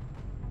 you know?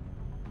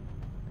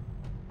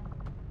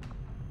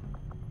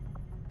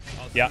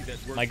 Yeah,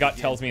 my gut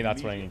tells me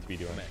that's what I need to be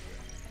doing. Commander.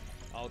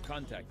 I'll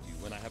contact you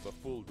when I have a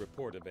full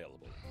report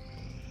available.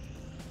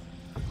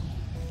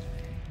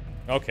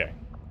 Okay.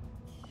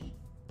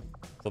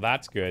 So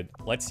that's good.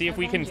 Let's see if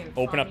we can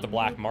open up the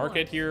black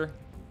market here.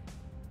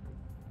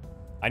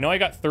 I know I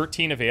got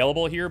 13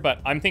 available here, but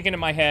I'm thinking in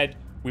my head,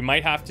 we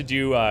might have to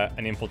do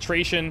an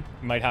infiltration.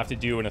 We might have to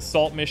do an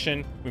assault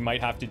mission. We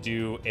might have to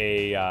do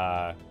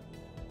a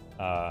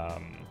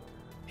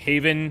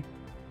Haven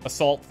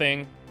assault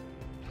thing.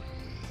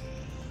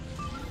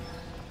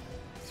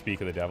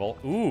 Speak of the devil.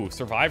 Ooh,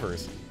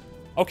 survivors.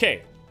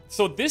 Okay,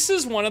 so this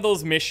is one of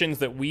those missions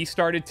that we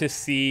started to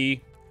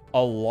see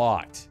a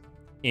lot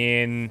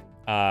in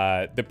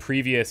the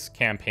previous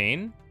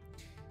campaign.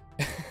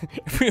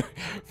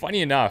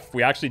 Funny enough,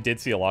 we actually did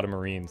see a lot of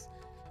Marines.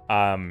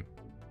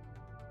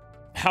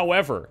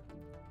 However,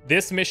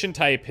 this mission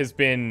type has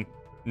been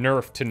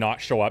nerfed to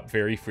not show up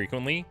very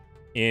frequently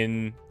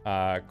in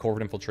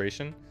covert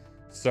infiltration.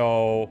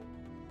 So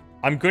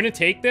I'm going to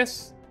take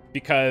this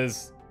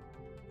because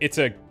it's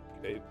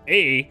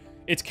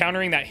it's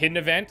countering that hidden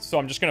event, so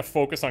I'm just going to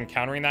focus on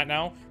countering that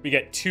now. We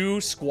get 2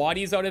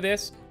 squaddies out of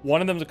this.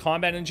 One of them's a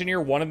combat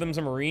engineer, one of them's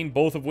a Marine,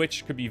 both of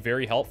which could be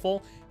very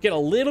helpful. Get a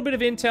little bit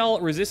of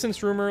intel,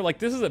 resistance rumor. Like,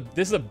 this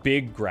is a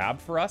big grab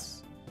for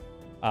us.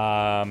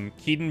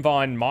 Keaton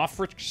von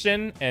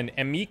Mofrichten and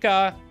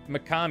Emika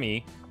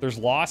Mikami. There's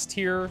Lost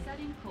here.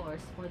 Setting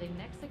course for the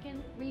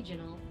Mexican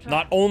regional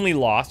Not only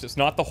Lost, it's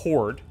not the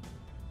Horde.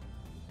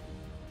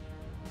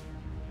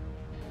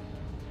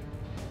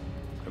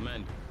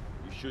 Commander,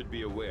 you should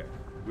be aware.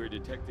 We're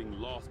detecting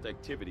lost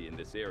activity in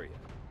this area.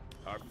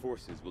 Our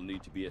forces will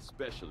need to be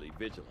especially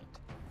vigilant.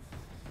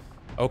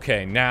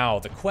 Okay, now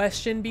the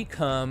question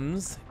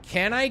becomes,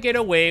 can I get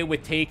away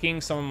with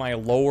taking some of my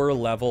lower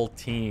level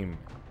team?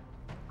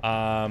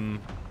 I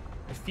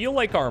feel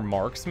like our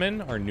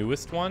marksman, our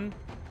newest one.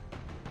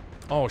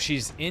 Oh,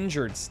 she's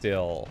injured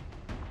still.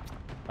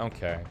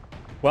 Okay.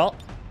 Well,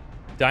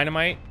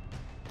 Dynamite,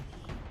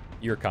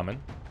 you're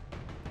coming.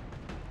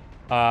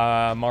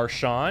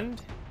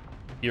 Marchand,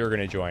 you're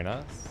gonna join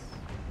us.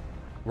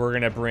 We're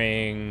gonna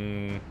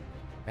bring...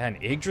 Man,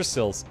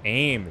 Yggdrasil's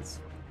aim is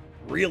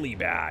really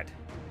bad.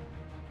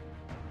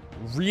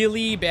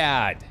 Really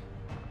bad.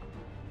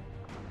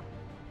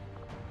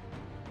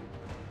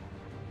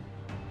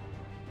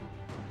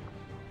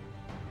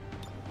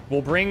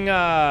 We'll bring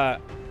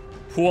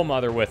Pool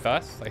Mother with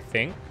us, I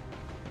think.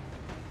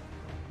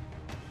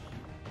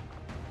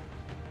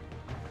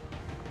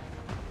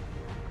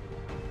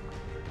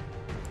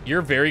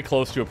 You're very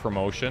close to a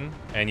promotion,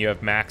 and you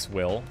have max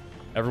will.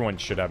 Everyone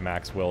should have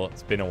max will.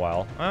 It's been a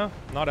while.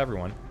 Not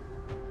everyone.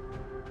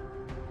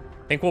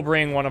 I think we'll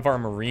bring one of our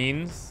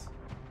Marines.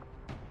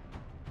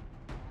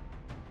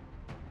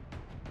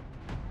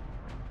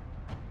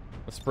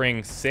 Let's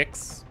bring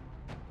 6.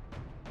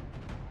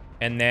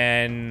 And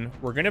then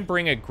we're going to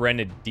bring a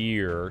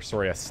Grenadier.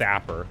 Sorry, a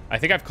Sapper. I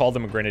think I've called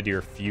him a Grenadier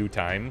a few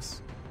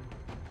times.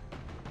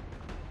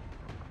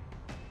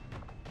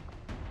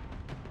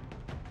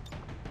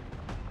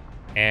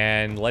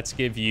 And let's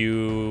give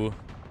you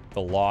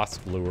the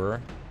Lost Lure.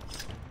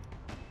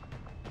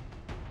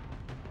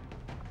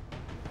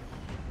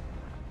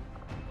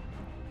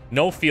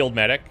 No Field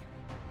Medic.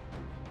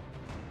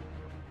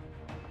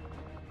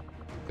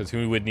 Because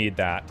who would need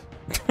that?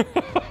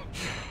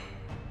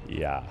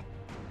 Yeah.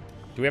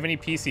 Do we have any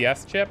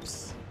PCS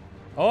chips?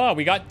 Oh,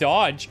 we got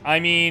Dodge. I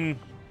mean,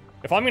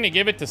 if I'm going to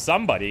give it to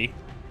somebody,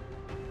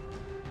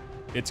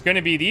 it's going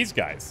to be these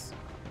guys.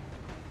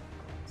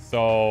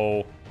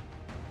 So...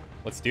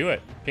 let's do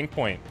it. Pink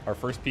Point, our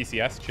first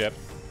PCS chip.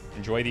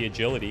 Enjoy the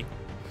agility.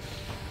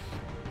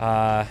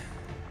 I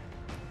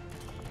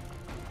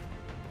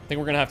think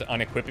we're going to have to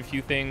unequip a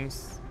few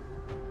things.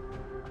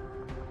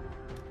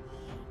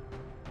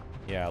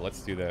 Yeah,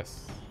 let's do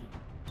this.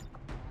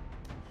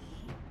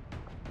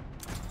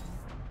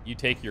 You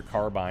take your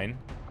carbine.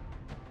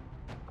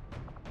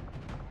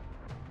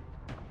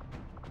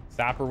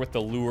 Sapper with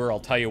the lure. I'll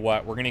tell you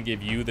what, we're going to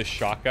give you the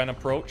shotgun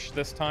approach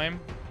this time.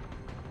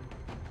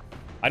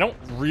 I don't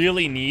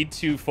really need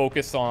to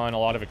focus on a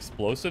lot of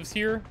explosives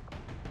here.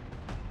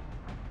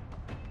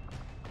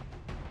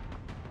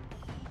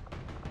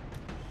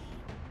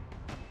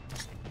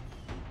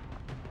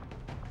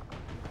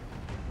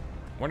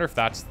 Wonder if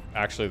that's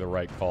actually the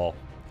right call.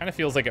 Kind of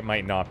feels like it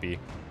might not be.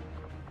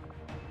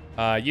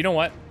 You know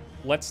what?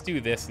 Let's do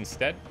this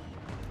instead.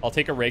 I'll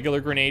take a regular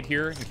grenade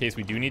here in case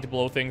we do need to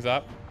blow things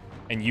up.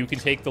 And you can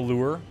take the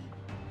lure.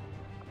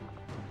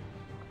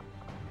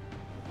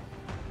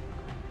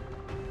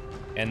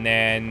 And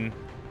then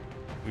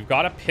we've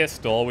got a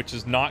pistol, which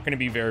is not going to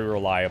be very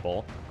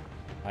reliable.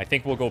 I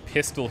think we'll go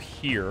pistol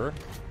here.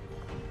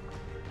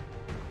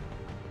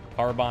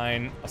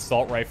 Carbine,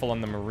 assault rifle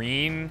on the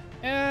Marine.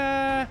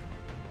 I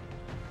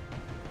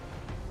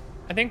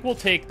think we'll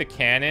take the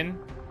cannon.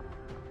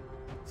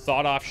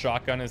 Sawed-off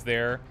shotgun is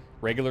there.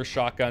 Regular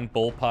shotgun,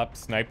 bullpup,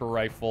 sniper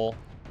rifle,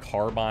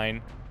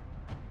 carbine.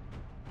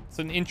 It's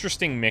an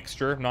interesting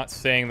mixture. I'm not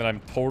saying that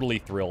I'm totally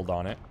thrilled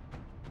on it.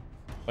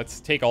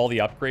 Let's take all the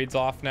upgrades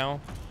off now.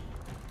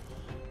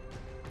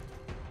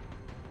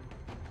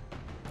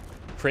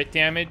 Crit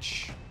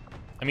damage.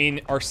 I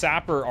mean, our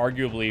sapper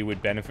arguably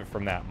would benefit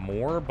from that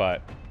more,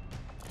 but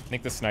I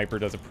think the sniper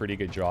does a pretty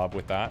good job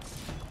with that.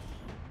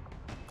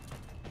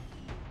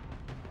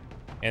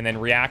 And then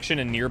reaction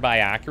and nearby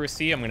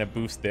accuracy, I'm going to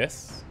boost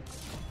this.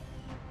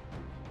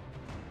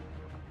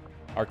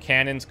 Our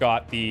cannon's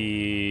got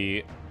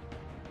the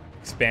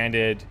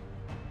expanded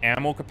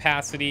ammo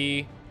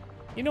capacity.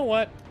 You know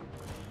what?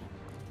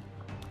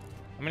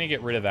 I'm going to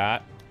get rid of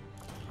that.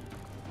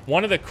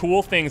 One of the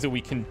cool things that we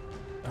can...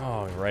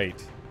 Oh,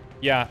 right.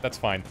 Yeah, that's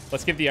fine.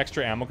 Let's give the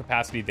extra ammo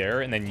capacity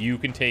there, and then you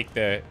can take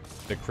the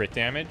crit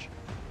damage.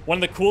 One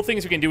of the cool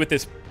things we can do with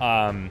this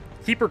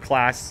Keeper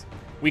class,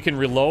 we can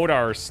reload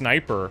our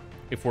sniper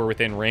if we're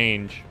within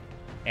range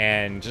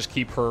and just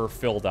keep her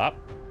filled up.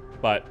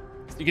 But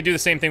you can do the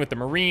same thing with the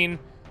Marine.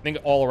 I think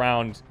all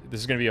around, this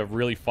is going to be a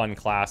really fun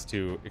class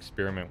to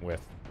experiment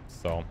with.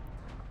 So,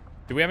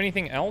 do we have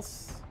anything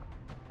else?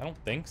 I don't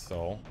think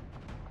so.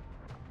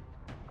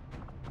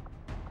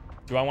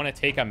 Do I want to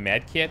take a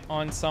med kit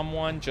on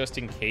someone just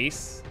in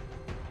case?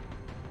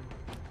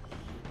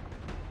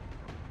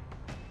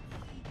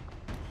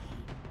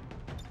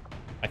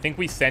 I think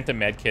we sent a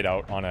med kit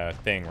out on a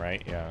thing,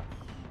 right? Yeah.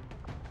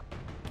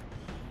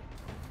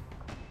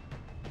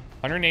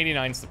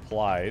 189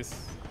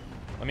 supplies.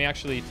 Let me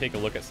actually take a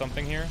look at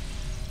something here.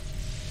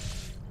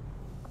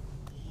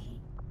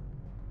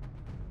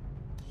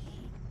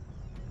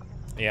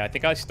 Yeah, I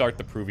think I start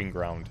the proving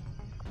ground.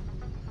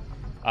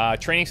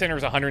 Training center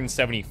is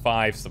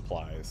 175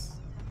 supplies.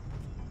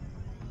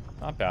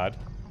 Not bad.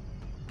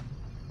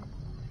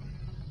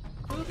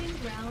 Proving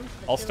ground.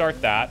 I'll start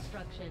that.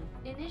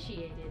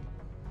 Initiated.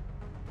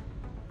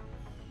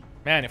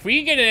 Man, if we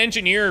can get an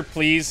engineer,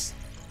 please,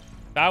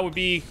 that would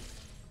be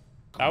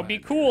That would be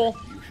cool.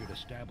 You should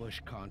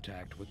establish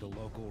contact with the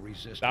local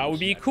resistance. That would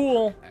be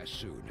cool. As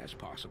soon as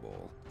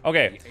possible.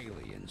 Okay. The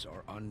aliens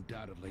are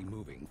undoubtedly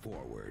moving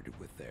forward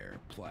with their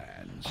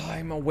plans.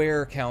 I'm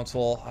aware,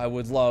 Council. I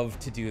would love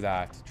to do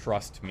that.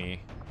 Trust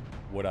me.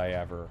 Would I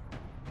ever?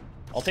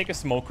 I'll take a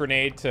smoke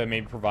grenade to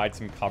maybe provide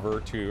some cover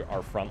to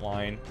our front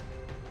line.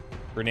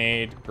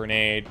 Grenade,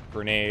 grenade,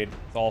 grenade.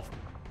 It's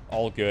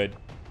all good.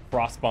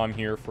 Frost bomb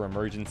here for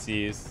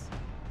emergencies.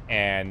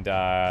 And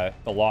the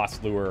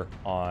Lost Lure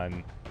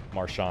on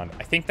Marchand.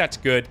 I think that's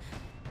good.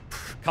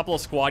 A couple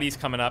of squaddies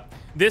coming up.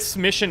 This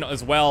mission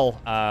as well,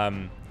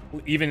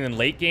 even in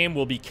late game,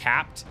 will be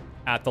capped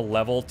at the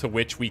level to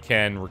which we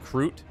can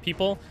recruit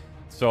people.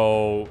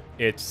 So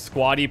it's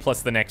squaddie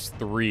plus the next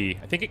 3.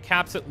 I think it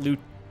caps at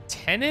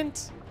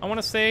lieutenant, I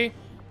want to say.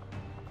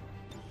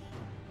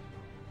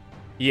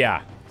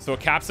 Yeah, so it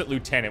caps at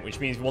lieutenant, which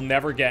means we'll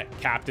never get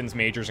captains,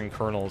 majors, and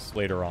colonels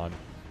later on.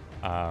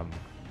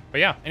 But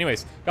yeah,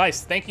 anyways,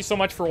 guys, thank you so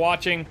much for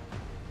watching.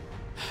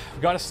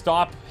 We've got to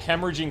stop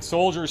hemorrhaging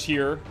soldiers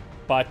here.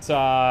 But,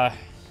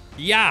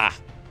 yeah.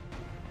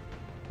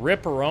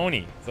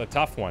 Ripperoni. It's a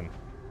tough one.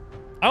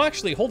 Oh,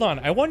 actually, hold on.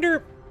 I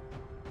wonder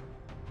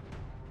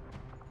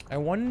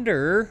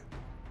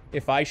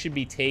if I should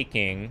be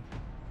taking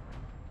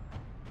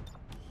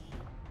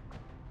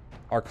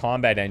our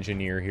combat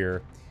engineer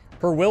here.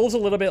 Her will's a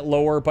little bit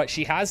lower, but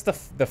she has the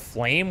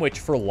flame, which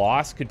for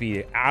loss could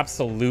be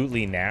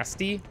absolutely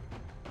nasty.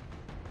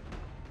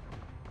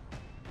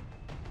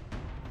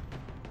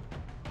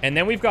 And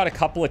then we've got a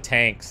couple of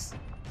tanks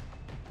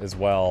as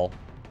well.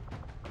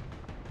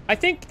 I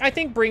think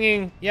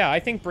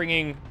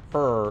bringing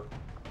her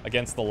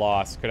against the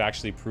loss could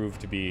actually prove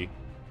to be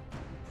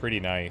pretty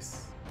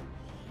nice.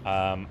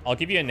 I'll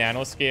give you a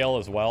nanoscale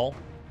as well,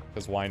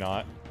 because why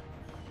not?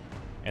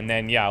 And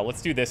then, yeah,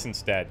 let's do this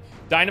instead.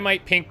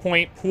 Dynamite, Pink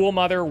Point, Pool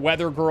Mother,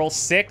 Weather Girl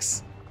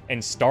 6,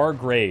 and Star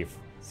Grave.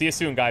 See you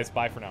soon, guys.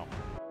 Bye for now.